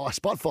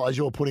spot fires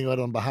you're putting out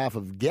on behalf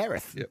of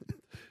Gareth. Yep.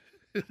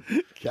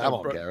 Come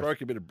on, Gareth.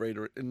 Broke a bit of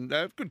breeder and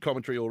good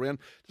commentary all round.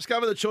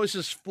 Discover the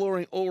Choices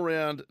Flooring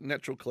all-round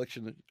natural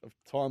collection of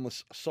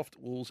timeless soft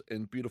wools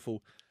and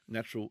beautiful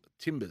natural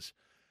timbers.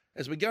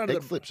 As we go into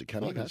egg flips are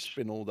coming. I'm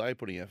spend all day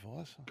putting out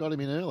fires. Got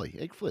him in early.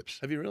 Egg flips.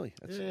 Have you really?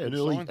 That's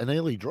an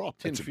early drop.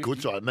 That's a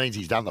good sign. It means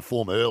he's done the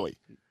form early.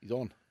 He's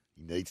on.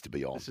 He needs to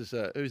be on. This is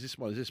who's this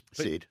one? Is this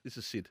Pete? Sid? This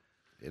is Sid.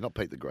 Yeah, not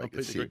Pete the Greek. Not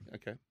Pete the Greek.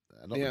 Okay.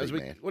 Not the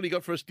big man. What do you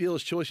got for us?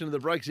 Dealer's choice into the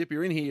break. Zip,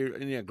 you're in here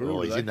in our groove.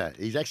 Oh, he's in that.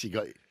 He's actually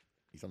got.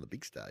 He's on the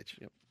big stage.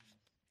 Yep.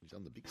 He's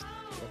on the big stage.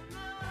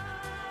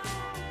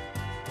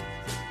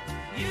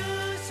 You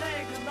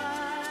say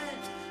goodbye.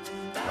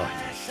 Oh,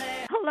 yes.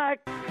 Hello.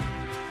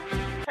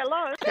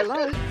 Hello. Hello.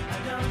 I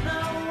don't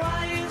know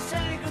why you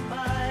say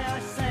goodbye. I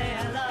say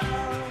hello.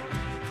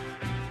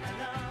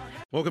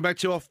 Welcome back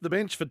to Off the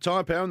Bench for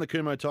Tyre Power and the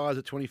Kumo tyres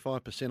at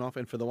 25% off,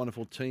 and for the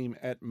wonderful team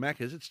at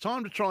Macca's. It's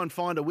time to try and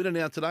find a winner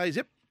now today,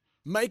 Zip.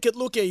 Make it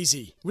look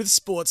easy with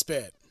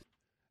Sportsbet.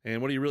 And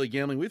what are you really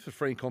gambling with? For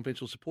free and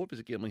confidential support,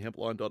 visit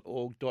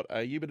gamblinghelpline.org.au.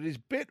 But it is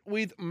Bet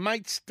with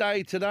Mates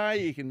Day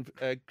today. You can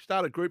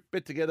start a group,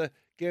 bet together,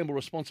 gamble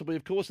responsibly,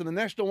 of course, and the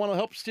National one will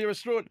help steer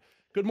us through it.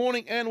 Good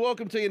morning and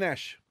welcome to you,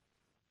 Nash.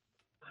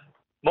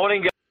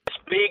 Morning, guys.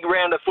 Big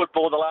round of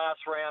football, the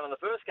last round, and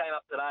the first game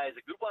up today is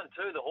a good one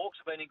too. The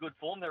Hawks have been in good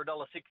form. They're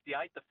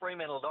 $1.68. The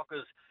Fremantle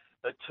Dockers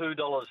at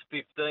 $2.15.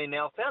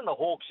 Now, I found the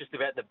Hawks just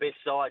about the best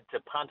side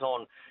to punt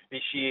on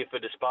this year for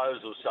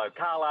disposals. So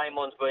Carl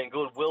Amon's been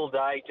good, Will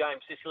Day,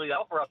 James Sicily, they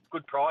offer up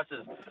good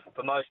prices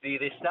for most of the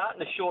year. They're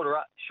starting to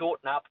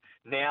shorten up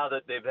now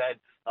that they've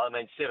had,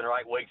 7 or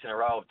 8 weeks in a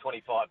row of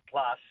 25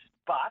 plus,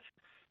 but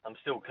I'm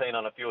still keen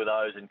on a few of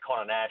those, and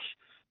Connor Nash.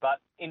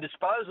 But in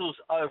disposals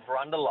over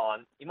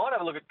underline, you might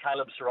have a look at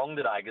Caleb Sarong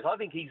today, because I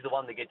think he's the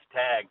one that gets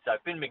tagged. So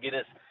Finn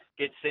McGuinness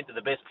gets sent to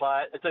the best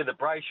player. It's either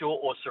Brayshaw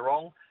or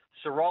Sarong.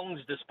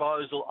 Sarong's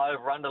disposal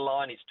over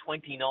underline is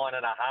 29.5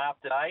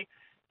 today.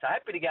 So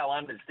happy to go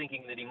unders,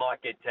 thinking that he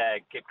might get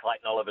tagged. Kept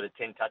Clayton Oliver to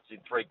 10 touches in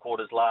 3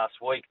 quarters last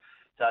week.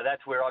 So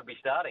that's where I'd be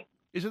starting.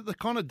 Is it the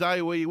kind of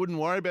day where you wouldn't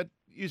worry about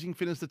using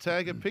Finn as the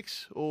tag at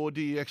picks, or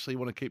do you actually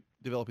want to keep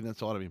developing that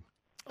side of him?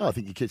 Oh, I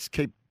think you just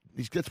keep.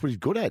 That's what he's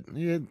good at.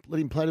 Yeah,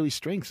 let him play to his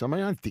strengths. I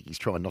mean, I don't think he's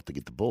trying not to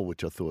get the ball,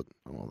 which I thought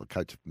the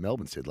coach of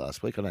Melbourne said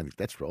last week. I don't think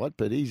that's right,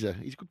 but he's a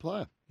good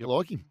player. You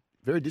like him.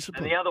 Very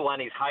disciplined. And the other one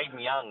is Hayden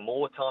Young.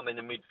 More time in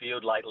the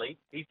midfield lately.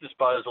 His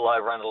disposal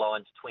over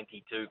underline's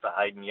 22 for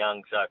Hayden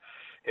Young, so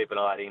keep an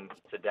eye on him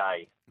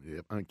today.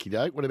 Yep. Okie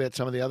doke. What about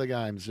some of the other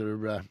games?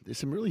 There's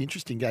some really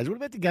interesting games. What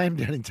about the game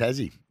down in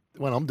Tassie?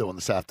 The one I'm doing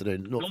this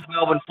afternoon. North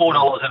Melbourne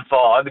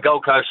 $4.05. The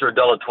Gold Coast are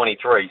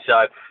 $1.23.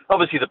 So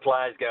obviously the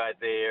players go out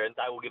there and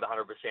they will give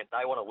 100%.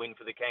 They want to win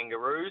for the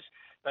Kangaroos.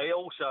 They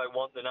also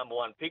want the number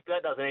one pick.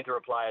 That doesn't enter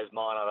a player's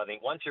mind, I don't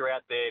think. Once you're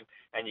out there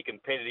and your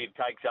competitive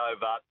takes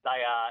over,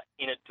 they are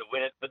in it to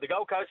win it. But the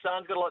Gold Coast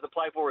Suns got a lot to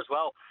play for as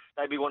well.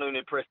 They'd be wanting to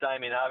impress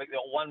Damien Harvick. They've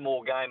got one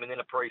more game and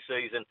then a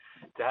pre-season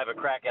to have a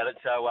crack at it.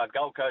 So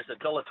Gold Coast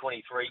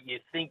 $1.23.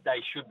 You think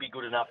they should be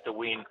good enough to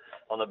win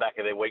on the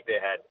back of their week they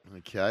had.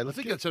 Okay, I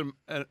think it's a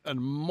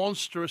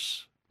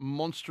monstrous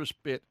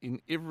bet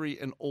in every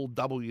and all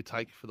double you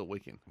take for the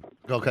weekend.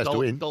 Gold Coast to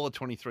win.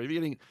 $1.23. If you're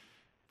getting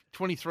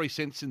 23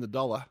 cents in the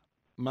dollar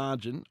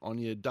margin on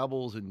your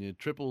doubles and your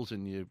triples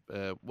and your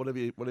whatever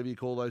you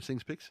call those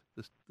things, picks,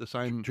 the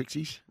same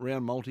Trixies,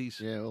 round multis,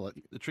 the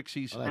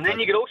Trixies. And then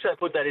you could also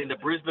put that into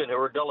Brisbane, who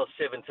are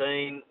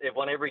 $1.17. They've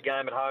won every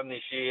game at home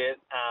this year.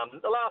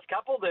 The last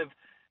couple,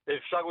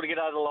 they've struggled to get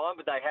over the line,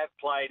 but they have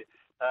played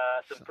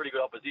some pretty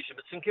good opposition.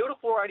 But St Kilda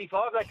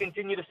 $4.85, they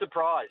continue to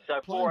surprise. So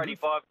 $4.85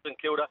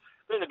 St Kilda.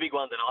 Then the big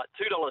one tonight,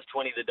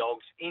 $2.20 the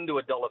Dogs into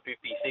 $1.56.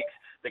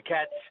 The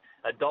Cats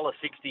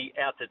 $1.60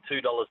 out to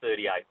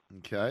 $2.38.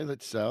 Okay,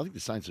 let's. I think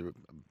the Saints are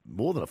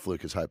more than a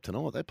fluke as hope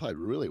tonight. They played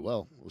really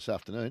well this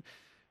afternoon.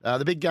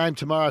 The big game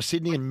tomorrow,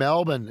 Sydney and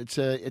Melbourne. It's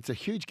a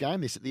huge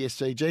game. This at the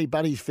SCG.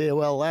 Buddy's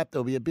farewell lap.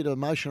 There'll be a bit of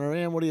emotion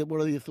around. What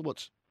are your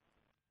thoughts?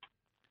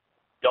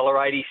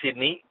 $1.80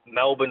 Sydney,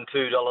 Melbourne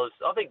 $2.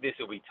 I think this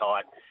will be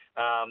tight.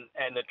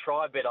 And the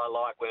try bet I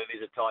like when it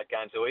is a tight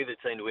game, so either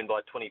team to win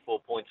by 24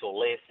 points or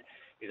less,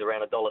 is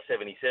around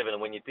 $1.77. And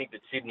when you think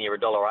that Sydney are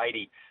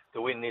 $1.80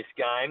 to win this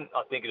game,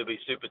 I think it'll be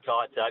super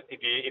tight. So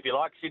if you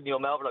like Sydney or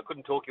Melbourne, I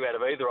couldn't talk you out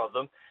of either of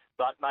them,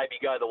 but maybe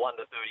go the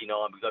 1-39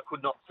 because I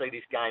could not see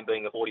this game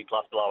being a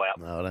 40-plus blowout.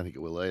 No, I don't think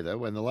it will either.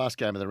 When the last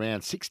game of the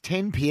round,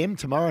 6:10 p.m.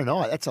 tomorrow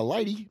night. That's a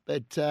lady,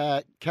 but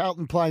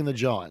Carlton playing the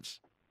Giants.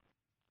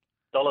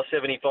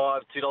 $1.75,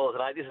 $2.08.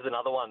 This is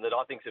another one that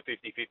I think is a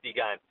 50-50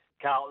 game.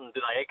 Carlton,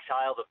 do they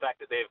exhale the fact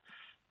that they've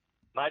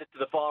made it to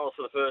the finals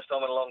for the first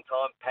time in a long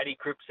time? Paddy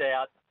Cripps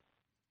out.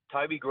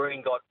 Toby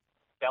Green got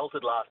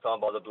belted last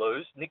time by the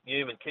Blues. Nick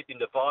Newman kicked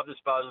him to 5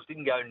 disposals,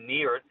 didn't go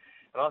near it.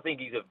 And I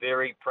think he's a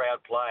very proud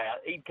player.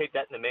 He'd keep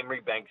that in the memory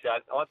bank. So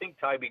I think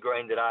Toby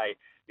Green today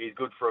is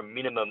good for a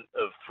minimum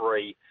of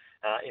 3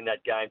 in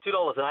that game.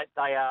 $2.08,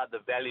 they are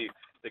the value,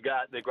 the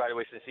Greater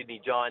Western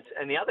Sydney Giants.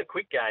 And the other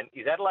quick game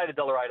is Adelaide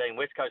 $1.18,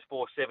 West Coast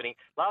 $4.70.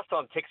 Last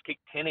time Tex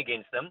kicked 10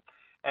 against them.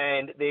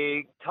 And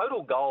their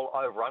total goal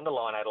over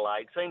underline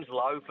Adelaide seems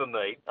low for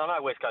me. I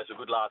know West Coast were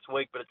good last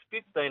week, but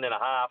it's 15.5.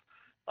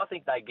 I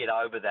think they get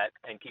over that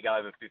and kick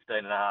over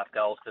 15.5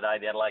 goals today,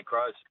 the Adelaide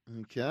Crows.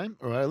 Okay.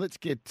 All right, let's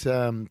get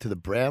to the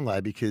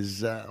Brownlow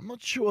because I'm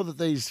not sure that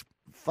these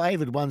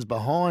favoured ones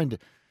behind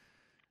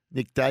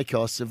Nick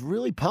Dacos have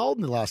really polled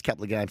in the last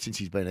couple of games since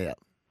he's been out.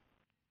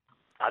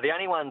 The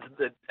only one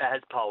that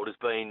has polled has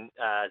been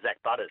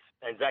Zach Butters,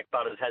 and Zach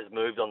Butters has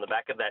moved on the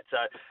back of that. So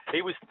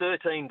he was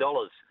 $13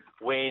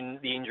 when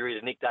the injury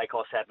to Nick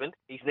Dacos happened.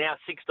 He's now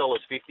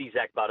 $6.50,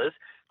 Zach Butters.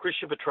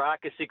 Christian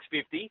Petrarca,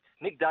 $6.50.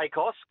 Nick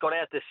Dacos got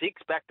out to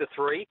 6, back to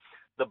 3.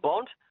 The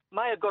Bont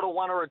may have got a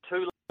 1 or a 2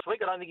 last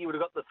week. I don't think he would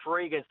have got the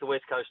 3 against the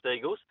West Coast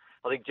Eagles.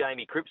 I think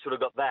Jamie Cripps would have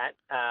got that.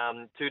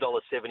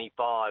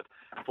 $2.75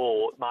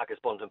 for Marcus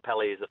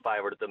Bontempelli as a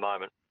favourite at the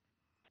moment.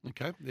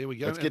 Okay, there we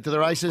go. Let's get to the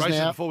races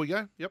now. Before we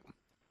go, yep.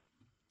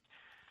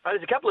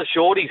 There's a couple of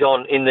shorties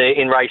on in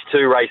race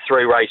 2, race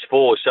 3, race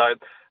 4. So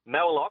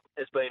Mallock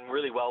has been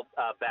really well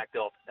backed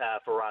off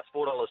for us.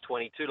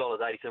 $4.20, $2.80.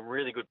 Some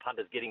really good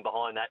punters getting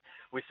behind that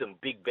with some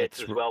big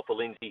bets as well for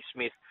Lindsay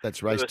Smith.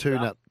 That's race 2.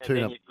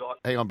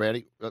 Hang on,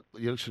 Brownie.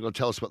 You're just going to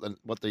tell us what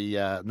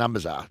the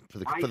numbers are for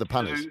the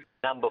punters. 2,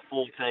 number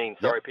 14.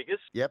 Sorry, Pickers.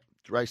 Yep.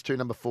 Race 2,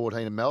 number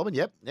 14 in Melbourne.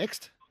 Yep.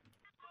 Next.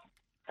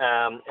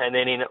 And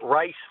then in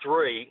race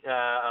 3,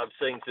 I've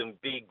seen some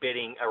big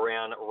betting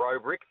around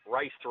Robrick.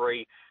 Race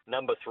 3,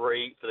 number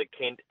 3 for the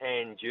Kent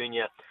and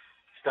Junior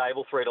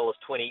stable,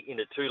 $3.20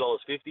 into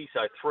 $2.50, so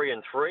 3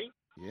 and 3.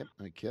 Yep,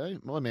 okay.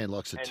 My man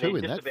likes a and 2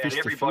 in just that. About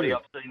everybody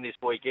I've seen this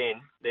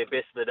weekend, their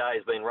best of the day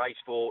has been race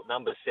 4,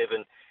 number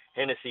 7,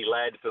 Hennessy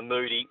Lad for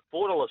Moody,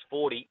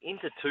 $4.40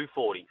 into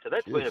 $2.40. So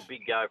that's been a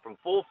big go from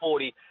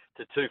 $4.40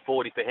 to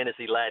 $2.40 for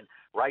Hennessy Lad.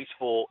 Race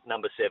 4,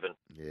 number 7.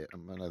 Yeah,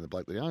 I know the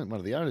bloke, one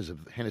of the owners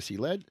of Hennessy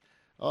Lad.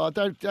 I'll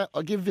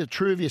give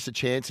Vitruvius a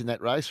chance in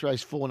that race.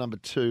 Race 4, number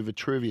 2,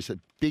 Vitruvius, a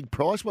big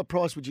price. What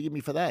price would you give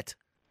me for that?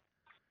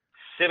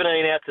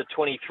 17 out to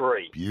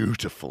 23.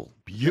 Beautiful.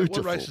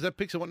 What race is that,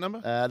 Pix? What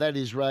number? That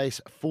is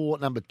race 4,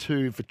 number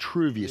 2,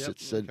 Vitruvius.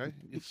 Yep,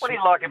 what do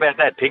you like about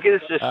that,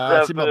 Pickers? Just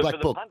it's in my for black the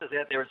book. punters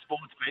out there at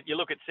Sportsbet, you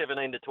look at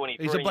 17 to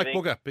 23. He's a black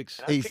booker, Pix.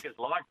 Pickers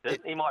liked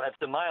it. He might have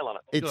some mail on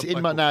it.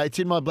 It's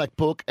in my black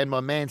book, and my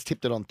man's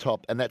tipped it on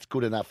top, and that's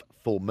good enough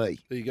for me.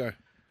 There you go.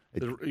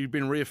 You've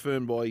been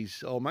reaffirmed by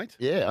his old mate?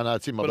 Yeah, I know.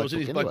 It's in my black book. But it was in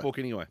his black book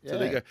anyway. Yeah. So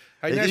there you go.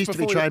 Hey, he Nash, used to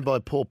be trained by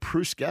Paul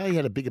Pruska. He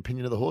had a big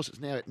opinion of the horse. It's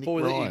now at Nick Before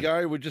we Ryan. let you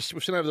go, we've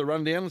sent over the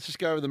rundown. Let's just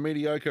go over the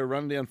mediocre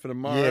rundown for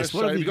tomorrow. Yes,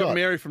 what have you got? got?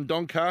 Mary from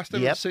Doncaster.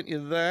 Yep. We sent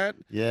you that.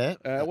 Yeah.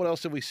 What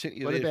else have we sent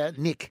you What there? about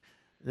Nick?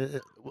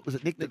 Was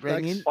it Nick that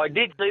rang in? I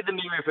did see the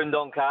mirror from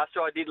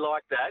Doncaster. I did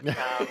like that.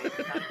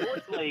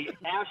 Unfortunately,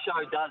 our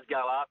show does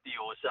go after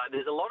yours, so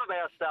there's a lot of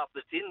our stuff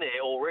that's in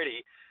there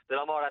already that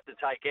I might have to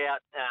take out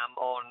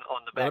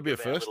on the back That'd be a of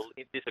our first. little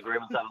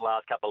disagreements over the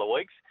last couple of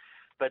weeks.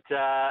 But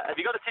have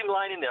you got a Tim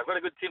Lane in there? I've got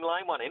a good Tim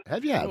Lane one in.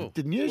 Have you?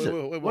 Didn't use it.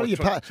 What do you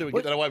so we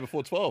get that away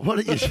before 12? Why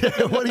don't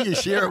you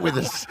share it with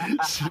us?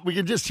 We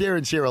can just share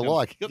and share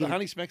alike. You got the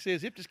honey smacks there,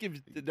 Zip? Just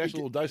give the Dash a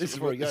little dose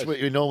before he goes. This is what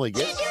you normally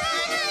get.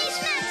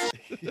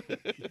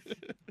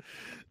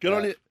 Good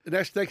on you.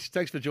 Dash,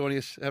 thanks for joining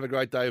us. Have a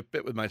great day.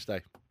 Bet with Mates Day.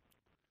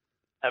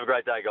 Have a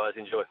great day, guys.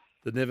 Enjoy.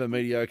 The never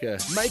mediocre.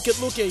 Make it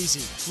look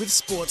easy with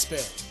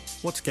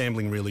Sportsbet. What's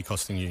gambling really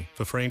costing you?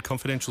 For free and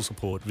confidential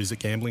support, visit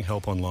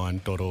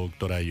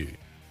gamblinghelponline.org.au.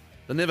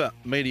 The never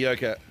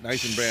mediocre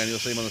Nathan Brown. You'll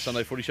see him on the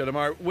Sunday Footy Show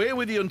tomorrow. We're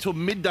with you until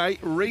midday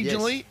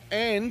regionally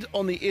and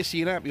on the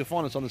SEN app. You'll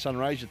find us on the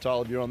Sunraysia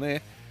tile if you're on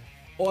there.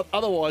 Or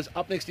otherwise,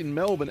 up next in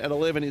Melbourne at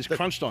 11 is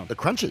Crunch Time. The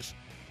Crunchers.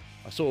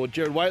 I saw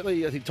Jared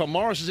Waitley. I think Tom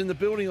Morris is in the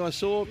building. I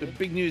saw the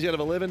big news out of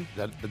 11.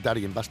 The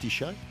Duddy and Busty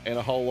show. And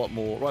a whole lot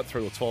more right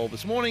through to 12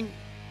 this morning.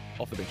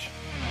 Off the bench.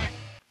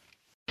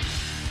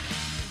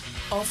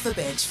 Off the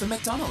bench for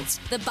McDonald's.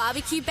 The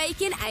barbecue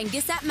bacon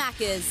Angus at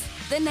Macca's.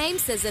 The name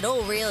says it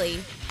all, really.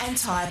 And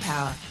Tyre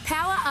Power.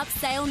 Power Up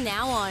sale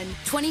now on.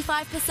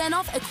 25%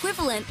 off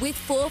equivalent with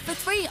 4 for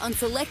 3 on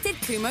selected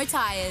Kumho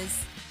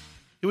tyres.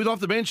 It was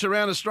Off the Bench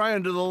around Australia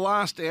into the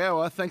last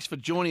hour. Thanks for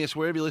joining us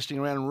wherever you're listening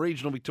around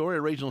regional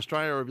Victoria, regional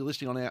Australia, or if you're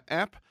listening on our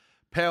app.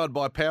 Powered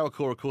by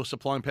PowerCore, of course,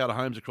 supplying power to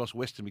homes across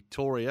Western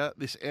Victoria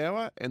this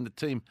hour, and the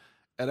team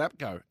at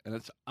APCO. And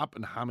it's up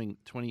and humming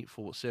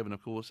 24/7,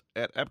 of course,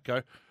 at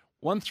APCO.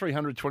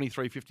 1300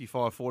 23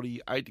 55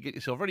 48 to get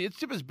yourself ready. It's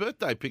Zipper's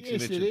birthday, Pixie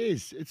Yes, mentioned. it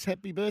is. It's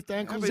happy birthday,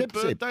 Uncle Happy Zip.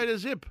 birthday to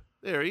Zip.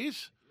 There he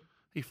is.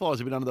 He flies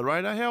a bit under the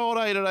radar. How old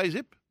are you today,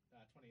 Zip?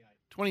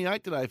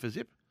 28 today for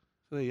Zip.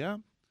 So there you are.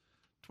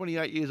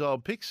 28 years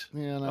old, Pix.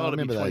 Yeah, no, Oh, I to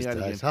be remember those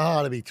 28 days. again.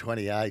 Oh, to be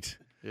 28.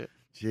 Yeah.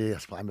 Gee, I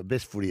was playing my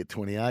best footy at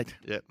 28.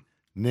 Yep.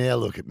 Now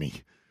look at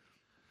me.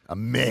 A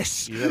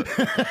mess. You've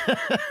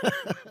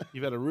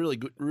had a really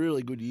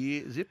good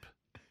year, Zip.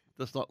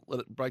 Let's not let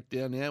it break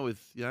down now with,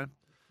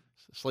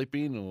 sleep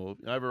in or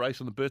over race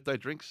on the birthday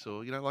drinks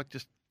or, like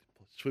just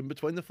swim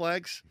between the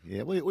flags.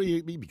 Yeah, well,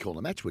 you'd be calling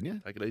a match, wouldn't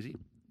you? Take it easy.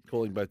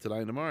 Calling both today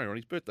and tomorrow on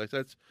his birthday. So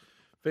that's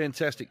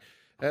fantastic.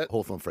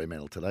 Hawthorn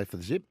Fremantle today for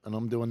the Zip, and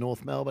I'm doing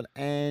North Melbourne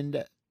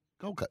and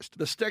Gold Coast.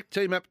 The Stack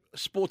Team App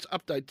Sports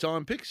Update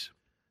time, Pix.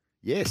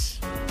 Yes.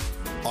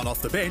 On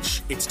Off the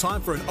Bench, it's time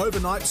for an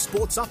overnight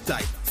sports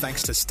update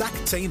thanks to Stack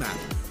Team App,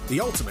 the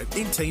ultimate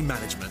in team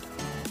management.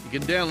 You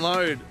can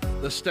download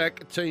the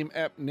Stack Team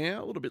app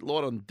now. A little bit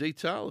light on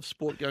detail of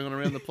sport going on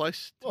around the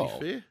place, to be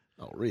fair.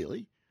 Oh,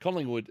 really?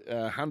 Collingwood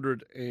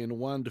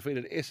 101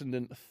 defeated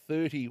Essendon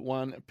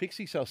 31.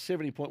 Pixie, so a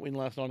 70-point win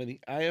last night in the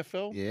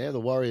AFL. Yeah,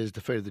 the Warriors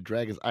defeated the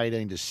Dragons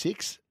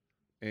 18-6.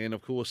 And,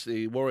 of course,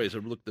 the Warriors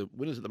have looked the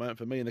winners at the moment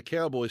for me. And the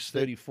Cowboys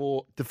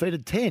 34.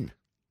 Defeated 10.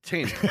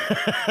 10.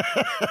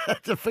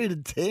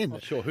 Defeated 10.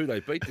 Not sure who they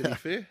beat, to be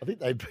fair. I think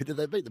did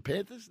they beat the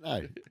Panthers?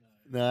 No.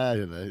 No.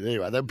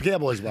 Anyway, the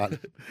Cowboys won.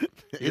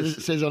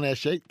 It says on our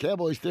sheet,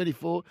 Cowboys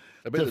 34.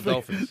 They beat the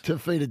Dolphins.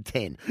 Defeated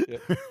 10.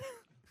 Yep.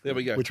 There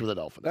we go. Which were the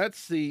Dolphins.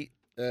 That's the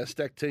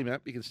Stack Team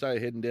app. You can stay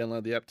ahead and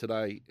download the app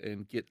today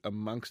and get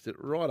amongst it.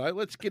 Righto,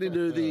 let's get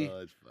into the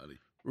that's funny.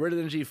 Red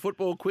Energy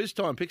football quiz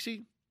time,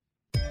 Pixie.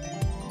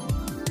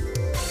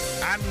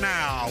 And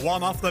now,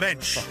 one off the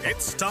bench,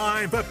 it's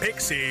time for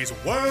Pixie's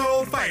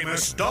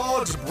world-famous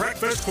Dodds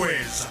Breakfast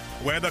Quiz,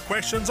 where the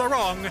questions are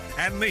wrong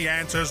and the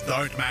answers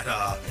don't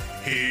matter.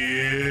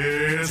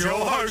 Here's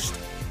your host,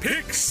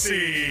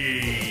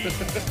 Pixie.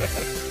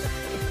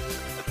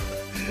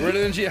 Red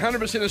Energy,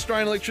 100%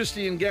 Australian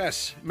electricity and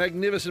gas.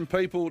 Magnificent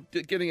people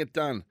getting it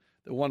done.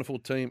 The wonderful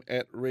team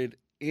at Red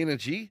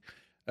Energy.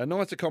 A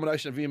night's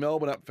accommodation at Via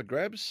Melbourne up for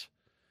grabs.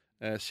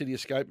 City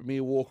Escape, a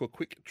mere walk or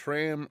quick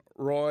tram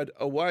ride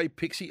away.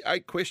 Pixie,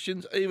 8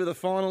 questions, either the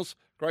finals.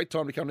 Great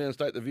time to come down and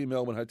stay at the View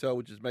Melbourne Hotel,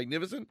 which is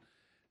magnificent.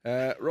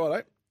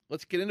 Righto,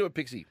 let's get into it,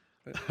 Pixie.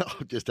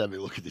 I'll just have a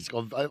look at this.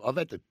 I've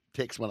had to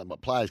text one of my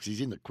players because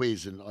he's in the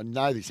quiz, and I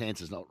know this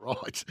answer's not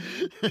right.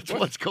 It's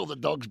what's called the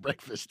dog's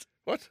breakfast.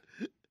 What?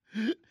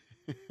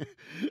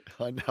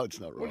 I know it's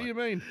not right. What do you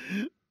mean?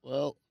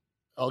 Well,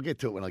 I'll get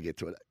to it when I get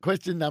to it.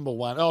 Question number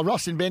 1. Oh,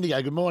 Ross in Bendigo,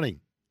 good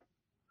morning.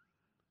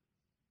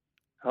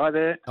 Hi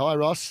there. Hi,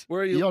 Ross.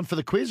 Where are you on for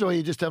the quiz, or are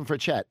you just on for a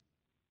chat?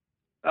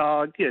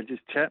 Yeah,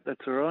 just chat. That's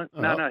all right.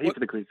 All No, right. here for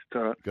the quiz. It's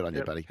all right. Good on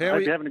you, buddy.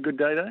 Hope you're having a good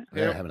day, though.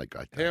 Yeah, having a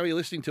great day. How are you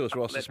listening to us,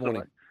 Ross, this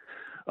morning?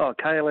 Oh,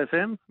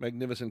 KLFM.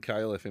 Magnificent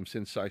KLFM,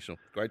 sensational.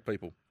 Great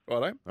people.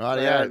 Righto?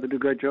 Right, yeah. They do a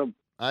great job.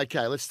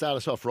 Okay, let's start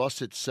us off,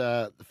 Ross. It's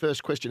the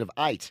first question of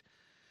 8.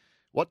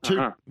 What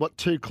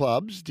two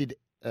clubs did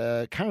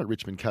current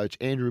Richmond coach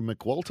Andrew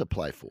McWalter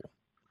play for?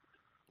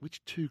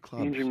 Which 2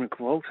 clubs? Andrew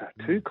McWalter,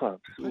 2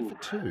 clubs. He played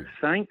for 2.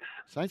 Saints.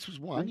 Saints was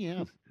 1,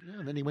 yeah.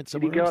 And then he went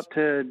Did he somewhere go else. up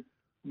to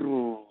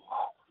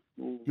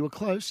You were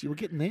close. You were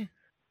getting there.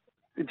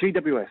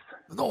 GWS?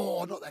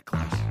 No, not that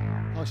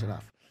close. Close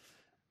enough.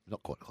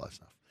 Not quite close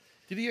enough.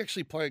 Did he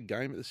actually play a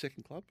game at the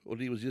second club, or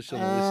did he was just on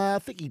the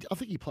list? I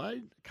think he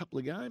played a couple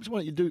of games.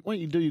 Why don't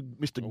you do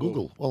Mr.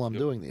 Google while I'm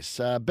doing this?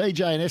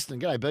 BJ and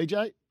Essendon. G'day,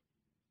 BJ.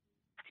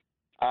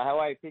 How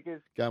are you,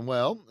 Pickers? Going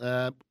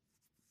well.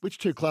 Which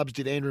two clubs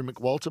did Andrew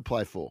McWalter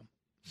play for?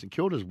 St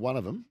Kilda's one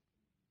of them.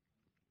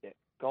 Yeah.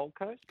 Gold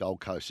Coast? Gold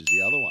Coast is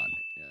the other one.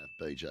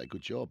 BJ,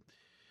 good job.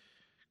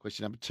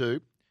 Question number 2.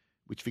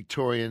 Which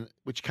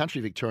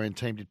country Victorian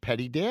team did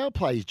Paddy Dow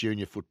play his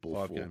junior football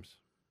 5 for? games.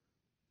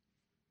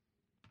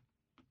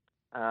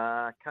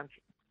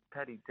 Country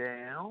Paddy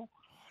Dow.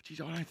 Geez,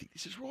 I don't think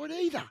this is right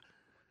either.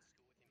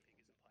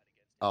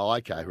 Oh,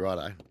 okay,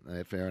 righto.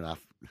 Yeah, fair enough.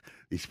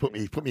 He's put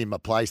me in my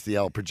place, the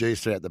old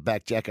producer at the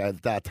back, Jacko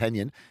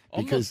D'Artagnan,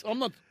 because I'm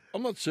not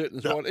certain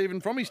it's right,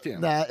 even from his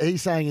town. no,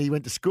 he's saying he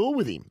went to school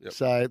with him. Yep.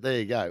 So there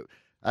you go.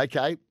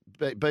 Okay,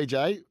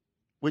 BJ,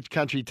 which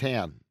country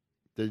team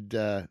did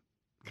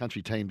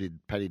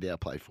Paddy Dow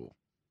play for?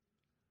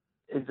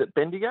 Is it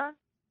Bendigo?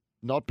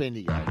 Not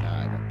Bendigo. No,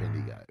 not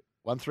Bendigo.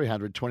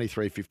 1300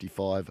 23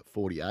 55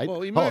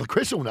 48. Well,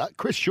 Chris will know.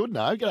 Chris should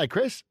know. G'day,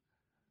 Chris.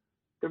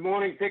 Good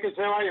morning, Pickers.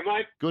 How are you,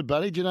 mate? Good,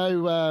 buddy. Do you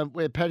know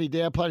where Paddy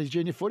Dow played his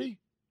junior footy?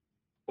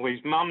 Well, his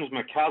mum's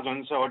my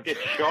cousin, so I'd get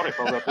shot if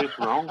I got this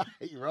wrong.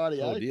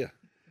 Righty-o. Oh, dear.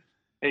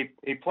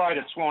 He played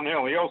at Swan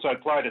Hill. He also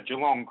played at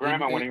Geelong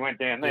Grammar when he went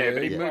down there,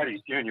 but he played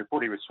his junior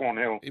footy with Swan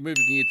Hill. He moved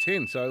in year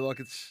 10, so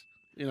it's,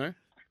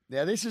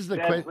 Now, this is the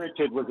Dad question.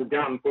 Richard was a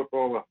gun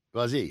footballer.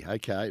 Was he?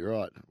 Okay,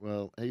 right.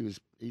 Well,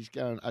 he's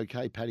going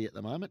okay, Paddy, at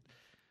the moment.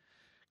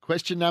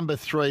 Question number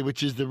 3,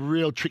 which is the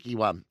real tricky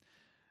one.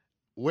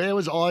 Where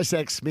was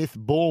Isaac Smith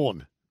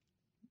born?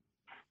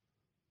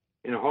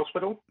 In a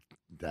hospital?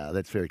 No,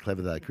 that's very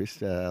clever, though,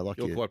 Chris. You're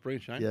quite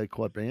brilliant, Shane. Yeah,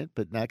 quite brilliant.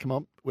 But no, come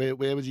on. Where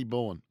was he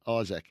born?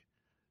 Isaac.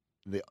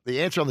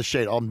 The answer on the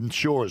sheet, I'm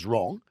sure, is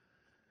wrong.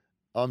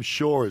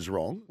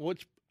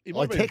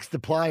 I text the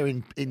player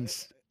in He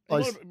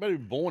might have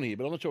been born here,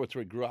 but I'm not sure it's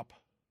where he grew up.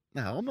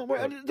 No, I'm not.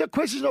 The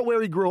question's not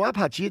where he grew up,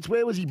 Hutchie. It's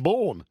where was he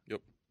born?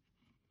 Yep.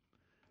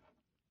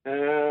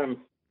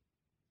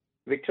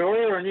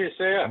 Victoria or New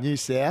South? New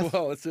South.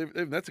 Well, that's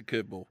a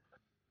curveball.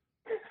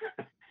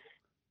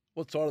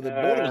 What side of the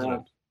border was it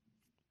on?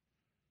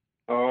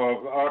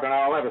 Oh, I don't know.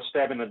 I'll have a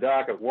stab in the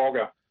dark at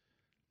Wagga.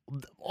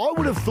 I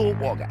would have thought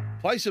Wagga.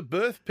 Place of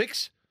birth,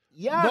 Picks?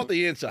 Young. Not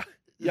the answer.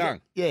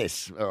 Young.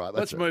 Yes. All right.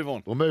 Let's move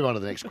on. We'll move on to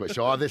the next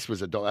question. This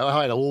was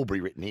I had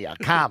Albury written here.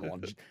 Come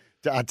on.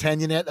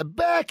 D'Artagnan out the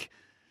back.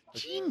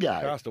 Jingo.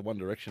 Cast a One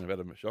Direction of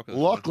Adam Shocker.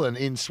 Lachlan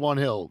in Swan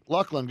Hill.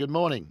 Lachlan, good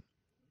morning.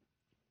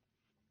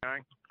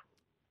 Going.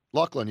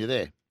 Lachlan, you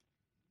there?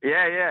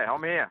 Yeah,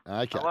 I'm here.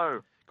 Okay.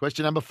 Hello.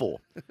 Question number 4.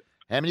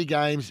 How many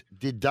games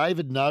did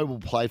David Noble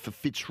play for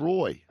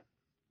Fitzroy?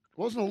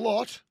 Wasn't a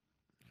lot.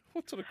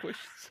 What sort of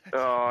questions?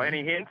 Oh,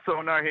 any hints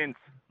or no hints?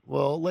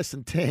 Well, less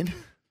than 10.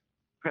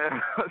 That's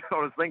what I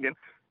was thinking.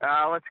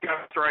 Let's go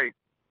 3.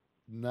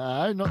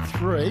 No, not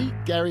 3.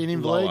 Gary and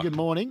Inverleigh, Lower. good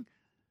morning.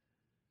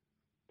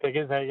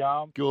 Pickers, how you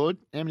going? Good.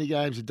 How many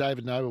games did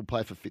David Noble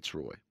play for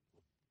Fitzroy?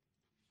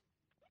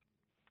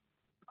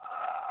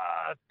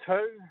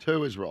 2.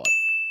 2 is right.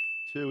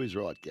 2 is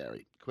right,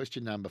 Gary.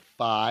 Question number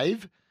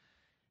 5.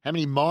 How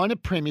many minor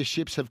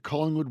premierships have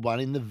Collingwood won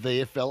in the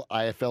VFL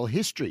AFL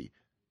history?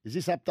 Is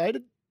this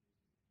updated?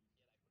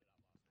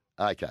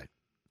 Okay.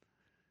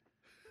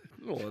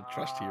 Oh,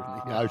 trust here.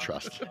 No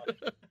trust.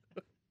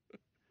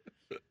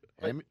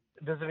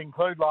 Does it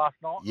include last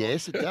night?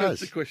 Yes, it That's does.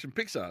 the question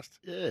Picks asked.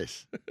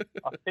 Yes.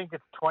 I think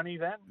it's 20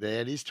 then.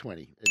 There it is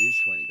 20. It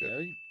is 20,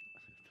 Gary.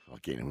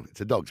 Again,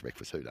 it's a dog's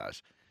breakfast. Who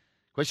knows?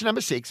 Question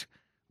number 6.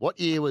 What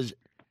year was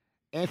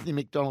Anthony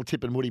McDonald,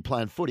 Tip and Woody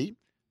playing footy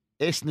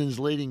Essendon's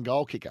leading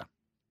goal kicker?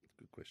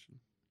 Good question.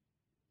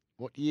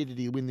 What year did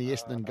he win the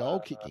Essendon goal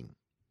kicking?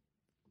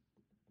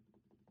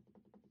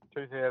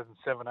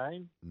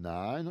 2017.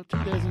 No, not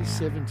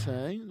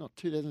 2017. Not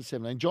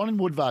 2017. John in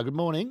Woodvar, good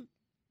morning.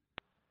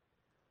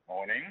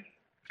 Morning.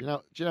 Do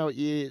you know what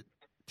year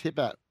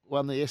Tipper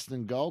won the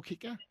Essendon goal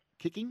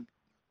kicking?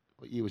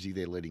 What year was he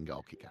their leading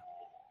goal kicker?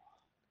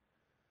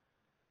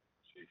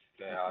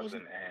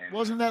 2020.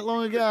 Wasn't that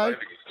long ago?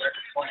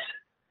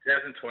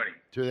 2020.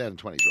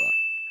 2020 is right.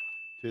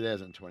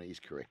 2020 is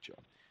correct, John.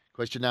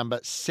 Question number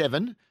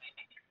 7.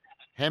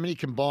 How many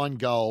combined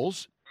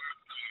goals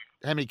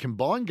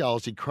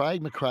did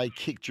Craig McRae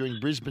kick during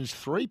Brisbane's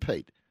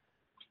three-peat?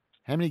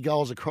 How many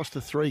goals across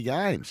the 3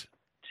 games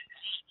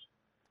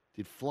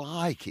did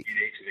Fly kick?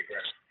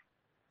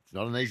 It's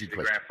not an easy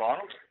question. Grand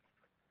finals?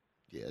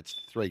 Yeah, it's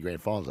 3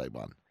 grand finals they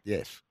won.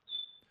 Yes.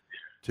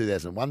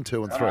 2001,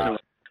 2 and 3. Well,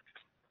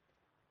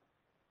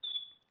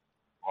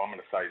 I'm going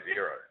to say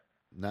 0.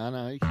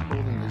 No, you can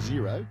more than a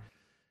 0.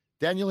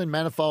 Daniel in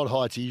Manifold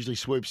Heights, he usually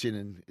swoops in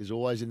and is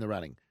always in the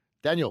running.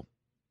 Daniel.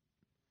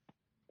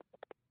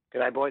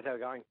 G'day, boys. How are we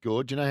going?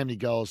 Good. Do you know how many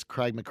goals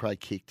Craig McRae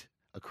kicked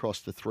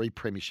across the 3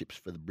 premierships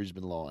for the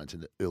Brisbane Lions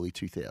in the early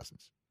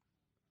 2000s?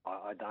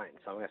 I don't,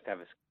 so I'm going to have to have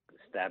a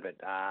stab at,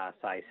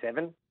 say,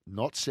 7.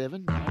 Not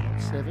 7. No,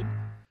 not 7.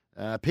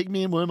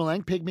 Pygmy in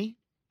Wormalang. Pygmy.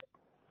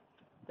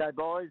 Okay,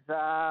 boys.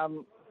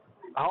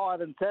 Higher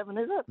than 7,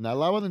 is it? No,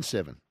 lower than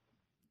 7.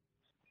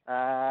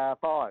 5.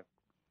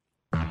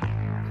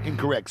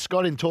 Incorrect.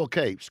 Scott in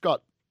Torquay.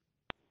 Scott.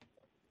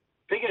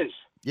 Figures.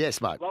 Yes,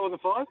 mate. Lower than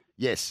 5?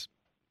 Yes.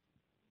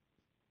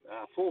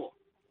 4.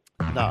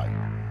 No.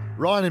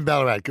 Ryan in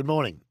Ballarat. Good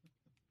morning.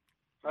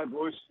 Hey,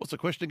 boys. What's the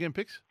question again,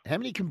 Pix? How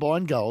many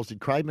combined goals did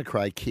Craig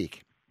McRae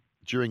kick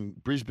during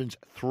Brisbane's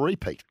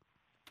three-peat?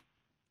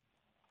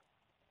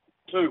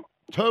 2.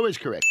 2 is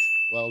correct.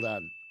 Well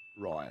done,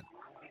 Ryan.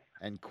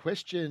 And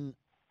question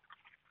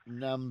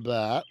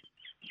number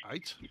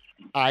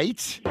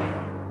 8.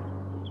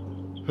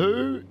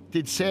 Who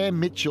did Sam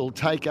Mitchell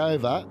take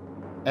over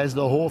as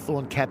the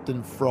Hawthorn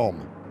captain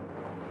from?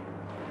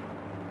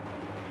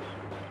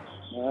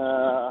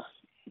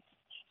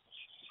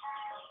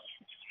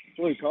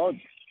 Luke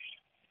Hodge.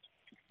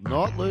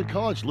 Not Luke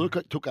Hodge. Luke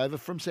took over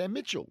from Sam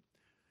Mitchell.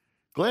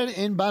 Glenn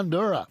in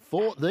Bundoora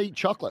for the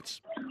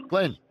chocolates.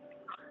 Glenn.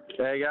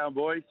 There you go,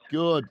 boys.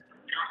 Good.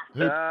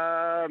 Who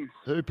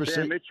Sam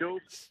proceed? Mitchell.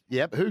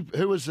 Yep.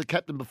 Who was the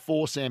captain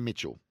before Sam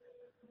Mitchell?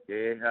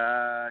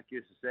 Yeah,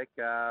 give us a sec.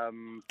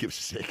 Give us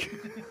a sec.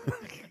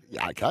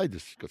 Yeah, okay.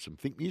 Just got some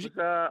think music.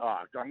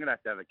 I'm going to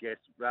have a guess.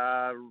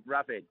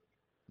 Roughhead.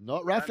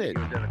 Not Roughhead.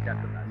 He was ever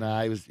captain,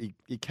 though. No,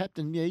 he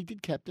captain. Yeah, he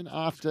did captain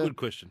after. Good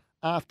question.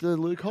 After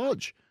Luke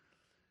Hodge.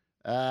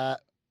 Where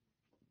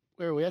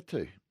are we at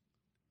to?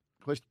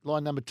 Question,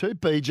 line number 2.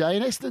 BJ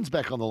and Eston's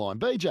back on the line.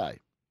 BJ.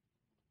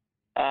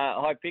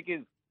 Hi,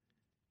 Pickers.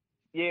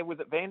 Yeah, was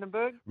it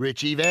Vandenberg?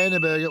 Richie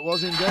Vandenberg, it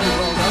was indeed.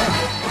 Well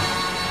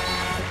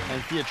done.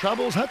 And for your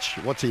troubles, Hutch,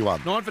 what's he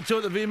won? 9 for 2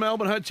 at the V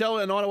Melbourne Hotel,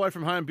 a night away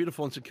from home,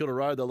 beautiful on St Kilda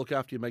Road. They'll look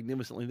after you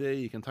magnificently there.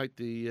 You can take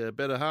the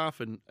better half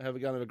and have a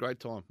go and have a great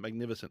time.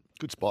 Magnificent.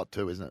 Good spot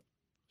too, isn't it?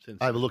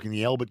 Sensational. Overlooking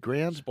the Albert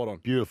ground. Spot on.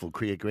 Beautiful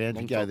cricket ground.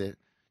 Long You go time. there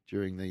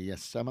during the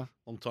summer.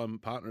 Long-time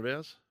partner of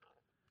ours.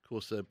 Of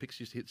course, Pix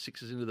used to hit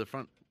sixes into the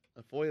front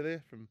foyer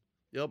there from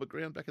the Albert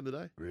ground back in the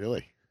day.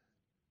 Really?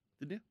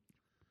 Didn't you?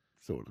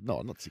 Sort of.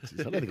 No, not sixes.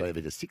 I don't think I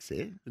ever did 6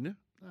 there. Didn't you?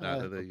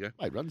 No, there you go.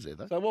 8 runs there,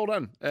 though. So well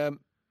done.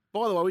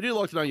 By the way, we do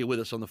like to know you're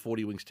with us on the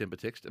 40 Wings Temper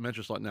text, a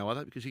mattress like no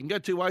other, because you can go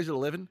 2 ways at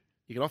 11.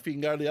 You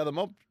can go to the other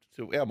mob,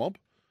 to our mob,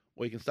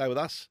 or you can stay with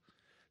us.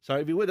 So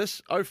if you're with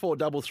us,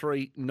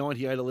 0433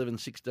 98 11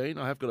 16.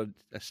 I have got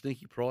a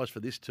sneaky prize for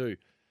this too.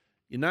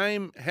 Your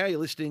name, how you're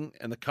listening,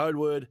 and the code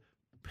word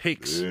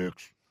PIX.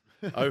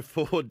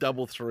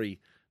 0433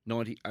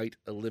 98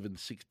 11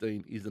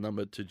 16 is the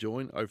number to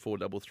join.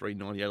 0433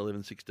 98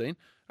 11 16.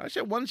 I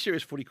actually have one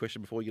serious footy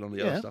question before we get on to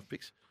the other stuff,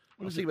 Pix.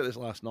 I was thinking about this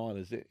last night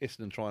as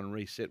Essendon try and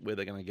reset where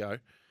they're going to go.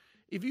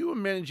 If you were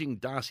managing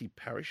Darcy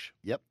Parish,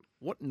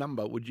 what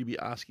number would you be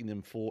asking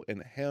them for,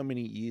 and how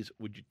many years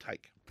would you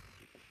take?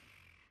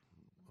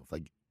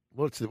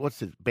 What's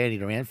the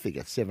bandied around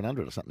figure?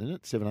 700 or something, isn't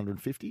it?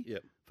 750?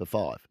 Yep. For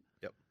 5?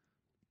 Yep.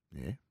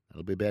 Yeah,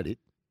 that'll be about it.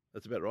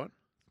 That's about right.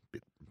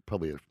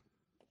 Probably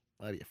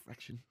maybe a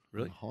fraction.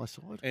 Really? On the high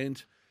side.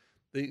 And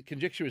the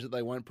conjecture is that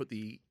they won't put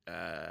the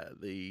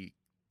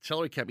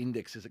salary cap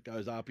index as it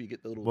goes up. You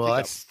get the little. Well,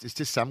 it's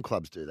just some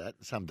clubs do that.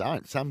 Some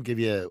don't. Some give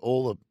you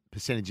all the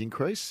percentage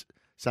increase.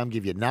 Some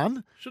give you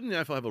none. Shouldn't the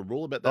AFL have a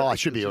rule about that? Oh, it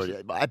should be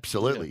already.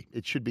 Absolutely. Yeah.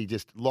 It should be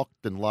just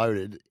locked and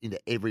loaded into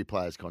every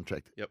player's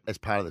contract as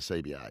part of the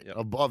CBA.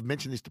 Yep. I've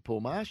mentioned this to Paul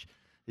Marsh,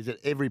 is that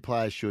every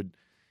player should,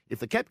 if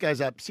the cap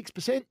goes up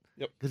 6%,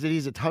 because it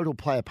is a total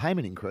player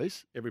payment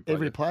increase, every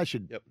player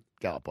should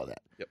go up by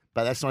that. Yep.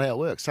 But that's not how it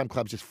works. Some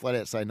clubs just flat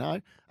out say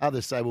no.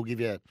 Others say we'll give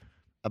you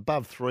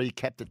above 3,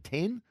 capped at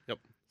 10. Yep.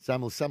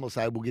 Some will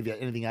say we'll give you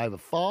anything over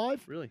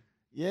 5. Really?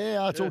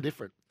 Yeah, it's all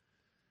different.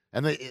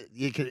 And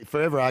you can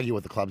forever argue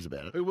with the clubs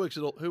about it. Who works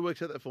out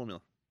that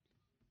formula?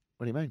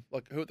 What do you mean?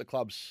 Like who at the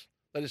clubs?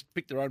 They just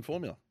pick their own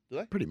formula, do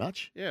they? Pretty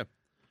much. Yeah.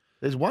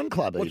 There's one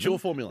club. What's your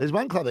formula? There's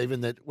one club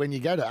even that when you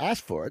go to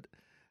ask for it,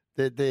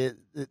 the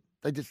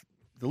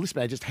list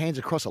manager just hands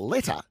across a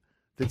letter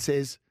that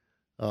says,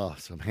 "Oh,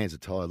 some hands are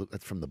tied. Look,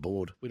 that's from the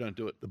board. We don't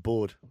do it. The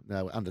board.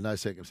 No, under no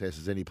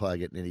circumstances any player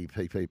getting any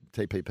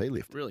TPP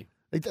lift. Really?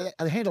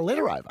 They hand a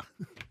letter over.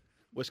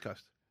 West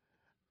Coast.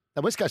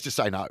 Now West Coast just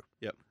say no.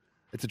 Yep.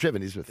 It's a Trevor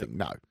Nisbet thing.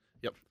 No.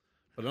 Yep.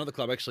 But another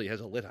club actually has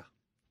a letter.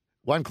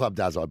 One club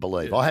does, I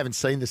believe. Yeah. I haven't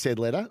seen the said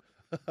letter,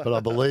 but I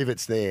believe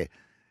it's there.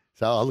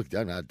 So, look,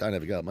 don't have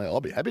a go at me.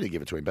 I'll be happy to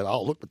give it to him, but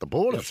look what the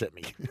board have sent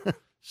me.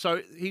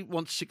 So he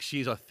wants 6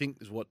 years, I think,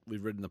 is what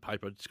we've read in the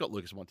paper. Scott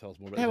Lucas might tell us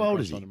more about that. How old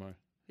is he? Tomorrow.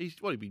 He's,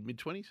 he'd be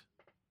mid-20s?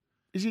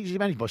 Is he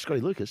managed by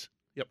Scotty Lucas?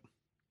 Yep.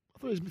 I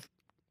thought he was with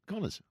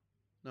Connors.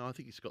 No, I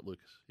think he's Scott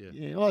Lucas. Yeah.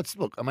 Yeah. Well,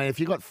 look, I mean,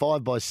 if you got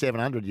 5 by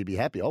 700, you'd be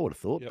happy, I would have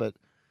thought. Yep.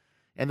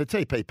 And the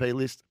TPP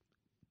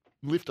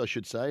lift, I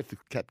should say, if the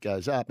cap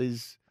goes up,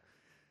 is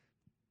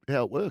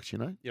how it works, you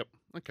know? Yep.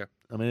 Okay.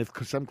 I mean, if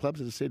some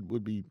clubs, as I said,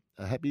 would be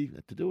happy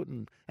to do it.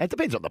 And it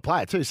depends on the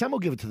player, too. Some will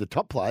give it to the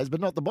top players,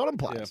 but not the bottom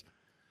players. Yeah.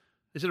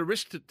 Is it a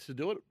risk to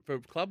do it for a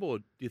club, or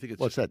do you think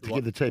it's what's that? To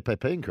give the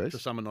TPP increase to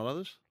some and not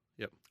others?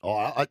 Yep. Oh,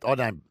 I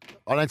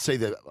don't see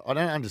I don't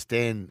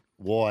understand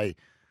why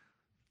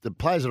the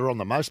players that are on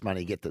the most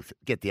money get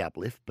the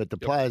uplift, but the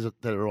players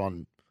that are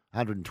on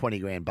 120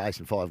 grand base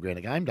and $5 grand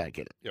a game don't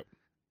get it. Yep.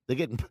 They're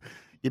getting.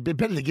 You'd be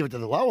better to give it to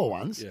the lower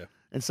ones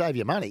and save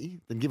your money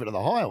than give it to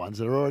the higher ones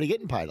that are already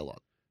getting paid a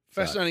lot.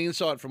 Fascinating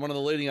insight from one of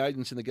the leading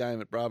agents in the game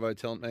at Bravo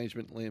Talent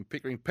Management, Liam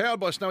Pickering. Powered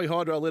by Snowy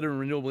Hydro, leader in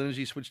renewable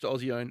energy. Switch to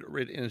Aussie-owned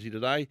Red Energy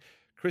today.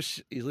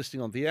 Chris is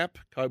listening on the app.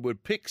 Code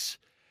word PICS.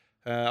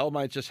 Old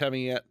mate's just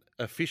having out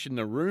a fish in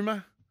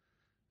Narooma.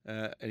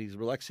 And he's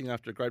relaxing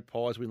after a great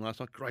Pies win last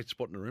night. Great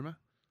spot in Narooma.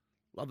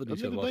 Love the New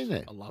South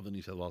Wales. I love the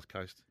New South Wales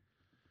coast.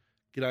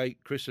 G'day,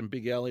 Chris and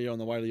Big Ali on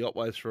the way to the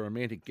Otways for a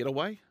romantic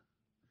getaway.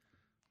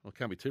 Well, it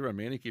can't be too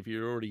romantic if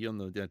you're already on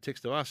the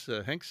text to us,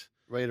 Hanks.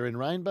 Rita in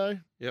Rainbow.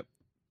 Yep.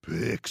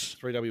 Picks.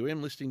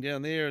 3WM listing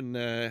down there in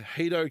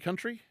Hedo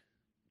country.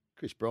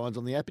 Chris Bryan's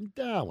on the app in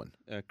Darwin.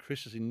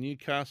 Chris is in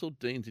Newcastle.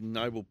 Dean's in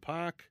Noble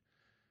Park.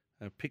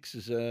 Pix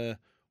is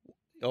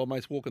old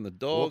mate's walking the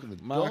dog.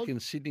 Mark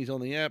in Sydney's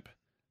on the app.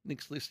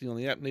 Nick's listening on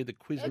the app. Need the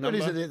quiz number. How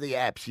good is it, the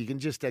apps? You can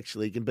just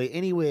you can be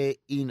anywhere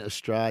in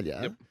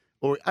Australia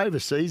or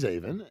overseas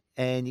even,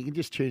 and you can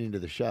just tune into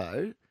the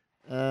show.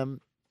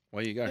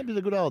 Where you go? Maybe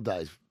the good old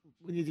days.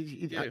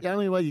 The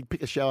only way you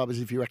pick a show up is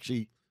if you're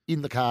actually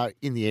in the car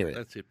in the area.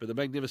 That's it. But the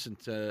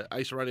magnificent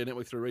Ace Radio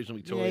Network through regional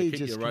Victoria. Yeah, you keep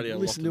just your radio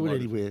listen locked to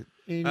and it loaded.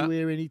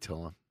 anywhere,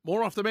 anytime.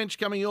 More Off the Bench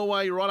coming your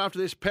way right after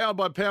this. Powered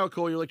by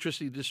PowerCore, your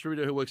electricity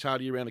distributor who works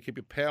hard year round to keep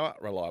your power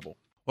reliable.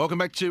 Welcome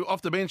back to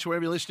Off the Bench,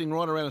 wherever you're listening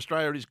right around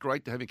Australia. It is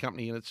great to have your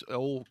company, and it's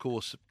all, of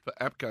course, for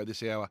APCO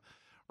this hour,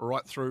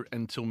 right through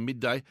until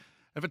midday.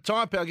 And for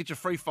Tyre Power, get your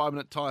free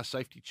 5-minute tyre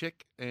safety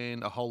check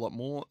and a whole lot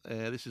more.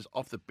 This is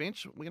Off the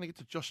Bench. We're going to get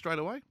to Josh straight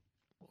away.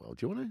 Well,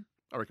 do you want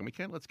to? I reckon we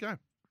can. Let's go.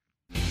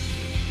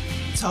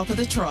 Top of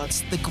the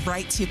Trots, the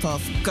great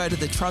tip-off. Go to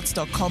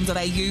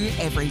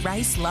thetrots.com.au, every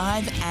race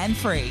live and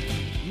free.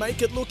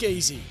 Make it look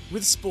easy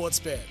with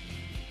Sportsbet.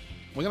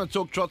 We're going to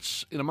talk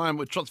trots in a moment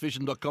with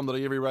trotsvision.com.au,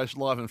 every race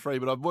live and free.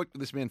 But I've worked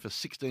with this man for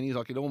 16 years.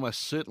 I can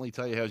almost certainly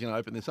tell you how he's going to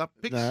open this up.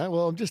 Picks? No,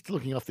 well, I'm just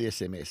looking off the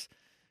SMS.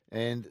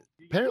 And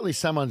apparently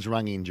someone's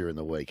rung in during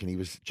the week, and he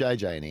was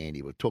JJ and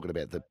Andy were talking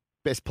about the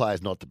best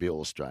players not to be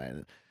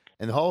All-Australian.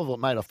 And the whole of what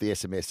made off the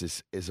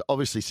SMS is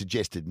obviously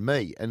suggested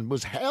me and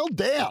was held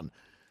down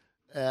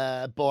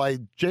by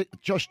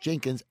Josh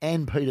Jenkins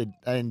and Peter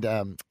and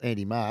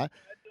Andy Maher,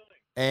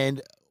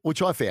 and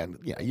which I found,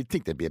 you'd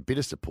think there'd be a bit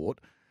of support.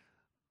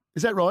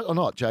 Is that right or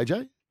not,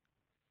 JJ?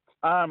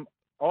 I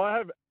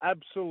have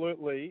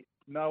absolutely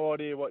no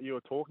idea what you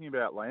were talking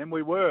about, Liam.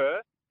 We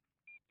were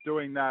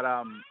doing that.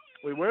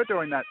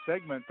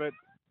 Segment, but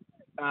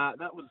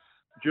that was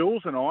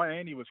Jules and I.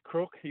 Andy was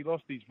crook. He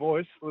lost his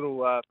voice.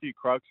 Few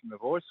croaks in the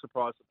voice.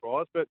 Surprise,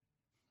 surprise. But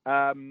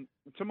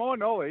to my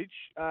knowledge,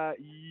 I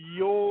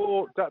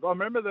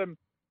remember them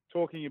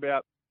talking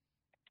about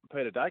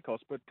Peter Dacos,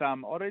 but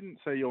I didn't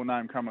see your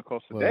name come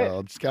across the desk. Well,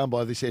 I'm just going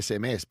by this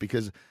SMS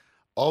because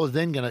I was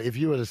then going to, if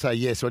you were to say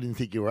yes, I didn't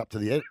think you were up to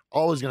the end,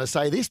 I was going to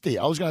say this to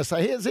you. I was going to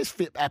say, here's this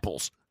fit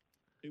apples.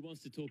 Who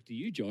wants to talk to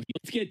you, Josh?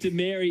 Let's get to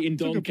Mary in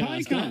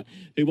Doncaster,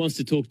 who wants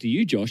to talk to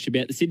you, Josh,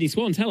 about the Sydney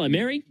Swans. Hello,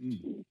 Mary.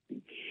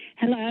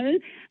 Hello.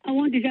 I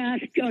wanted to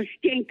ask Josh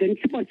Jenkins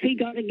what's he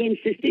got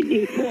against the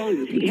Sydney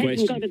Swans. He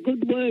hasn't got a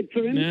good word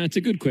for him. No, it's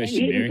a good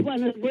question, and he Mary. was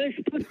one of the worst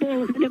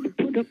footballers that ever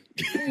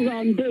pulled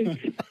on boots.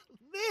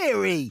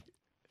 Mary!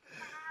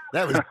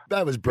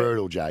 That was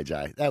brutal,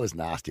 JJ. That was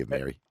nasty of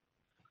Mary.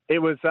 It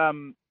was,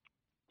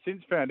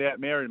 since found out,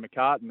 Mary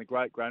McCartan, the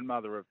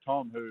great-grandmother of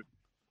Tom, who...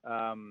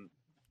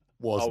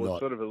 was I was not.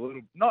 sort of a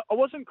little. No, I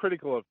wasn't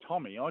critical of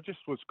Tommy. I just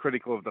was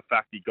critical of the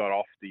fact he got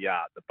off the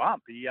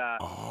bump. He broke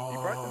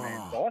the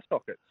man's eye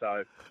socket.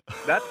 So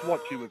that's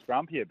what she was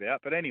grumpy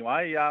about. But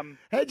anyway,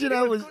 how'd you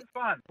know it was good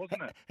fun,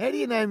 wasn't it? How do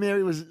you know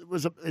Mary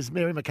is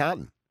Mary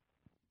McCartan?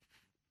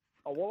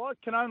 Oh, well, I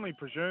can only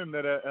presume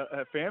that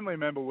a family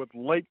member would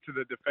leap to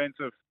the defence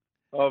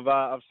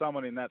of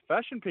someone in that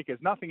fashion, because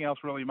nothing else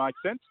really makes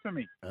sense to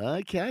me.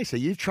 Okay, so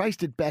you've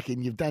traced it back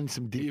and you've done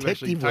some You've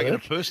actually detective taken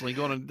work. it personally,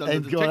 gone and done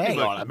and the gone, detective hang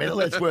work. on a minute,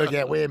 let's work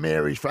out where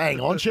Mary's from. Hang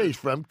on, she's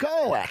from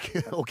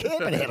Colac or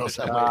Camperhead or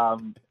somewhere.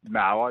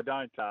 No, I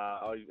don't.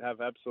 I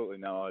have absolutely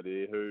no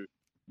idea who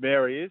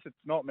Mary is. It's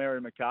not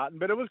Mary McCartan,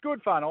 but it was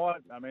good fun.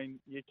 I mean,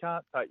 you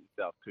can't take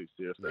yourself too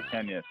seriously,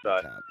 can you? So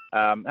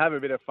have a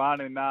bit of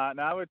fun. And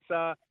it's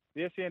the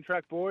SEN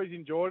Track boys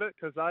enjoyed it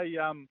because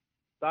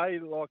they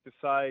like to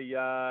say,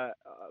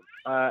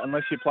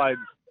 unless you played,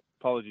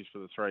 apologies for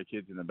the three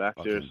kids in the back,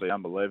 seriously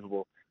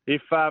unbelievable.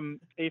 If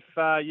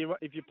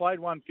you played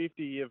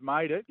 150, you've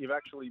made it. You've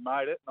actually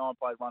made it. And I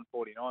played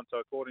 149. So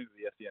according to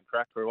the SEN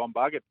Track crew, I'm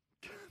buggered.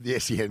 The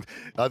SEN.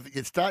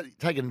 You start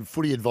taking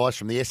footy advice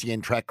from the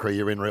SEN Track crew,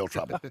 you're in real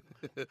trouble.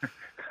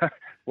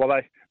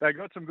 Well, they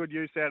got some good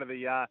use out of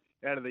the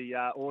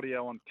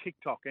audio on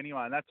TikTok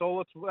anyway, and that's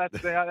all it's about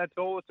these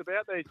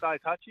days,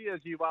 Hutchie,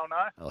 as you well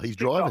know. Oh, he's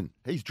TikTok. driving.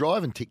 He's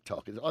driving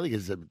TikTok. I think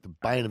it's the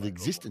bane of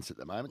existence at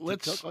the moment.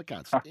 TikTok, I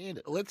can't stand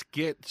it. Let's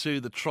get to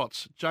the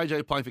trots.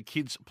 JJ playing for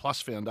Kids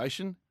Plus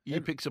Foundation.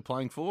 You picks are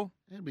playing for?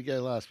 How did we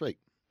go last week?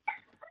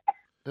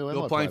 Who am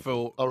You're I playing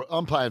for...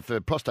 I'm playing for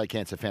Prostate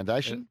Cancer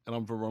Foundation. And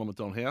I'm for Ronald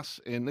McDonald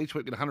House. And each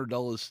week, get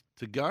 $100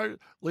 to go.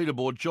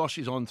 Leaderboard, Josh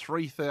is on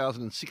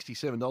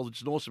 $3,067, which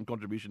is an awesome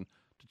contribution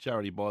to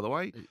charity, by the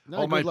way. No,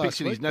 Old good mate last Pick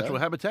City's week, Natural though.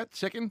 Habitat,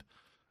 second,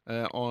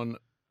 on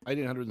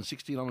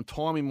 1,860. And I'm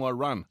timing my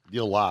run.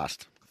 You're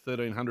last.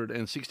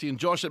 1,360. And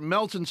Josh, at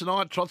Melton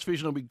tonight, Trots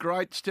Vision will be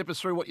great. Step us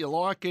through what you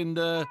like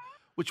and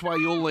which way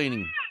you're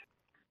leaning.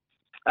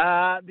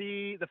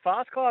 The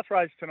fast class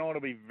race tonight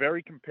will be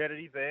very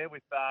competitive there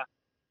with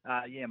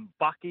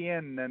Bucky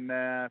and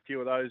a few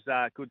of those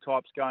good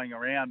types going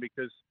around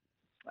because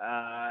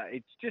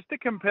it's just a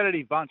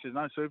competitive bunch. There's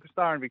no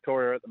superstar in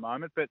Victoria at the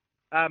moment, but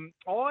I'm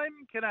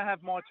going to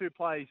have my two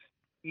plays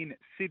in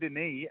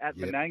Sydney at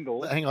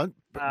Menangle. Hang on,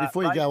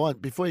 before you go on,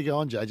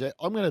 JJ,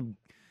 I'm going to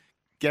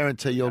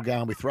guarantee you're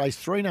going with race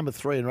 3, number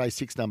 3, and race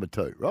 6, number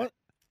 2, right?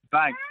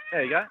 Bang.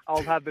 There you go.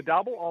 I'll have the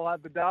double.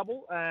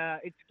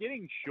 It's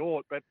getting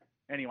short, but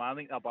anyway, I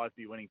think they'll both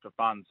be winning for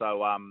fun.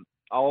 So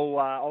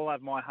I'll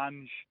have my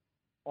hunch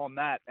on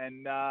that.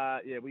 And,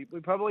 we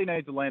probably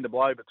need to land a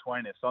blow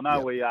between us. I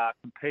know we are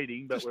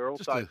competing, but we're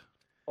also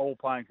all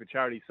playing for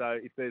charity. So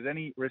if there's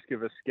any risk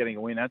of us getting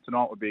a win,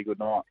 tonight would be a good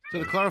night. So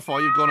to clarify,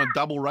 you've gone a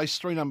double race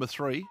 3, number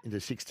 3. Into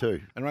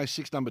 6-2. And race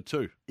 6, number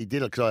 2. He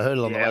did it because I heard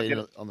it on the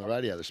way on the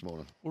radio this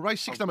morning. Well, race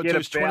 6, number 2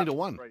 is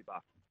 20-1.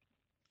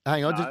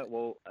 Hang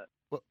on.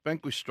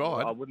 Vanquish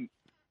Stride. I wouldn't.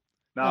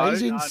 No,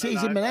 he's in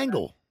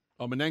Menangle.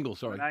 Oh, Menangle,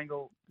 sorry.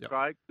 Menangle,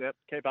 great. Yep,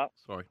 keep up.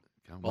 Sorry.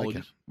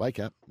 Wake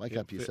up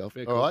to yourself.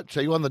 Fair All right,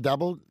 so you won the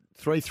double,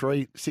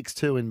 3-3,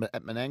 6-2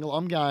 at Menangle.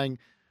 I'm going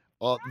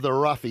the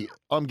roughie.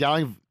 I'm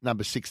going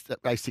number 6,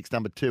 race 6,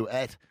 number 2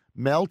 at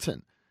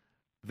Melton.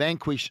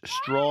 Vanquish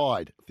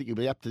Stride. I think he'll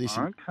be up to this,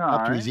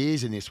 up to his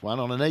ears in this one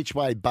on an each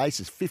way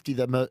basis, 50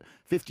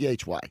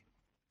 each way.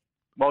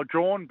 Well,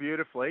 drawn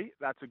beautifully.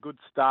 That's a good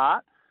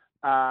start.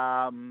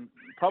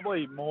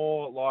 Probably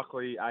more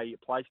likely a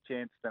place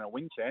chance than a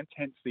win chance,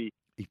 hence the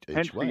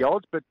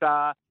odds. But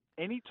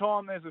any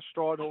time there's a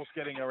Stride horse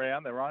getting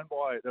around, they're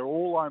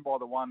all owned by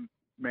the one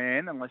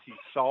man, unless he's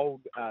sold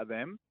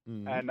them.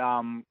 There's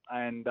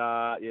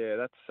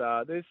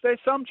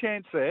some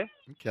chance there.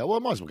 Okay, well, I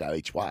might as well go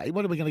each way.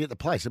 What are we going to get the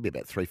place? It'll be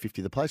about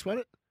 $3.50 the place,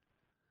 won't it?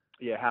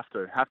 Yeah, have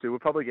to. We'll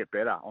probably get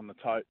better on the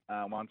tote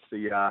once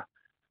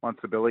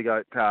the billy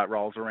goat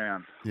rolls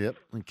around. Yep.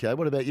 Okay.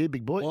 What about you,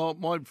 big boy? Well,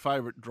 my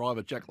favourite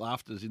driver, Jack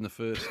Laughter's in the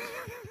first.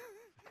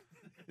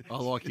 I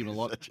like him a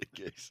lot.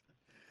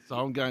 So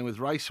I'm going with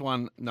race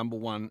 1, number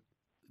 1.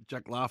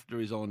 Jack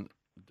Laughter is on.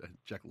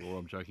 Jack Law,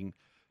 I'm joking.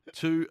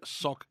 2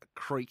 Sock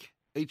Creek.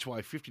 Each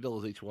way,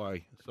 $50 each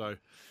way. So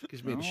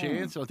gives me a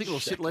chance. I think it'll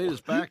sit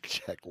leaders back.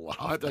 Jack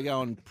Laughter. I hope they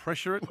go and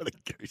pressure it. What a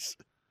goose.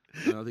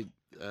 And I think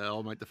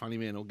I'll make the funny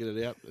man. I'll get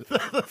it out.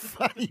 The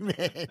funny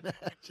man,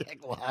 Jack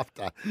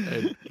Laughter.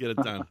 And get it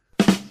done.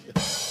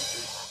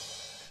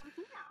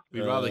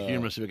 We'd rather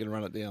humorous if we can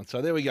run it down.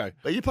 So there we go.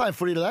 Are you playing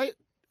footy today?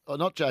 Or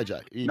not,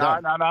 JJ?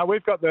 No.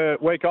 We've got the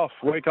week off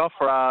for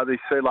the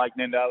Sea Lake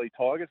Nendali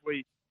Tigers.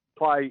 We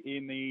play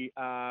in the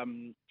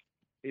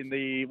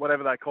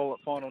whatever they call it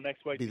final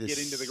next week to get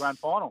into the grand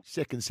final.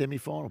 Second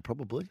semi-final,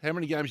 probably. How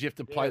many games do you have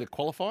to play to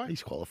qualify?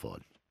 He's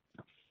qualified.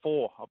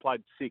 4. I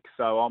played 6,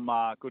 so I'm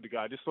good to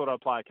go. Just thought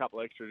I'd play a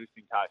couple extra just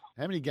in case.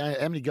 How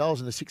many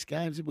goals in the 6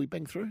 games did we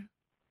bang through?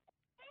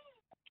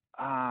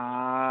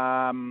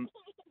 Don't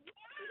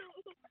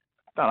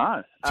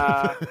know.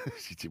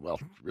 Well,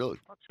 really?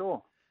 Not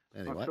sure.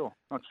 Anyway.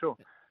 Not sure.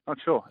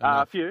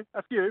 A few,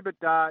 but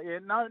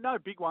no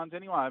big ones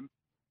anyway.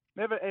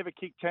 Never ever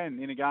kicked 10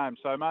 in a game,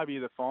 so maybe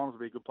the finals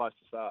would be a good place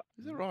to start.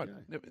 Is that right?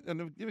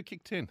 Never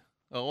kicked 10.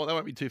 Oh, well, that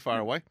won't be too far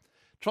away.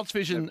 Trots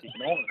Vision.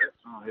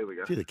 Oh, here we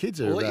go. Gee, the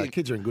kids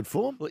are in good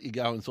form. Let you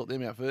go and sort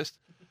them out first.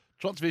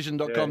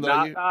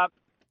 Trotsvision.com.au.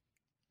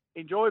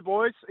 Enjoy,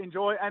 boys.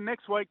 Enjoy. And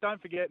next week, don't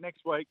forget,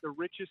 the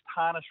richest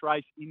harness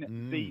race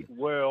in the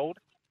world,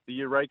 the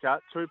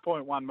Eureka,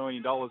 $2.1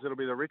 million. It'll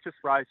be the richest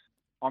race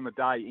on the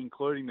day,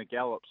 including the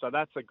Gallop. So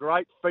that's a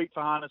great feat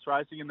for harness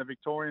racing, and the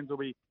Victorians will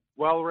be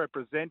well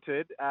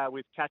represented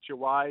with Catch a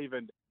Wave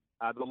and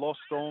the Lost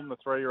Storm, the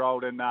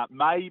 3-year-old, and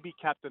maybe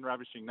Captain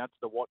Ravishing. That's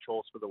the watch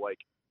horse for the week.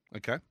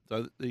 Okay,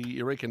 so the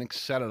Eureka next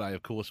Saturday,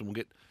 of course, and we'll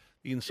get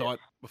the insight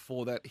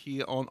before that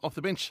here on Off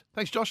the Bench.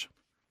 Thanks, Josh.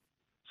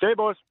 See you,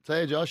 boys. See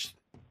you, Josh.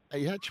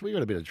 Hey, Hutch, we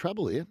got a bit of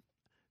trouble here.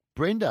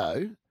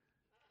 No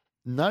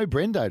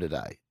Brendo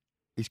today.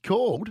 He's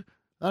called.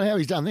 I don't know how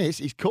he's done this.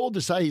 He's called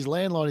to say his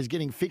landline is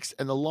getting fixed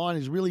and the line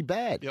is really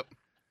bad. Yep.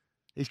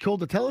 He's called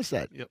to tell us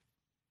that. Yep.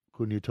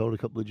 Couldn't you have told a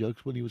couple of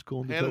jokes when he was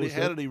calling to tell us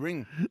that? How did he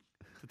ring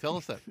to tell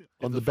us that?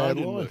 On the bad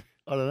line?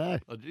 I don't know.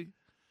 Oh, did he?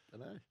 I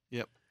don't know.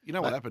 Yep. You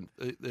know what happened?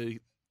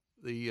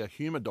 The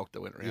humour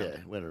doctor went around. Yeah,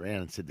 went around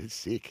and said, they're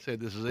sick.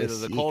 Said this is either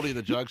the quality of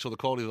the jokes or the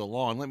quality of the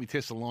line. Let me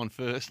test the line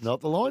first. Not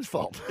the line's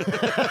fault.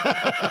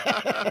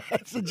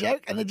 That's the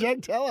joke and the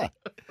joke teller.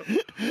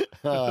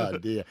 Oh,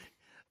 dear.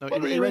 No,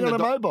 he rang on a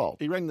mobile.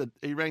 He rang the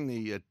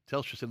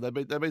Telstra. Said they've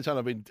been saying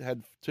I've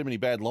had too many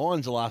bad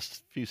lines the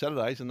last few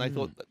Saturdays, and they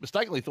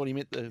mistakenly thought he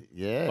meant the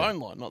phone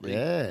line, not the.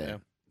 Yeah.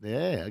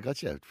 Yeah, I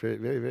got you. Very,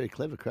 very, very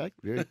clever, Craig.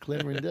 Very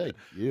clever indeed.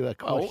 You are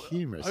quite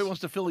humorous. Who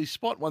wants to fill his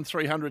spot?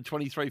 1300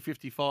 23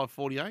 55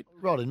 48.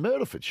 Rod in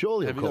Myrtleford,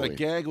 surely. Have you got a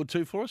gag or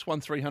two for us?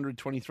 1300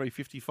 23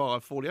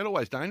 55 48.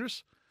 Always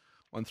dangerous.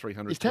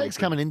 1300. His tag's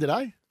coming in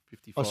today.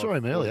 55, I saw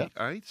him earlier.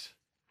 48.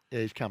 Yeah,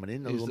 he's coming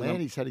in. The He's little the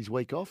man. He's had his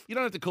week off. You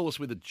don't have to call us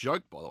with a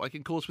joke, by the way. You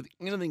can call us with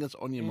anything that's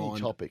on your Any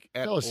mind. topic.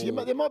 at Tell us,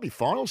 all there might be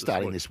finals this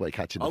starting week. this week,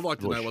 Hutch. in the I'd like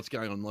to know bush. what's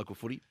going on in local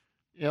footy.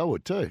 Yeah, I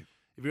would too.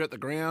 If you're at the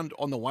ground,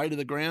 on the way to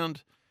the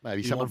ground.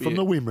 Maybe you someone might from be-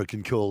 the Wimmera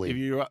can call If in.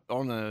 you're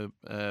on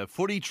a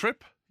footy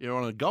trip, you're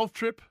on a golf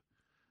trip,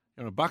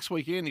 you're on a Bucks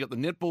weekend, you got the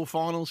netball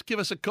finals, give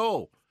us a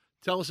call.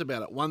 Tell us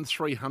about it.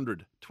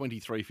 1300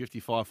 23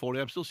 55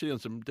 48. I'm still sitting on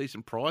some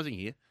decent pricing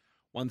here.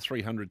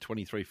 1300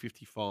 23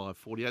 55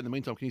 48. In the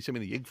meantime, can you send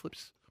me the egg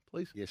flips,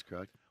 please? Yes,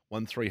 Craig.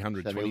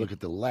 1300 Have a 20. look at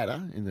the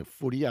ladder in the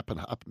footy up and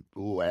up.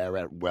 Oh, our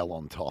out well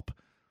on top.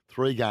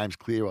 3 games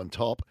clear on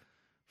top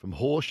from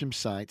Horsham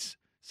Saints,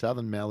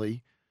 Southern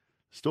Mallee,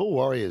 Store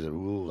Warriors.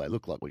 Ooh, they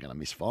look like we're going to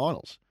miss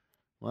finals.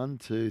 1,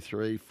 2,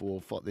 3,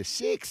 4, 5. They're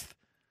 6th.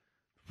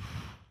 I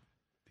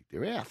think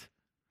they're out.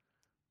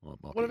 Well, it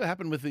might be- Whatever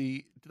happened with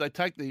the? Did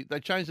they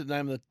changed the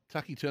name of the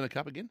Tucky Turner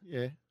Cup again?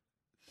 Yeah.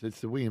 So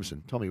it's the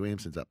Williamson. Tommy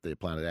Williamson's up there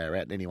playing at our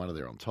out, and any one of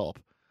there on top.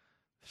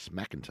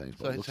 Smacking teams.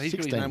 So he's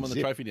got his name on the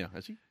trophy now,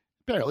 has he?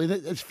 Apparently,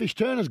 it's Fish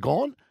Turner's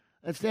gone.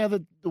 It's now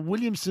the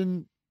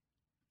Williamson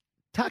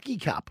Tucky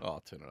Cup. Oh,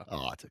 turn it up.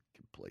 Oh, it's a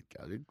complete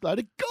load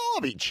of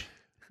garbage.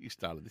 You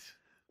started this.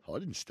 I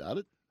didn't start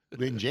it.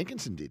 Glenn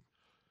Jenkinson did.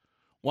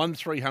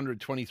 1300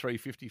 23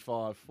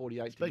 55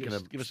 48.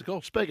 Give us a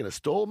call. Speaking of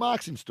stall,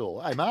 Mark's in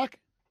stall. Hey, Mark.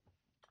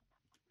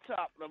 What's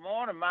up? Good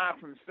morning, Mark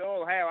from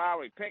Stall. How are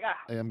we, Picker?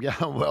 I'm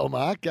going well,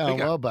 Mark. Going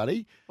Picker. well,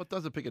 buddy. What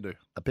does a picker do?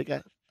 A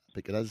picker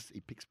does.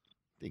 He picks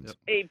things.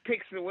 He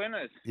picks the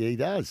winners. Yeah, he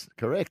does.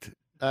 Correct.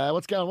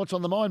 What's going on? What's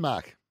on the mind,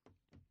 Mark?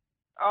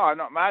 Oh,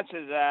 not much.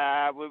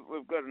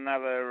 We've got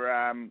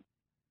another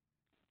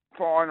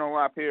final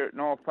up here at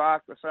North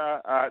Park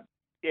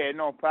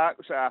North Park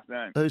this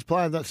afternoon. Who's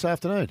playing this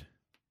afternoon?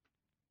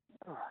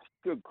 Oh,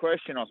 good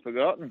question. I've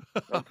forgotten.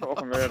 I'm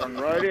talking about it on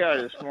the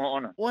radio this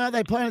morning. Why are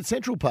they playing at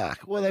Central Park?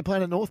 Why are they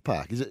playing at North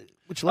Park? Is it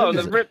which Oh, league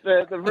is they've it?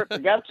 ripped the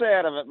guts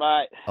out of it,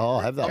 mate. Oh,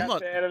 have they?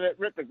 Guts out of it.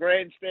 Ripped the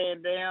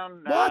grandstand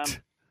down. What?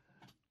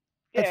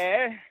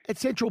 Yeah. At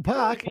Central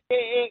Park?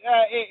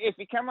 If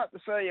you come up to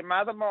see your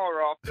mother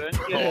more often,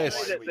 you Yes.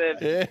 see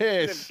that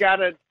Yes.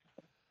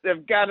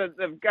 they've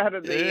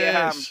gutted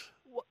Yes.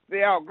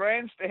 the old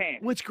grandstand.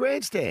 Which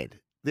grandstand?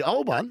 The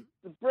old one?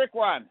 The brick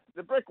one.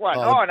 Oh.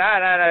 Oh,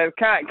 no.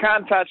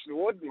 Can't touch the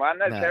wooden one.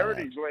 That's No,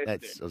 heritage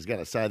listed. I was going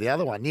to say the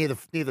other one near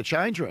the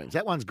change rooms.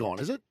 That one's gone,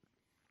 is it?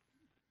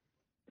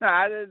 No,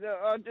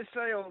 I just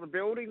see all the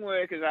building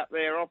workers up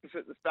there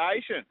opposite the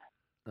station.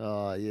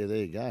 Oh, yeah, there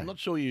you go. I'm not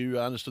sure you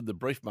understood the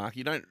brief, Mark.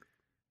 You don't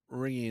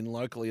ring in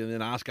locally and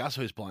then ask us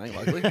who's playing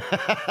locally.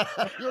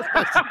 You're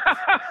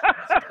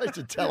supposed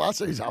to tell us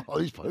who's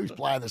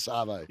playing the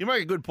Savo. You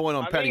make a good point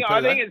on Paddy I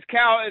Poo, think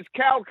though. it's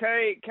Cal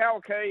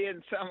Key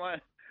and someone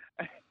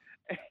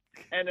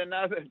and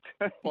another.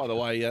 By the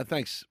way,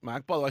 thanks,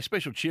 Mark. By the way,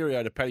 special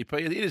cheerio to Paddy P.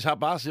 It is Hub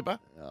Bar Zipper.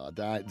 Oh,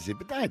 don't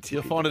zip it. Don't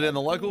You'll find it down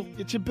the local.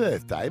 It's your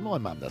birthday. My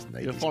mum doesn't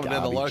need You'll this find it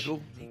down the garbage.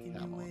 local.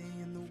 Come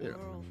on. Fair enough.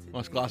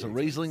 Nice glass of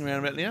Riesling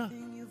around about now.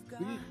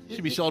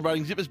 Should be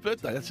celebrating Zipper's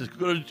birthday. That's as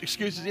good an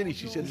excuse as any,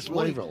 she said this Just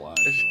morning. leave her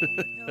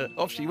alone.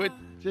 Off she went.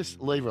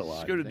 Just leave her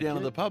alone. Scooted Thank down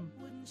to you. the pub.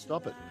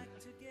 Stop it.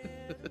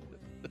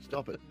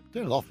 Stop it.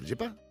 Turn it off,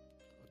 Zipper.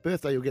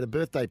 Birthday, you'll get a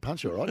birthday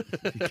punch, all right?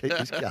 If you keep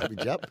this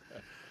garbage up.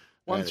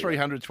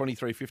 1300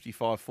 23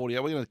 55 48.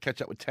 We're going to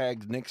catch up with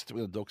Tags next. We're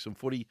going to talk some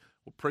footy.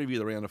 We'll preview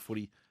the round of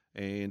footy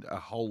and a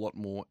whole lot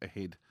more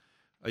ahead.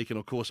 You can,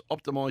 of course,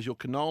 optimise your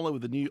canola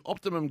with the new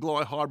Optimum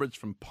Gly hybrids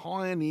from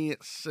Pioneer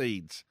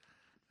Seeds,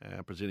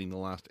 presenting the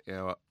last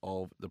hour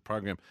of the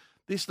program.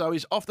 This, though,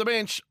 is Off the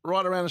Bench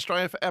right around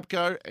Australia for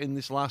APCO in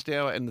this last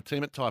hour and the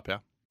team at Taipower.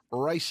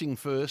 Racing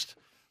first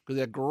because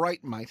our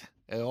great mate,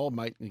 our old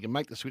mate, and you can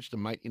make the switch to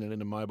mate in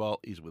a mobile,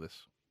 is with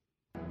us.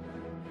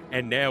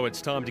 And now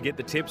it's time to get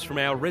the tips from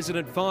our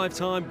resident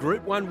 5-time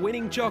Group 1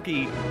 winning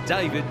jockey,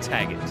 David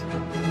Taggart.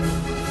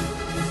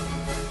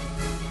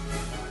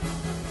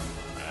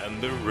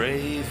 And the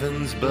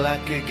ravens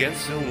black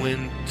against the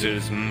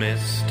winter's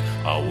mist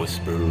are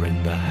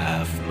whispering the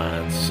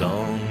half-man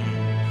song.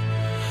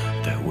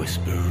 They're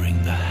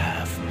whispering the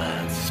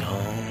half-man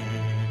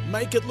song.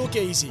 Make it look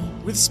easy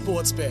with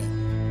Sportsbet.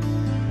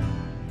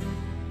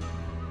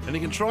 And you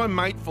can try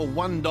Mate for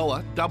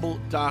 $1, double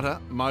data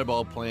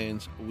mobile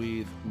plans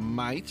with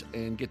Mate,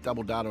 and get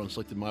double data on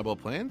selected mobile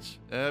plans.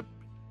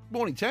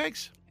 Morning,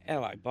 Tags.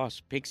 Hello,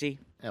 boss. Pixie.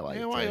 How are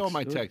How are you, old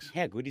mate, Tags?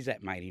 How good is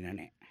that mate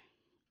internet?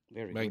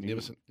 Very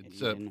Magnificent. Good, It's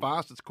isn't it?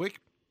 fast, it's quick.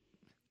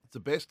 It's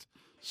the best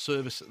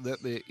service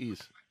that there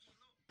is.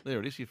 There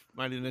it is. You've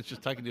made it. It's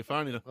just taken your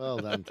phone. Well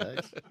done,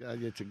 Tags. Yeah,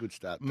 it's a good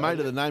start. Mate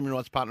of the naming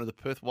rights partner of the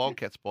Perth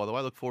Wildcats, by the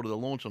way. Look forward to the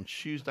launch on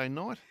Tuesday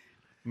night.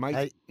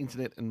 Mate,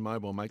 internet and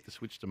mobile, make the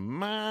switch to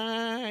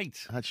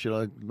Mate. Should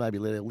I maybe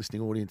let our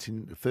listening audience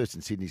in? First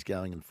in Sydney's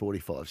going in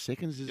 45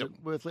 seconds. Is it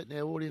worth letting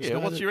our audience know?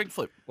 Yeah, what's that- your egg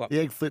flip? The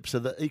egg flips are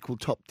the equal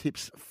top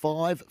tips.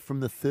 5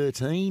 from the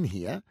 13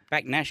 here.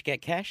 Back Nash,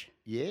 get cash?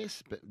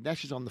 Yes, but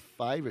Nash is on the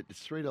favourite.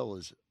 It's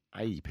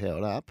 $3.80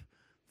 powered up,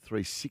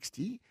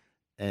 $3.60.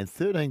 And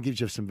 13 gives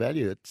you some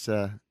value. It's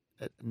at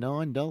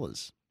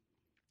 $9.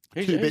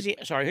 Who's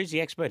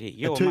the expert here?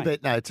 You or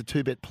mate? No, it's a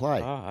 2-bet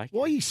play. Oh, okay.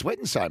 Why are you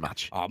sweating so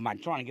much? Oh,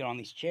 mate, trying to get on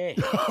this chair.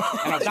 And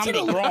I've done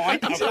the grind.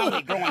 I've done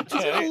the grind too.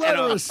 It's a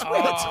ladder of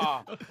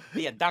sweat.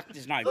 The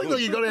adductor's no Look good. like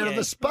you got out of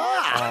the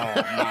spa.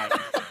 Oh, mate.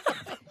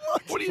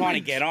 What do you trying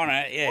mean? to get on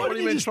it, yeah. What do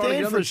you mean trying to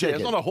get on the chair?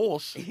 It's not a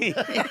horse. You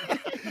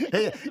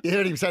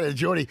heard him say to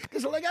Geordie,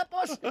 "There's a leg up,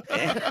 boss."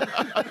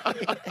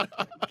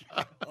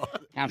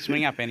 Can't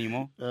swing up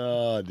anymore.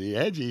 Oh,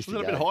 dear. How'd you used Isn't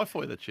to it a go? bit high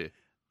for you, the chair?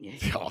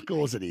 Oh, of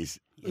course it is.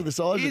 Look at the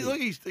size of it.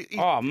 He's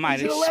Oh, mate,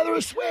 He's in a lather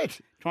of sweat.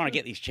 trying to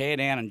get this chair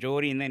down and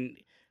Geordie, and then,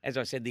 as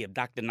I said, the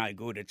abductor no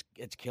good.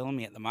 It's killing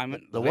me at the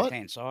moment. The what?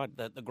 left-hand side,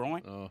 the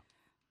grind. Oh.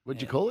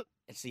 What'd you call it?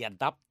 It's the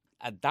adductor,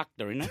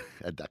 isn't it?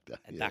 Adductor.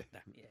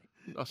 Adductor, yeah.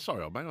 Oh,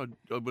 sorry, old mate.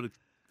 I would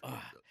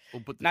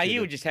have. No,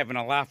 you were just having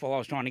a laugh while I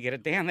was trying to get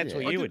it down. That's Yeah.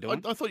 what you were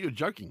doing. I thought you were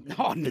joking.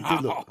 Oh, It no.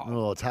 did look.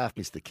 Oh, it's half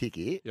missed the kick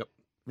here. Yep.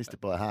 Missed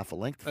it by half a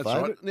length. That's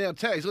favourite. right. Now,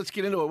 Tags, let's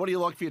get into it. What do you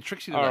like for your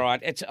Trixie today? All right,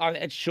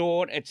 it's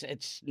short.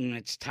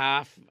 It's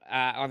tough.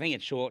 I think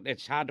it's short.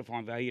 It's hard to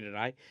find value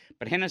today.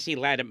 But Hennessy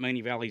Lad at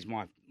Mooney Valley is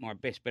my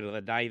best bet of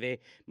the day there.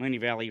 Mooney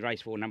Valley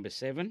race for number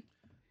 7.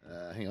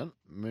 Hang on.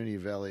 Mooney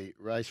Valley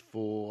race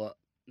for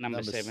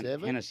Number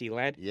 7. Hennessy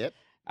Lad. Yep.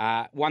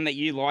 One that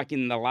you like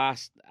in the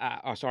last.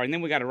 And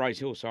then we go to Rose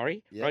Hill.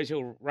 Sorry, Yep. Rose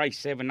Hill race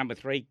 7, number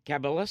 3,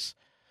 Cabalas.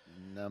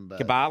 Number.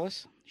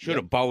 Should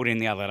have bowled in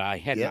the other day.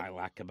 Had Yep. no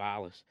luck,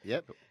 Cabalas.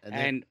 Yep.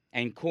 then-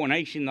 And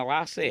Corniche in the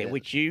last there, Yeah.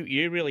 which you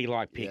really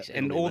like picks, Yeah,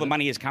 and it'll be all the winning.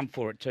 money has come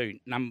for it too.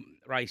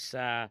 Race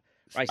 8,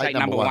 number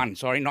number one. 1.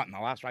 Sorry, not in the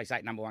last race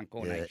 8, number 1.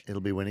 Corniche. Yeah,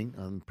 it'll be winning.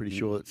 I'm pretty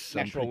sure it's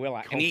Natural pretty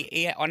Willer.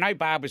 And I know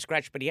Barb was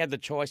scratched, but he had the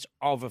choice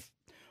of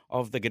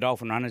the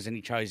Godolphin runners, and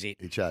he chose it.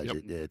 He chose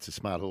it. Yeah, it's a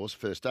smart horse.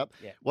 First up.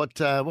 Yeah. What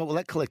will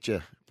that collect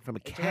you from a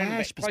It's around about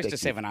cash close perspective? to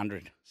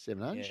 700.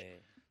 700. Yeah.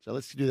 So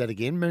let's do that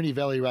again. Mooney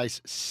Valley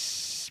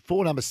race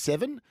 4, number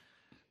 7.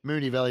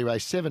 Mooney Valley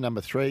race 7,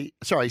 number 3.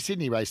 Sorry,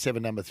 Sydney race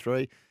 7, number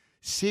 3.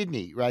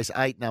 Sydney race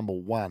 8, number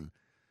 1.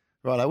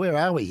 Righto, where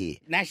are we here?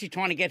 Nash is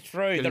trying to get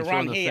through Getting the through run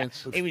on the here.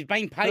 fence. He was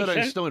being patient.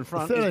 13's still in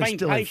front. The He's 13's been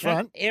still in patient.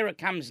 front. Here it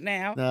comes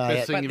now. No,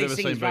 Best thing but you've this ever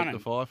seen thing's beat running. the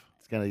 5.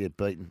 It's going to get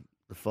beaten.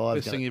 The 5.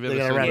 Best thing you've ever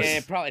they're gonna seen. run it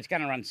Yeah, probably it's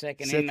going to run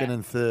second. second isn't it?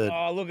 and third.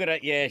 Oh, look at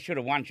it. Yeah, should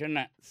have won, shouldn't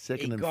it?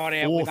 Second he and got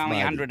out fourth, with only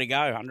maybe. 100 to go,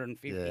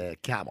 150. Yeah,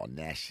 come on,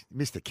 Nash.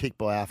 Missed the kick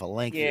by half a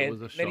length. Yeah, It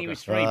was a then he shocker.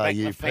 was 3 Oh, back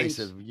you the fence. piece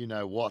of you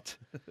know what.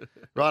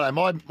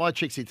 Righto, my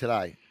Trixie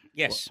today.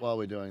 Yes. While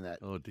we're doing that.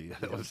 Oh, dear.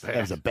 That was That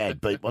was a bad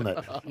beat, wasn't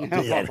it?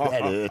 Yeah,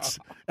 that hurts.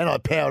 And I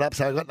powered up,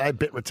 so I got no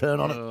bet return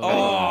on it.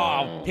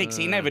 Oh,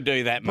 Pixie, never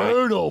do that, mate.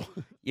 Brutal.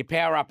 You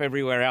power up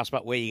everywhere else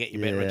but where you get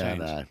your bet returns.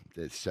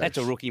 No, That's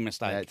a rookie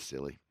mistake. That's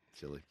silly.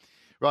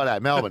 Righto,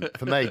 Melbourne.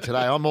 For me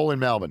today, I'm all in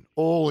Melbourne.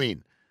 All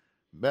in.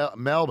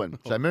 Melbourne.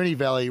 So Mooney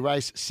Valley,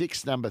 race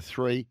 6, number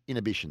 3,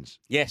 Inhibitions.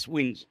 Yes,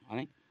 wins, I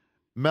think.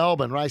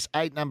 Melbourne, race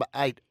 8, number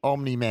 8,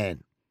 Omni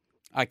Man.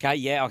 Okay,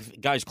 yeah,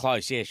 goes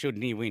close. Yeah,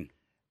 shouldn't he win?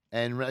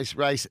 And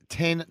race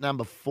 10,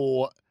 number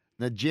 4,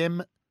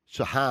 Najem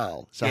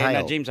Sahal. Yeah,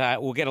 no, Jim's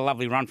we'll get a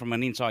lovely run from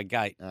an inside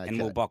gate and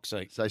we'll box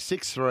seat. So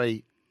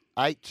 6-3,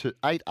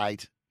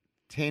 8-8,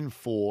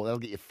 10-4. That'll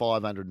get you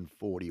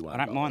 $541. I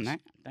don't mind that.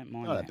 Don't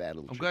mind Not that. a bad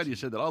little I'm glad you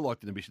said that. I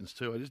liked Inhibitions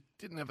too. I just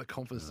didn't have the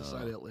confidence to say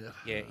it out loud.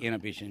 Yeah,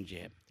 Inhibitions,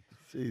 yeah.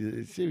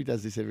 See, he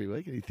does this every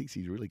week and he thinks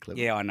he's really clever.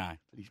 Yeah, I know.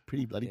 He's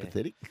pretty bloody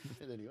pathetic.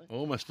 Anyway. I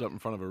almost stood up in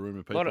front of a room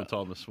of people and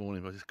told them this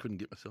morning, but I just couldn't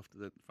get myself to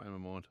that frame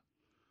of mind.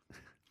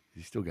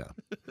 He's still going.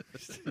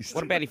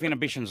 What about if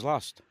Inhibitions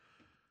lost?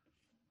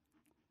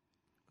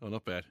 Oh,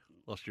 not bad.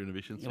 Lost your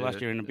Inhibitions. You lost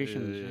your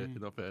Inhibitions, Yeah, yeah.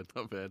 not bad,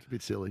 not bad.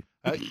 Bit silly.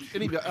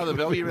 Any other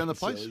value around the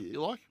place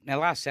you like? Now,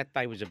 last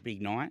Saturday was a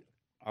big night.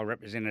 I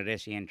represented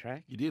SEN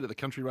track. You did at the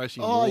Country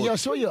Racing Oh, Awards.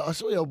 yeah, I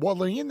saw you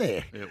waddling in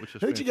there. Yeah, which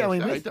is Who'd you go in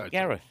fantastic. with? Hey, don't-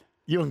 Gareth.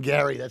 You and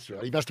Gary, that's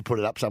right. He must have put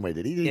it up somewhere,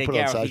 did he? Did he Yeah, put it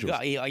on Gareth.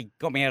 socials? He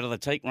got me out of the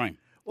teak room.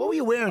 What were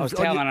you wearing? I was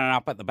on your- toweling it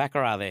up at the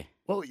Baccarat there.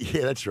 Well,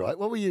 yeah, that's right.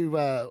 What were you,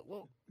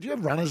 did you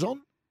have runners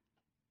on?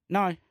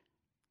 No.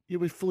 You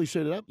were fully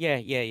suited up? Yeah.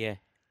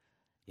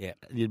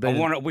 You'd I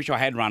been wish I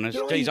had runners.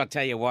 You know, Geez, I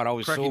tell you what, I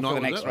was Cracking sore for night,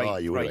 the was next it? three, Oh,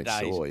 you would three have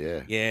been days. sore,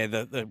 yeah. Yeah,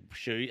 the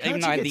shoes. Can't Even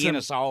you though I had get the some-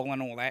 inner sole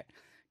and all that.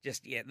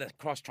 Just, the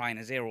cross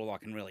trainers, they're all I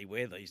can really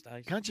wear these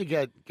days. Can't you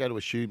go to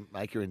a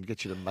shoemaker and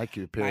get you to make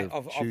you a pair Mate,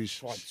 of I've shoes?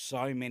 tried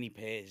so many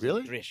pairs Really?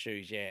 of dress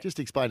shoes, yeah. Just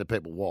explain to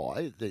people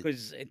why.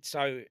 Because it's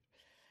so,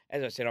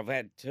 as I said, I've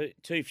had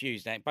two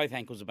fused, both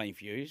ankles have been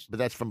fused. But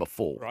that's from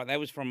before. Right, that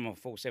was from a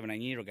full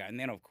 17 years ago. And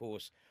then, of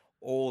course,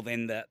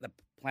 the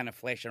plantar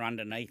fascia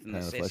underneath and the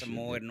Plantar fascia,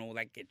 sesamoid yeah. and all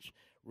that gets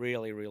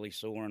really, really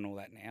sore and all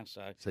that now.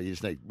 So So you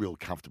just need real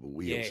comfortable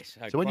wheels. Yes,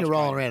 So when you're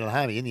cross rolling trainers. around at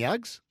home, are you in the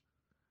Uggs?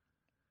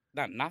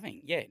 No,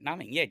 nothing. Yeah,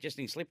 nothing. Yeah, just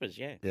in slippers.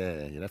 Yeah.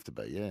 Yeah, you'd have to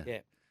be. Yeah. Yeah.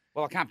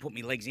 Well, I can't put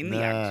my legs in the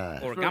Nah.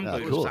 Oaks or a No,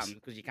 gumboot of or course. something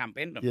because you can't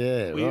bend them.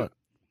 Yeah, Well, right.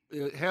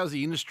 How's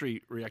the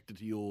industry reacted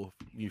to your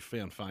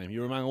newfound fame?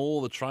 You're among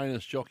all the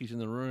trainers, jockeys in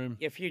the room.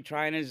 Yeah, a few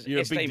trainers. You're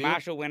a big ST deal.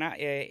 Marshall went up.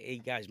 Yeah,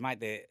 he goes, mate.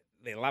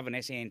 They're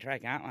loving SEN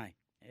track, aren't they?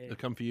 Yeah. They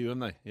come for you,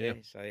 haven't they? Yeah.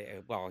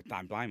 So well, I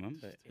don't blame them.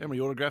 But, How many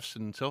autographs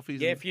and selfies?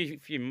 yeah, a few.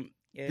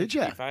 Yeah, Did a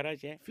ya? few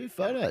photos? Yeah. A few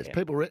photos. Yeah.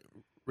 People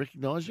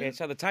recognise you. Yeah.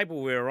 So the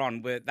table we were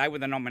on, they were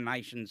the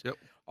nominations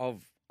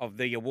of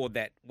the award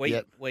that we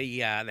that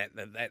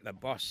the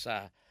boss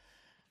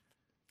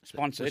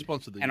sponsored.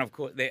 Sponsored the- and of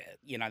course,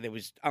 there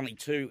was only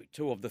two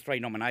of the three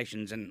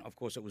nominations, and of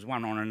course, it was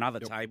one on another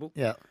table.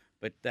 Yeah.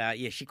 But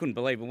she couldn't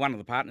believe it. One of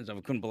the partners of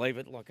it couldn't believe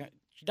it. Like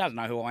she doesn't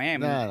know who I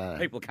am. No, and no.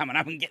 People are coming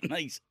up and getting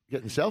these.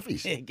 Getting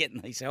selfies. Yeah,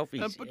 getting these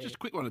selfies. But just a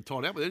quick one to tie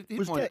it up with.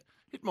 It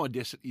hit my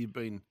desk that you've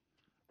been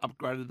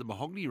upgraded the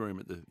mahogany room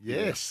at the.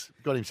 Yes.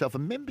 Got himself a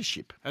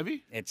membership. Have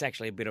you? It's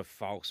actually a bit of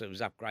false. It was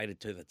upgraded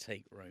to the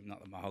teak room,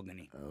 not the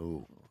mahogany.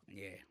 Oh.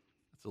 Yeah.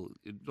 You're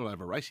not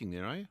over racing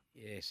there, are you?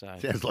 Yeah, so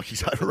Sounds like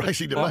he's over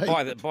racing to me.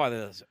 by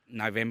the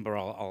November,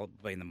 I'll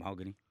be in the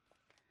mahogany.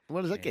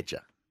 What does that get you?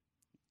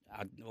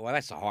 Well,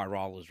 that's the high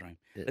rollers room.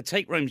 The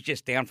teak room's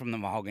just down from the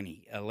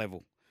mahogany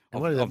level.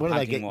 And what do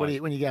they get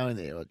when you go in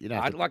there? You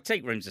know, Like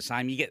teak room's the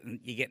same. You're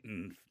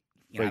getting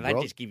Free they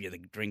grog? just give you the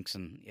drinks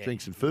and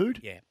drinks and food.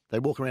 Yeah. They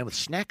walk around with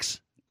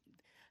snacks.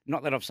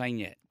 Not that I've seen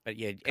yet, but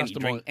yeah,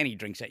 any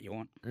drinks that you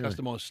want.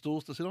 Customised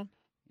stools to sit on.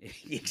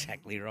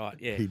 Exactly right.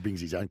 Yeah. He brings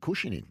his own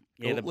cushion in.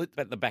 Yeah,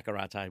 at the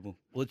baccarat table.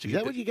 Well, Is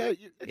that what you go?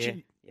 Yeah.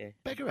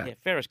 Baccarat. Yeah,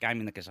 fairest game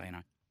in the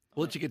casino.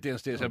 We'll let you get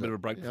downstairs, have a bit of a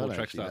break before I track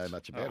don't actually know starts.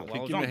 much about it. Well, I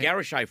was on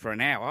Garrow for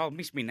an hour. I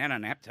missed me nana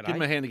nap today. Give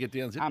him a hand to get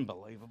down. Zip.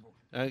 Unbelievable.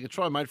 You can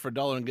try mate for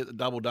 $1 and get the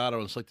double data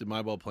on selected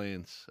mobile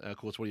plans. Of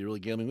course, what are you really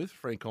gambling with?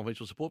 Free and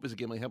confidential support. Visit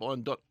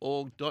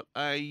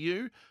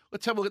gamblinghelpline.org.au.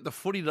 Let's have a look at the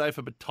footy today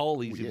for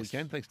Batolis if we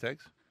can. Thanks,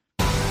 Tags.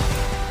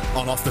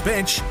 On Off the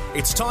Bench,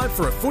 it's time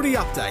for a footy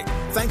update.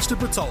 Thanks to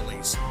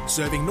Bertoli's,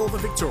 serving Northern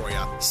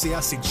Victoria. See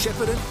us in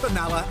Shepparton,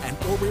 Benalla and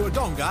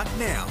Albury-Wodonga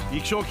now.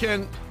 You sure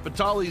can.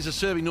 Batolis are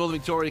serving Northern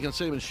Victoria. You can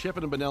see them in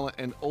Shepparton, Benalla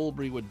and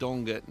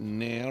Albury-Wodonga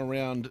now.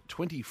 Round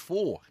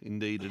 24,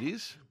 indeed it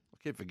is. I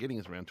keep forgetting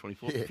it's round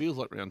 24. Yeah. It feels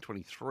like round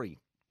 23.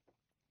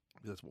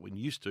 That's what we're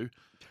used to.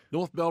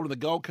 North Melbourne, the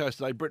Gold Coast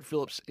today. Brett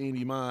Phillips,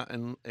 Andy Marr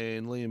and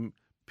Liam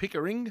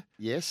Pickering.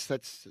 Yes,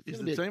 that's is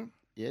gonna the be team.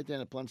 Yeah,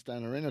 down at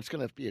Blundstone Arena. It's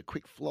going to be a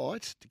quick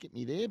flight to get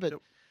me there, but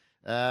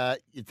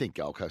you'd think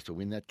Gold Coast will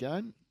win that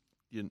game.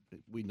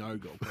 We know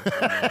Gold Coast.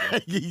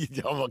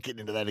 I'm not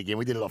getting into that again.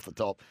 We did it off the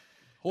top.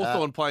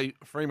 Hawthorn play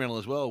Fremantle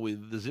as well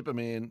with the Zipper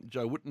man,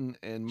 Joe Wotton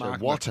and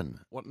Mark Watton.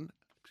 Watton,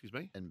 excuse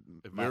me. And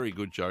a very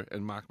good Joe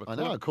and Mark I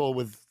McClure. know. I called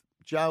with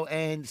Joe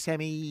and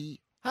Sammy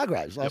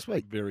Hargraves last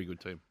week. Very good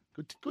team.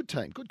 Good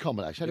team. Good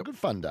combination. Had a good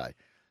fun day.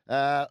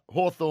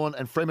 Hawthorn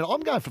and Fremantle. I'm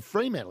going for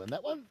Fremantle in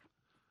that one.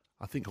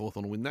 I think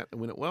Hawthorn will win that and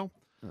win it well.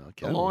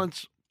 Okay. The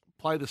Lions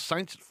play the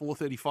Saints at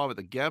 4:35 at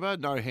the Gabba.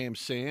 No Ham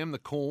Sam, the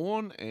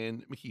Corn,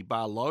 and Mickey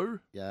Barlow.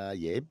 Yeah.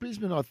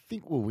 Brisbane, I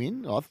think, will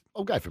win.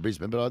 I'll go for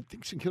Brisbane, but I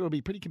think St Kilda will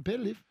be pretty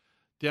competitive.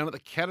 Down at the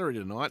Cattery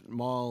tonight,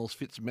 Miles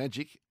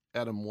Fitzmagic,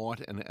 Adam White,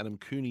 and Adam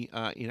Cooney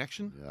are in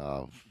action.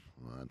 Oh,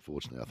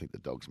 unfortunately, I think the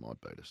Dogs might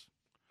beat us.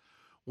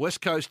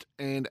 West Coast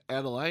and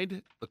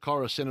Adelaide, the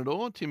Cora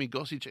Senador, Timmy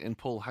Gossage and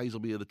Paul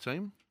Hazelby are the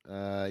team.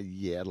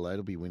 Yeah, Adelaide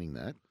will be winning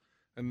that.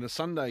 And the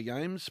Sunday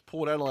games,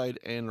 Port Adelaide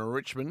and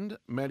Richmond,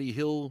 Matty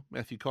Hill,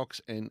 Matthew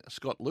Cox and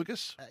Scott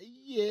Lucas.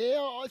 Yeah,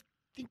 I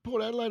think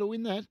Port Adelaide will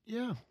win that,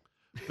 yeah.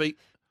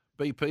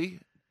 BP,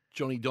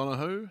 Johnny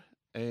Donoghue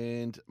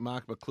and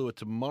Mark McClure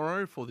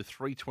tomorrow for the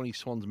 3:20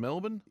 Swans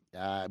Melbourne.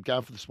 I'm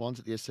going for the Swans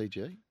at the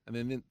SCG. And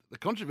then the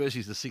controversy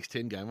is the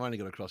 6:10 game. I only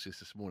got across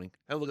this morning.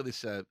 Have a look at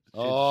this. Oh,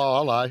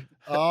 hello.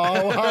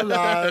 Oh,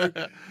 hello.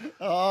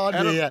 Oh,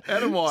 dear.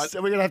 Adam White.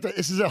 So we're going to have to,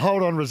 this is a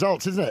hold-on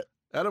results, isn't it?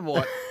 Adam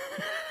White,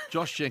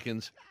 Josh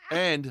Jenkins,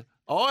 and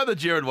either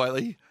Jared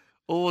Waitley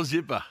or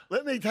Zipper.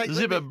 Let me take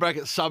Zipper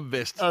bracket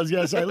sub-best. I was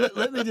going to say,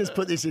 let me just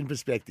put this in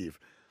perspective.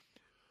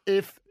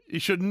 You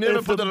should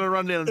never put that on a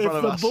rundown in front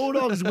of us. If the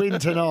Bulldogs win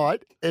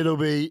tonight, it'll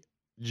be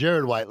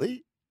Jared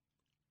Waitley.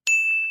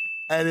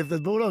 And if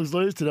the Bulldogs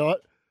lose tonight,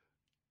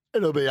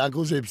 it'll be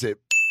Uncle Zip Zip.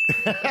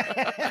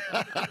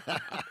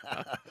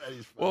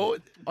 Well,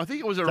 I think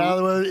it was In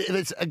other words, if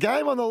it's a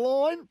game on the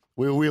line,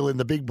 we'll wheel in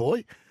the big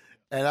boy.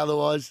 And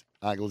otherwise,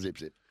 Uncle Zip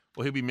Zip.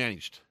 Well, he'll be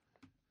managed.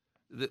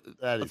 That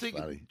I is think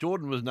funny.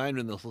 Jordan was named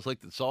in the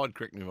selected side,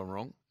 correct me if I'm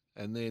wrong.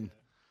 And then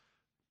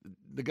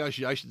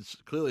negotiations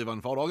clearly have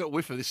unfolded. I got a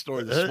whiff of this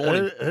story this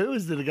morning. Who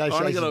was the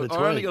negotiations I between?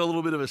 only got a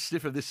little bit of a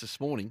sniff of this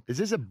morning. Is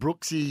this a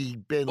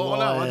Brooksy, Ben Oh,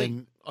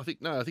 Lyon?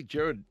 no, I think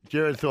Jared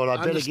thought I'd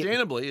better get...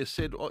 understandably has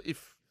said,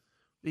 if...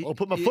 I'll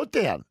put my foot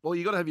down. Well,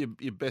 you got to have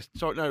your best...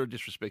 Sorry, no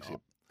disrespect.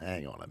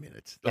 Hang on a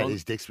minute. That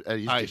is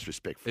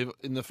disrespectful.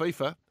 In the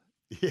FIFA...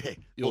 Yeah,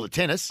 or the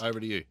tennis. Over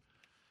to you.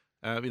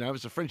 If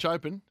it's a French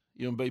Open,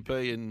 you and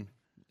BP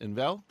and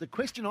Val. The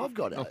question I've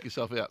got... Knock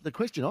yourself out. The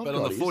question I've got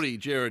But on the is... footy,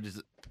 Jared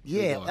is...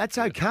 Yeah, that's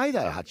okay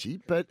though, Hutchie,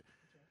 but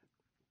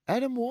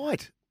Adam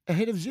White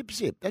ahead of Zip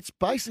Zip. That's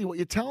basically what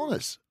you're telling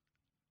us.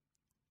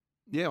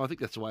 Yeah, I think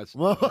that's the way it's.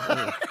 Well,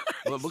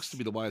 Well, it looks to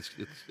be the way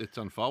it's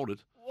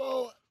unfolded.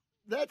 Well,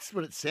 that's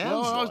what it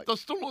sounds Well, like.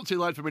 it's still not too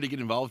late for me to get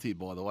involved here,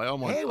 by the way.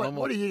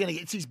 What are you going to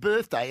get? It's his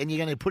birthday, and you're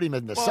going to put him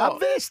in the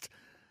sub-vest?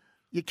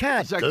 You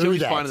can't Zach do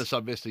Tilley's that. playing in the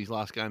sub-vest in his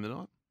last game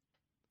tonight.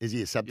 Is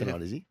he a sub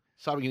tonight, is he?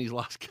 Subbing in his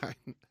last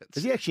game.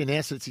 Has he actually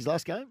announced that it's his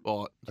last game?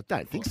 Well, I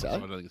don't think so. I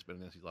don't think it's been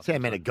announced his last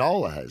Sam game.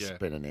 Menegola has Yeah.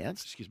 been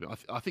announced. Excuse me.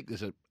 I think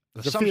there's a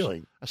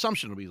feeling.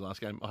 assumption it'll be his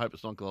last game. I hope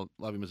it's not because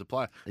I love him as a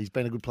player. He's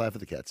been a good player for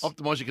the Cats.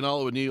 Optimize your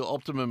canola with new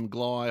Optimum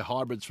Glide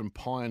hybrids from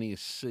Pioneer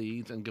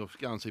Seeds, and go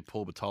and see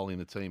Paul Bertoli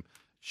and the team,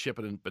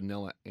 Shepparton,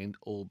 Benalla, and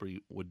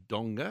Albury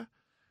Wodonga.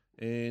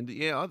 And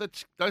yeah,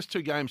 those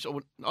two games.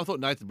 I thought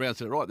Nathan Brown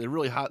said it right. They're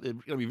really hard. They're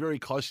going to be very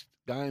close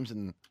games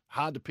and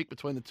hard to pick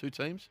between the two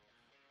teams.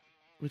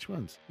 Which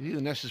ones? Did you hear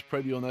the Nash's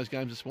preview on those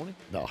games this morning?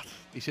 No.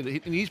 He said,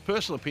 in his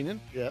personal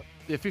opinion, Yep.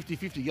 they're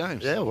 50-50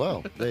 games. Yeah,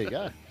 well, there you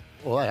go.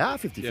 Well, they are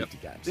 50-50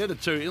 Yep. games. They're the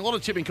two. A lot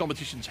of tipping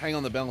competitions hang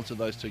on the balance of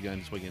those two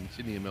games this weekend,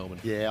 Sydney and Melbourne.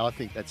 Yeah, I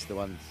think that's the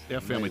ones. Our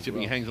family as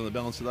tipping well. hangs on the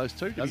balance of those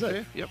two, to Does be it?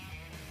 fair. Yep.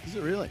 Is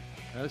it really?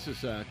 This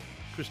is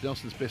Chris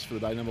Nelson's best for the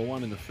day, number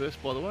one in the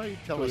first, by the way.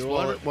 Tell us you're all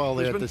why. over it. Well,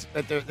 they're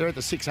Brisbane. at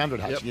the 600,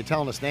 Hutch, Yep. and you're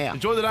telling us now.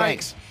 Enjoy the day.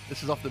 Thanks.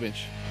 This is Off the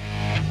Bench.